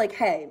 I mean, it's like,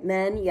 hey,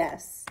 men,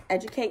 yes,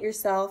 educate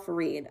yourself,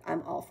 read.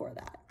 I'm all for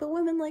that. But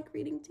women like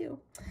reading too.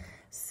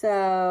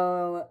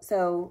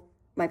 So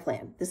my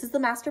plan. This is the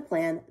master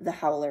plan, the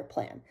Howler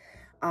plan.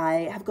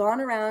 I have gone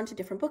around to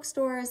different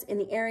bookstores in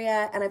the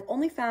area and I've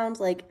only found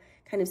like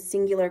kind of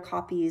singular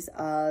copies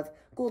of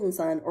Golden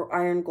Sun or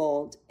Iron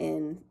Gold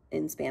in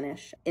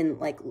Spanish in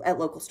like at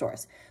local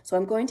stores. So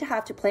I'm going to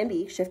have to plan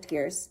B, shift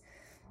gears.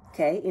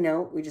 Okay. You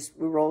know, we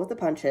roll with the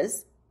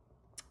punches.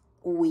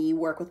 We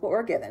work with what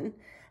we're given.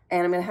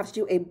 And I'm going to have to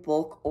do a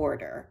bulk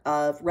order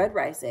of Red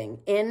Rising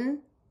in,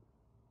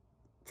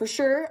 for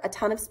sure, a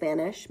ton of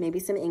Spanish, maybe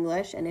some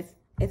English. And if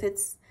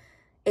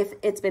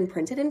it's been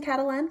printed in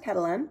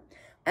Catalan,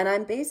 And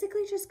I'm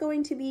basically just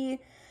going to be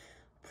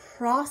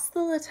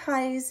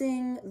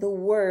proselytizing the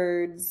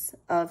words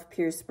of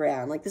Pierce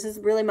Brown. Like, this is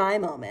really my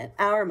moment,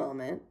 our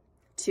moment,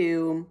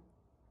 to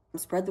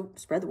spread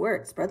the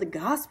word, spread the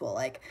gospel,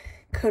 like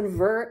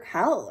convert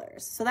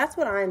howlers. So that's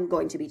what I'm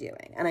going to be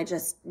doing. And I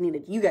just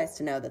needed you guys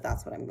to know that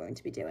that's what I'm going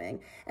to be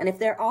doing. And if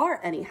there are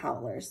any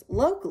howlers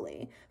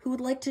locally who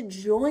would like to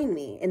join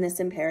me in this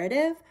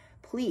imperative,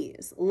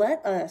 please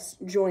let us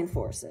join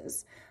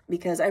forces,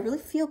 because I really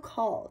feel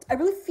called. I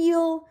really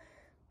feel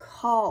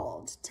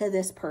called to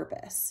this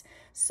purpose.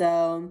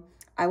 So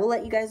I will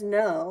let you guys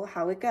know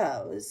how it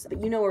goes,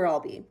 but you know where I'll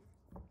be.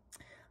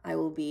 I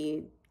will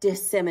be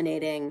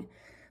disseminating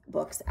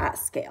books at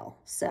scale.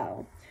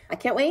 So I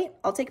can't wait.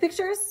 I'll take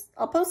pictures.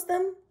 I'll post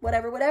them,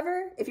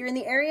 whatever. If you're in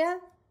the area,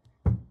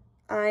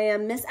 I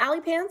am Miss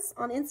Alley Pants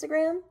on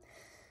Instagram.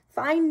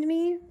 Find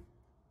me.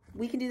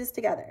 We can do this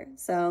together.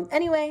 So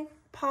anyway,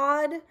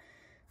 pod,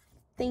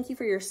 thank you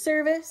for your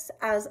service.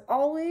 As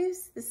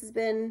always, this has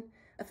been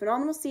a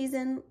phenomenal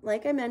season.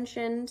 Like I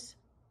mentioned,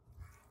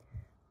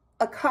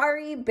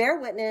 Akari, bear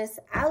witness,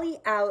 Alley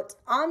out,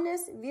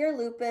 omnis vir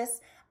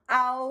lupus,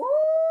 ow.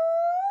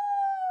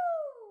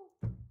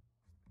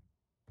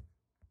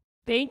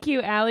 Thank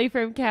you, Allie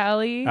from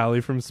Cali.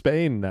 Allie from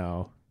Spain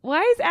now.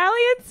 Why is Allie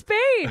in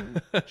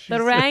Spain?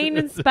 The rain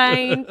in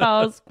Spain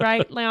falls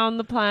brightly on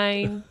the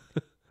plain.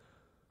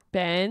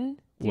 Ben,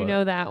 do you What?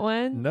 know that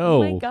one?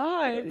 No. Oh my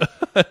God.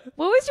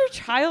 What was your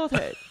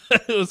childhood?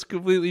 It was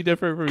completely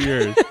different from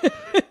yours.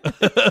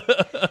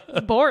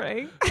 It's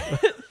boring.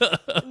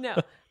 No.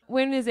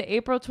 When is it?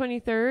 April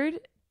 23rd?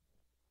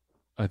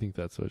 I think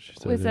that's what she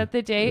said. Was that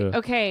the date? Yeah.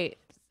 Okay.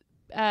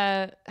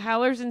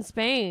 Howlers in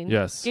Spain.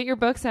 Yes. Get your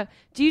books out.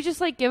 Do you just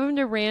like give them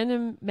to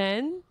random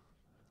men?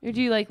 Or do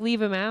you like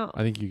leave them out?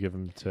 I think you give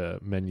them to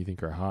men you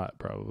think are hot,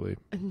 probably.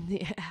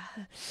 Yeah.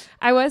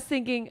 I was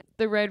thinking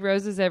the red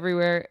roses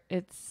everywhere.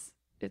 It's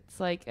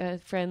like a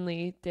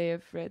friendly day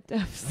of red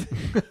doves.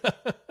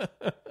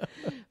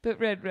 But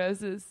red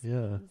roses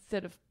Yeah.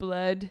 instead of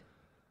blood.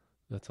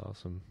 That's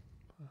awesome.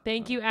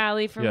 Thank you,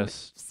 Allie from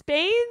Yes.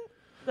 Spain.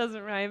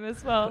 Doesn't rhyme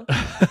as well.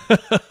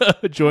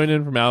 Join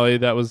in from Allie.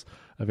 That was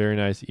a very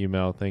nice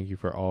email. Thank you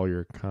for all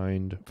your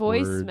kind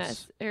Voice words.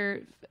 mess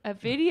or a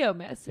video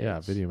message. Yeah,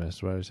 video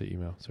message. Why did I say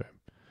email? Sorry.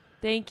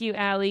 Thank you,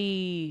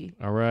 Allie.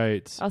 All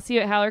right. I'll see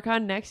you at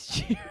HowlerCon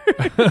next year.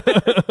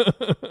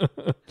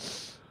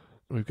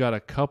 We've got a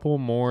couple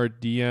more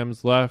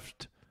DMs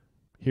left.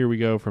 Here we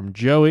go from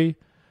Joey.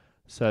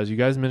 Says, you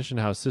guys mentioned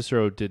how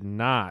Cicero did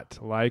not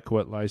like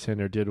what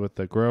Lysander did with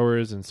the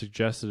growers and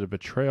suggested a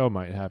betrayal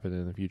might happen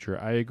in the future.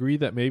 I agree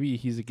that maybe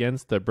he's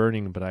against the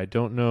burning, but I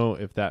don't know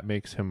if that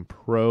makes him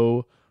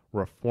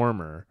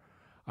pro-reformer.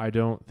 I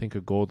don't think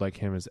a gold like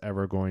him is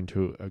ever going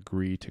to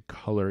agree to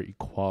color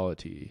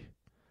equality.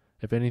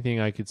 If anything,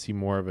 I could see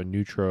more of a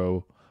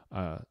neutral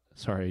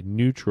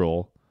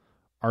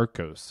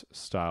Arcos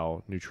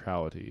style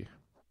neutrality.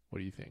 What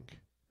do you think?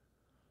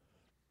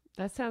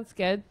 That sounds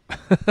good.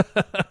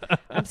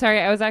 I'm sorry.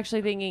 I was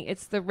actually thinking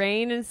it's the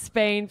rain in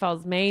Spain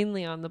falls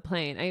mainly on the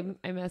plain.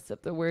 I messed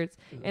up the words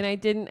and I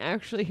didn't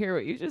actually hear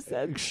what you just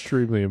said.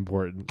 Extremely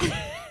important.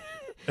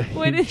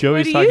 Joey's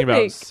Joey's talking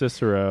about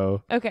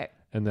Cicero. Okay.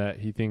 And that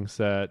he thinks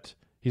that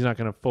he's not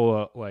going to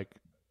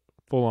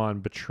full on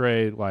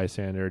betray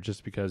Lysander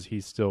just because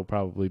he still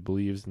probably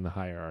believes in the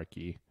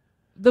hierarchy.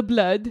 The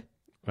blood.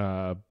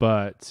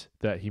 But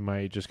that he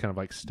might just kind of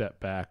like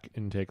step back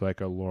and take like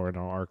a Lauren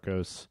or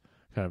Arcos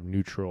kind of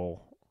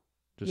neutral,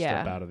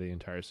 step out of the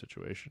entire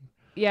situation.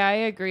 Yeah, I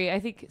agree. I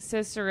think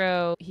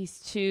Cicero, he's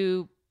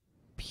too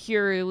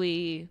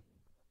purely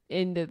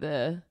into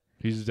the...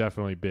 He's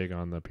definitely big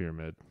on the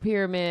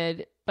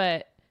pyramid,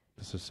 but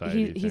the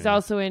society he's thing.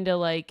 also into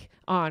like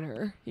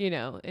honor,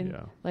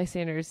 and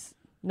Lysander's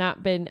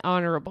not been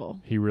honorable.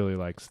 He really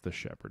likes the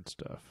shepherd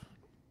stuff.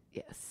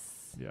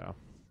 Yes. Yeah.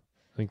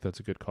 I think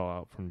that's a good call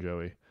out from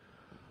Joey.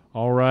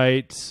 All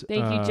right.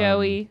 Thank you,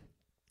 Joey.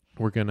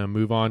 We're going to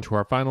move on to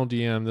our final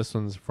DM. This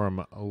one's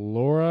from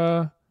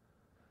Laura.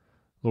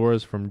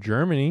 Laura's from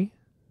Germany.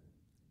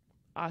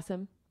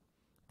 Awesome.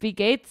 Wie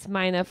geht's,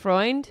 meine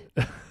Freund?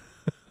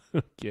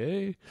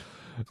 Okay.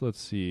 Let's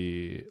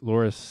see.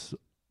 Laura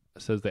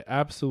says they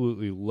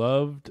absolutely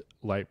loved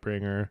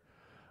Lightbringer.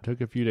 Took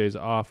a few days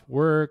off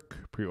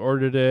work,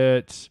 pre-ordered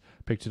it,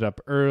 picked it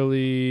up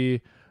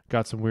early,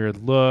 got some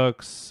weird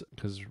looks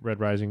because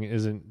Red Rising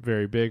isn't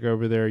very big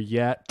over there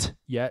yet.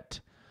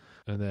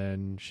 And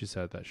then she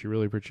said that she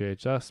really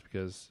appreciates us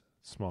because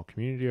small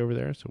community over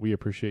there. So we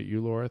appreciate you,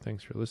 Laura.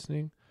 Thanks for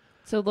listening.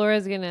 So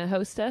Laura's going to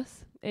host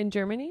us in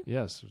Germany?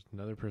 Yes,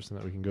 another person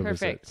that we can go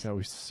Perfect. visit. Yeah,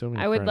 we so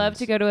many I would love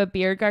to go to a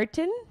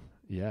Biergarten.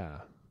 Yeah.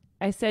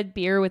 I said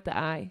beer with the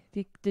I.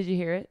 Did you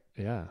hear it?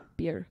 Yeah.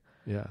 Beer.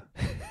 Yeah.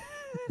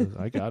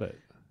 I got it.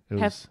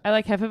 I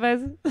like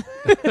Hefeweizen.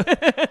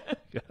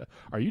 Yeah.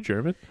 Are you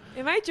German?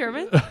 Am I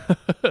German?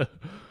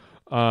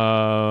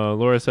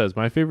 Laura says,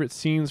 my favorite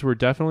scenes were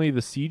definitely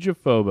the Siege of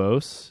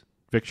Phobos,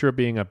 Victra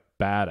being a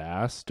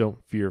badass,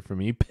 don't fear for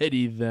me,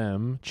 pity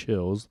them,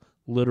 chills,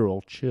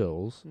 literal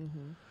chills.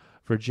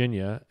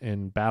 Virginia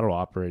in battle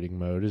operating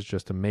mode is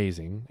just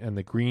amazing. And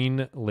the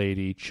green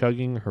lady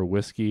chugging her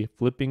whiskey,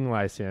 flipping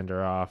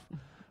Lysander off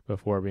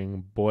before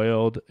being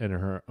boiled in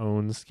her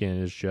own skin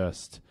is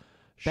just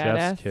Badass.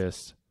 chef's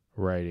kiss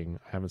writing.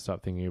 I haven't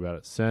stopped thinking about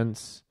it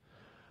since.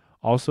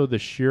 Also, the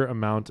sheer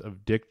amount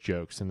of dick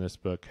jokes in this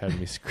book had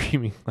me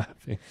screaming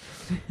laughing.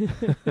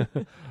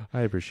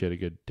 I appreciate a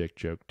good dick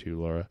joke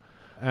too, Laura.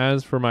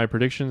 As for my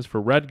predictions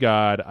for Red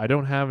God, I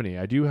don't have any.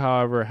 I do,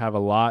 however, have a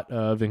lot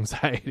of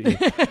anxiety.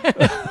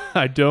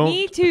 I don't.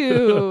 Me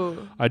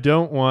too. I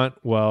don't want,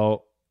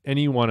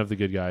 any one of the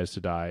good guys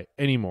to die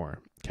anymore.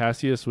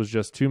 Cassius was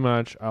just too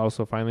much. I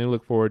also finally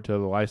look forward to the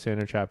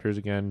Lysander chapters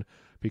again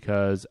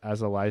because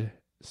as a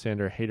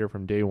Lysander hater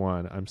from day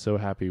one, I'm so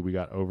happy we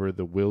got over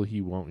the will he,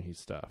 won't he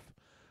stuff.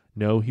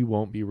 No, he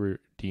won't be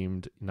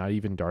redeemed, not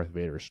even Darth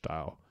Vader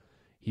style.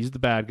 He's the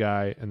bad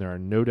guy, and there are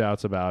no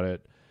doubts about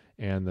it.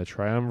 And the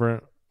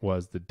Triumvirate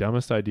was the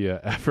dumbest idea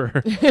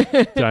ever.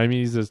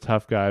 Diomedes is a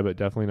tough guy, but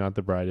definitely not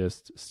the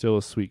brightest. Still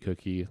a sweet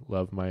cookie.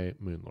 Love my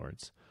Moon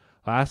Lords.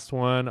 Last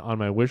one on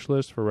my wish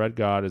list for Red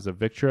God is a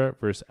Victra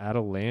versus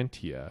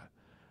Atalantia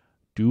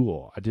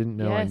duel. I didn't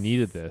know I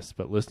needed this,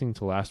 but listening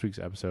to last week's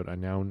episode, I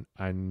know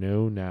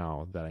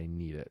now that I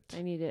need it.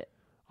 I need it.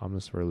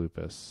 Omnis for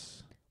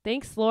Lupus.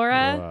 Thanks,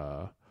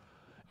 Laura.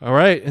 All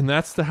right, and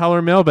that's the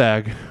Howler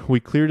mailbag. We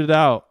cleared it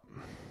out.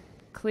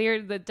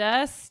 Cleared the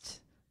dust.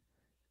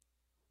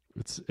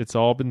 It's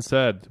all been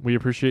said. We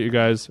appreciate you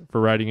guys for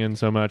writing in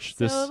so much.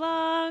 So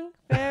long,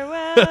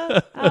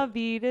 farewell. I'll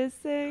be to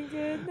say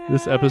goodnight.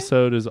 This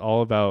episode is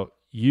all about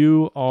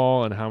you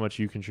all and how much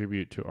you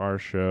contribute to our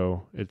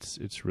show.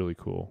 It's really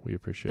cool. We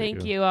appreciate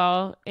Thank you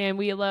all, and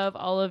we love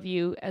all of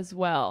you as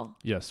well.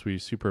 Yes, we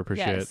super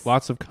appreciate it.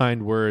 Lots of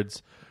kind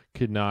words.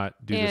 Could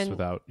not do this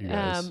without you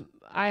guys.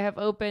 I have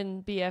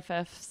open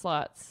BFF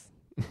slots.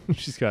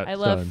 She's got I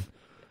love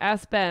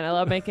Ask Ben. I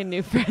love making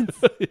new friends.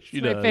 It's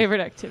my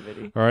favorite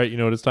activity. All right, you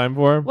know what it's time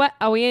for? What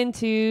are we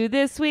into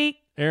this week?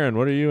 Aaron,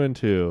 what are you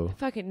into? I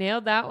fucking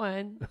nailed that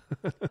one.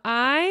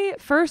 I,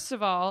 first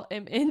of all,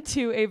 am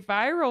into a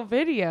viral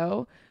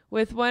video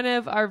with one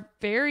of our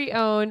very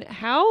own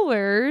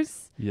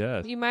Howlers.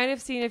 Yes. You might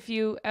have seen a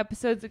few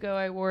episodes ago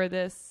I wore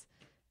this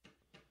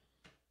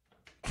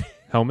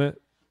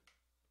helmet.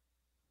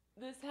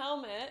 This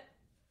helmet.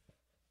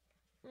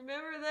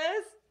 Remember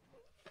this?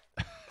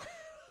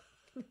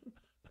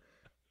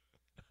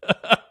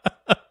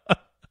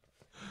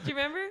 Do you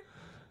remember?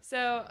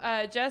 So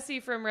Jesse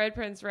from Red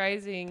Prince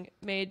Rising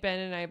made Ben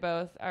and I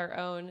both our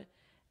own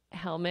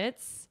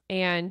helmets,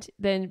 and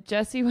then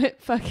Jesse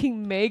went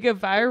fucking mega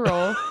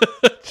viral.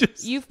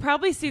 You've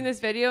probably seen this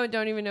video and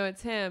don't even know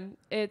it's him.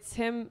 It's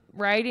him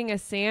riding a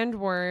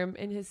sandworm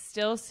in his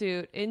still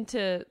suit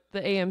into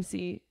the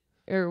AMC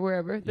or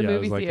wherever, the movie it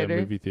was like theater. A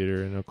movie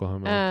theater in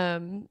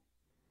Oklahoma.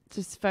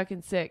 Just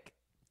fucking sick.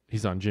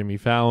 He's on Jimmy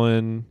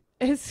Fallon.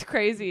 It's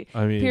crazy.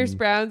 I mean, Pierce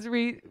Brown's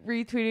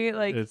retweeting it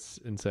like it's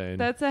insane.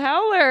 That's a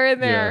Howler in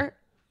there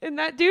in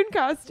that Dune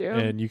costume.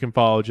 And you can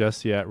follow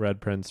Jesse at Red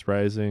Prince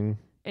Rising.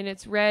 And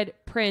it's red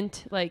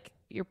print, like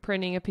you're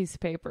printing a piece of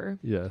paper.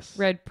 Yes.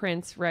 Red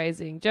Prince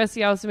Rising.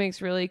 Jesse also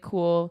makes really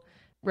cool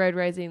Red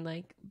Rising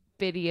like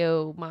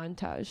video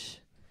montage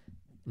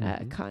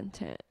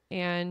content,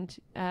 and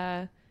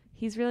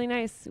he's really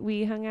nice.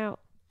 We hung out.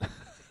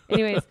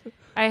 Anyways.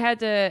 I had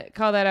to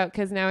call that out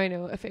because now I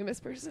know a famous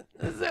person.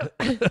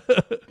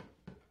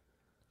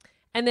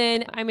 And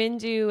then I'm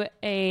into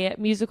a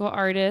musical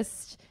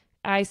artist.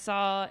 I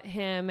saw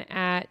him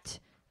at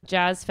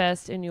Jazz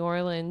Fest in New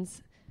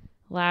Orleans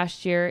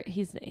last year.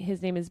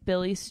 His name is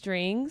Billy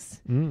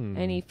Strings,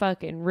 and he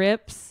fucking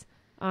rips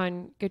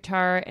on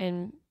guitar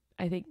and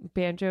I think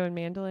banjo and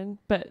mandolin,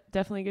 but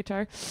definitely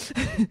guitar.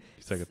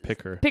 He's like a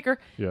picker.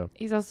 Yeah.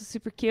 He's also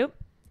super cute.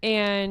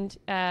 And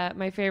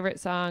my favorite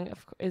song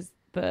is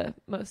the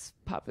most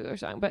popular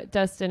song, but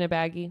Dust in a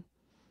Baggie.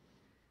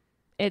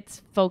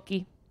 It's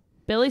folky.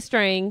 Billy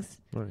Strings.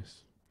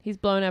 Nice. He's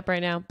blowing up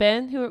right now.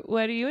 Ben,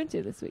 what are you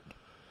into this week?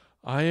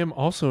 I am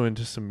also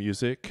into some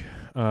music.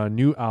 A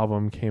new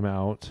album came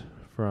out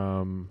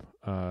from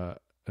a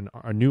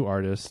new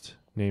artist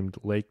named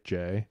Lake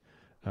J.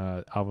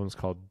 Album's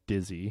called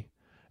Dizzy.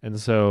 And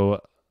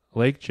so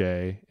Lake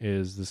J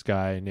is this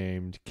guy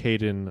named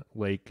Caden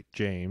Lake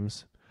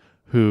James,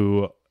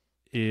 who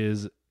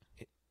is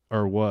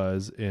or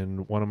was in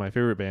one of my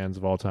favorite bands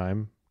of all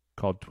time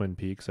called Twin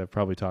Peaks. I've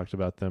probably talked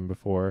about them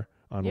before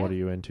on What Are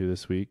You Into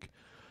this week.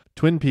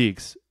 Twin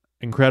Peaks,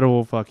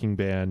 incredible fucking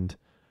band.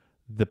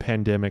 The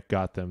pandemic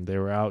got them. They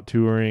were out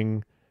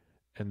touring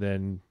and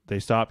then they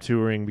stopped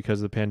touring because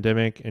of the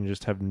pandemic and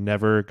just have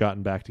never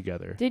gotten back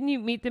together. Didn't you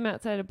meet them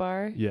outside a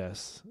bar?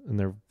 Yes, and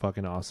they're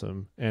fucking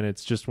awesome. And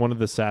it's just one of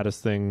the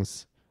saddest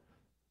things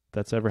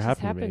that's ever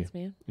happened to me.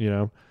 Man. You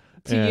know?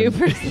 To you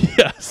personally.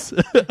 Yes.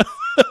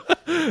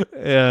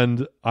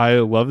 And I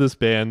love this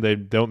band. They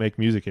don't make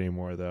music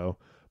anymore though.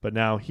 But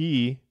now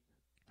he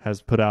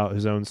has put out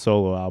his own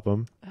solo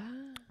album.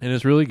 And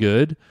it's really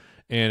good.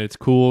 And it's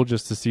cool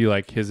just to see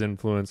like his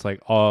influence,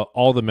 like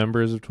all the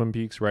members of Twin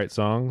Peaks write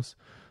songs.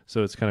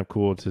 So it's kind of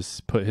cool to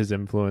put his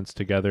influence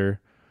together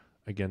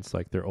against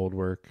like their old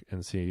work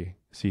and see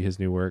his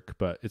new work.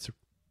 But it's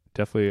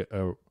definitely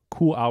a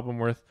cool album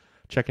worth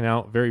checking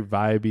out. Very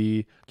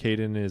vibey.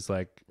 Caden is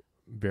like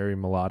very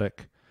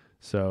melodic,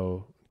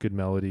 so good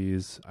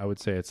melodies. I would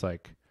say it's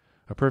like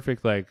a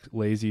perfect like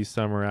lazy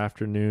summer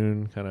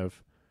afternoon, kind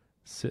of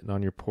sitting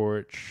on your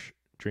porch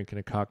drinking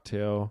a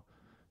cocktail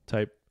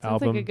type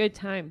Sounds album. like a good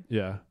time.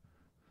 Yeah.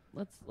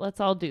 Let's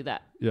all do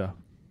that. Yeah.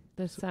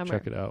 This So summer.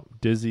 check it out.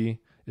 Dizzy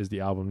is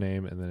the album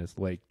name, and then it's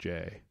Lake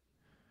J.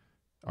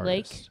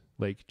 Artist.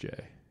 Lake J.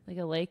 Like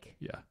a lake.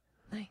 Yeah.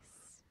 Nice.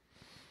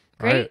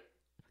 All Great. right.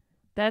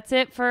 That's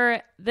it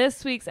for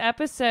this week's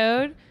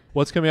episode.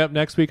 What's coming up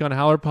next week on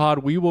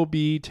HowlerPod? We will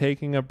be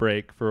taking a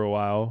break for a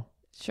while.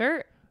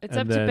 Sure. It's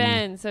And up to then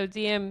Ben, so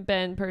DM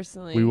Ben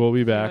personally. We will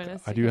be if you back. want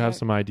us I to do come have back.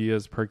 some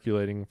ideas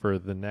percolating for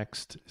the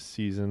next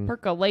season.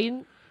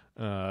 Percolating.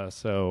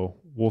 So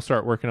we'll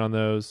start working on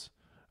those,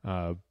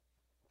 and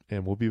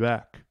we'll be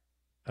back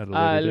at a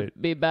later I'll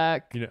date. be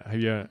back.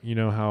 You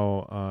know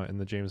how in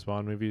the James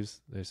Bond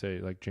movies they say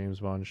like James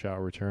Bond shall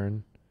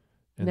return.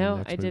 In the No,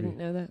 next I movie? didn't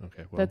know that.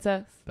 Okay, well, That's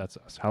us. That's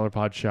us.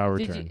 HowlerPod shall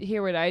return. Did you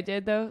hear what I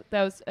did though?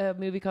 That was a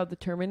movie called The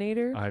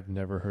Terminator. I've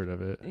never heard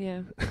of it.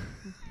 Yeah.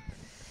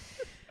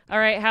 All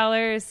right,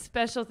 Howlers.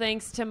 Special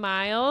thanks to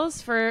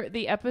Miles for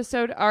the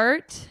episode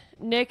art.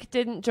 Nick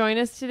didn't join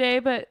us today,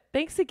 but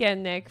thanks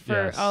again, Nick, for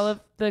Yes. all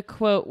of the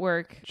quote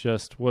work.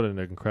 Just what an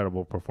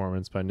incredible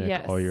performance by Nick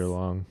Yes. all year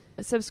long.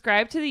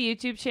 Subscribe to the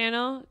YouTube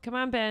channel. Come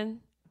on, Ben.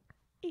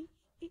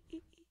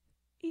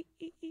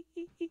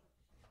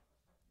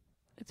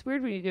 It's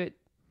weird when you do it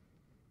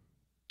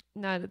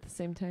not at the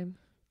same time.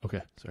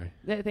 Okay, sorry.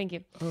 Thank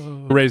you.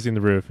 We're raising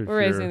the roof. We're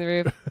raising the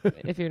roof.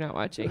 If you're not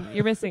watching,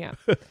 you're missing out.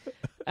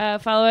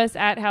 Follow us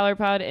at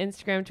HowlerPod,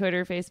 Instagram,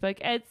 Twitter, Facebook,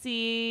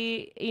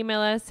 Etsy.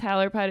 Email us,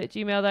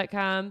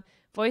 howlerpod@gmail.com.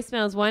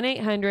 Voicemails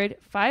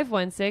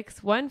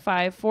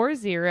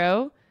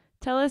 1-800-516-1540.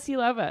 Tell us you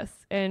love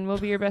us, and we'll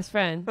be your best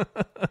friend.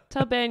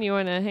 Tell Ben you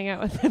want to hang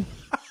out with him.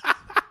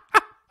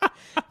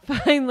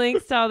 Find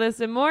links to all this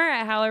and more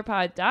at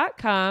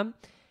howlerpod.com.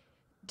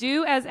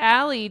 Do as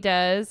Allie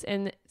does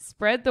and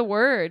spread the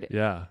word.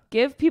 Yeah.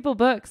 Give people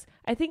books.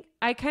 I think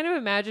I kind of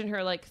imagine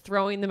her like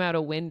throwing them out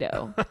a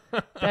window.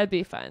 That'd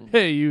be fun.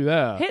 Hey, you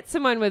there. Hit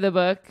someone with a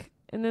book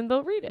and then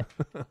they'll read it.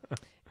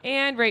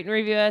 And rate and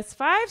review us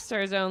 5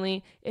 stars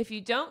only. If you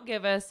don't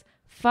give us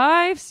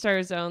 5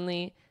 stars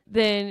only,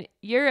 then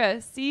you're a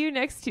see you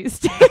next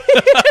Tuesday.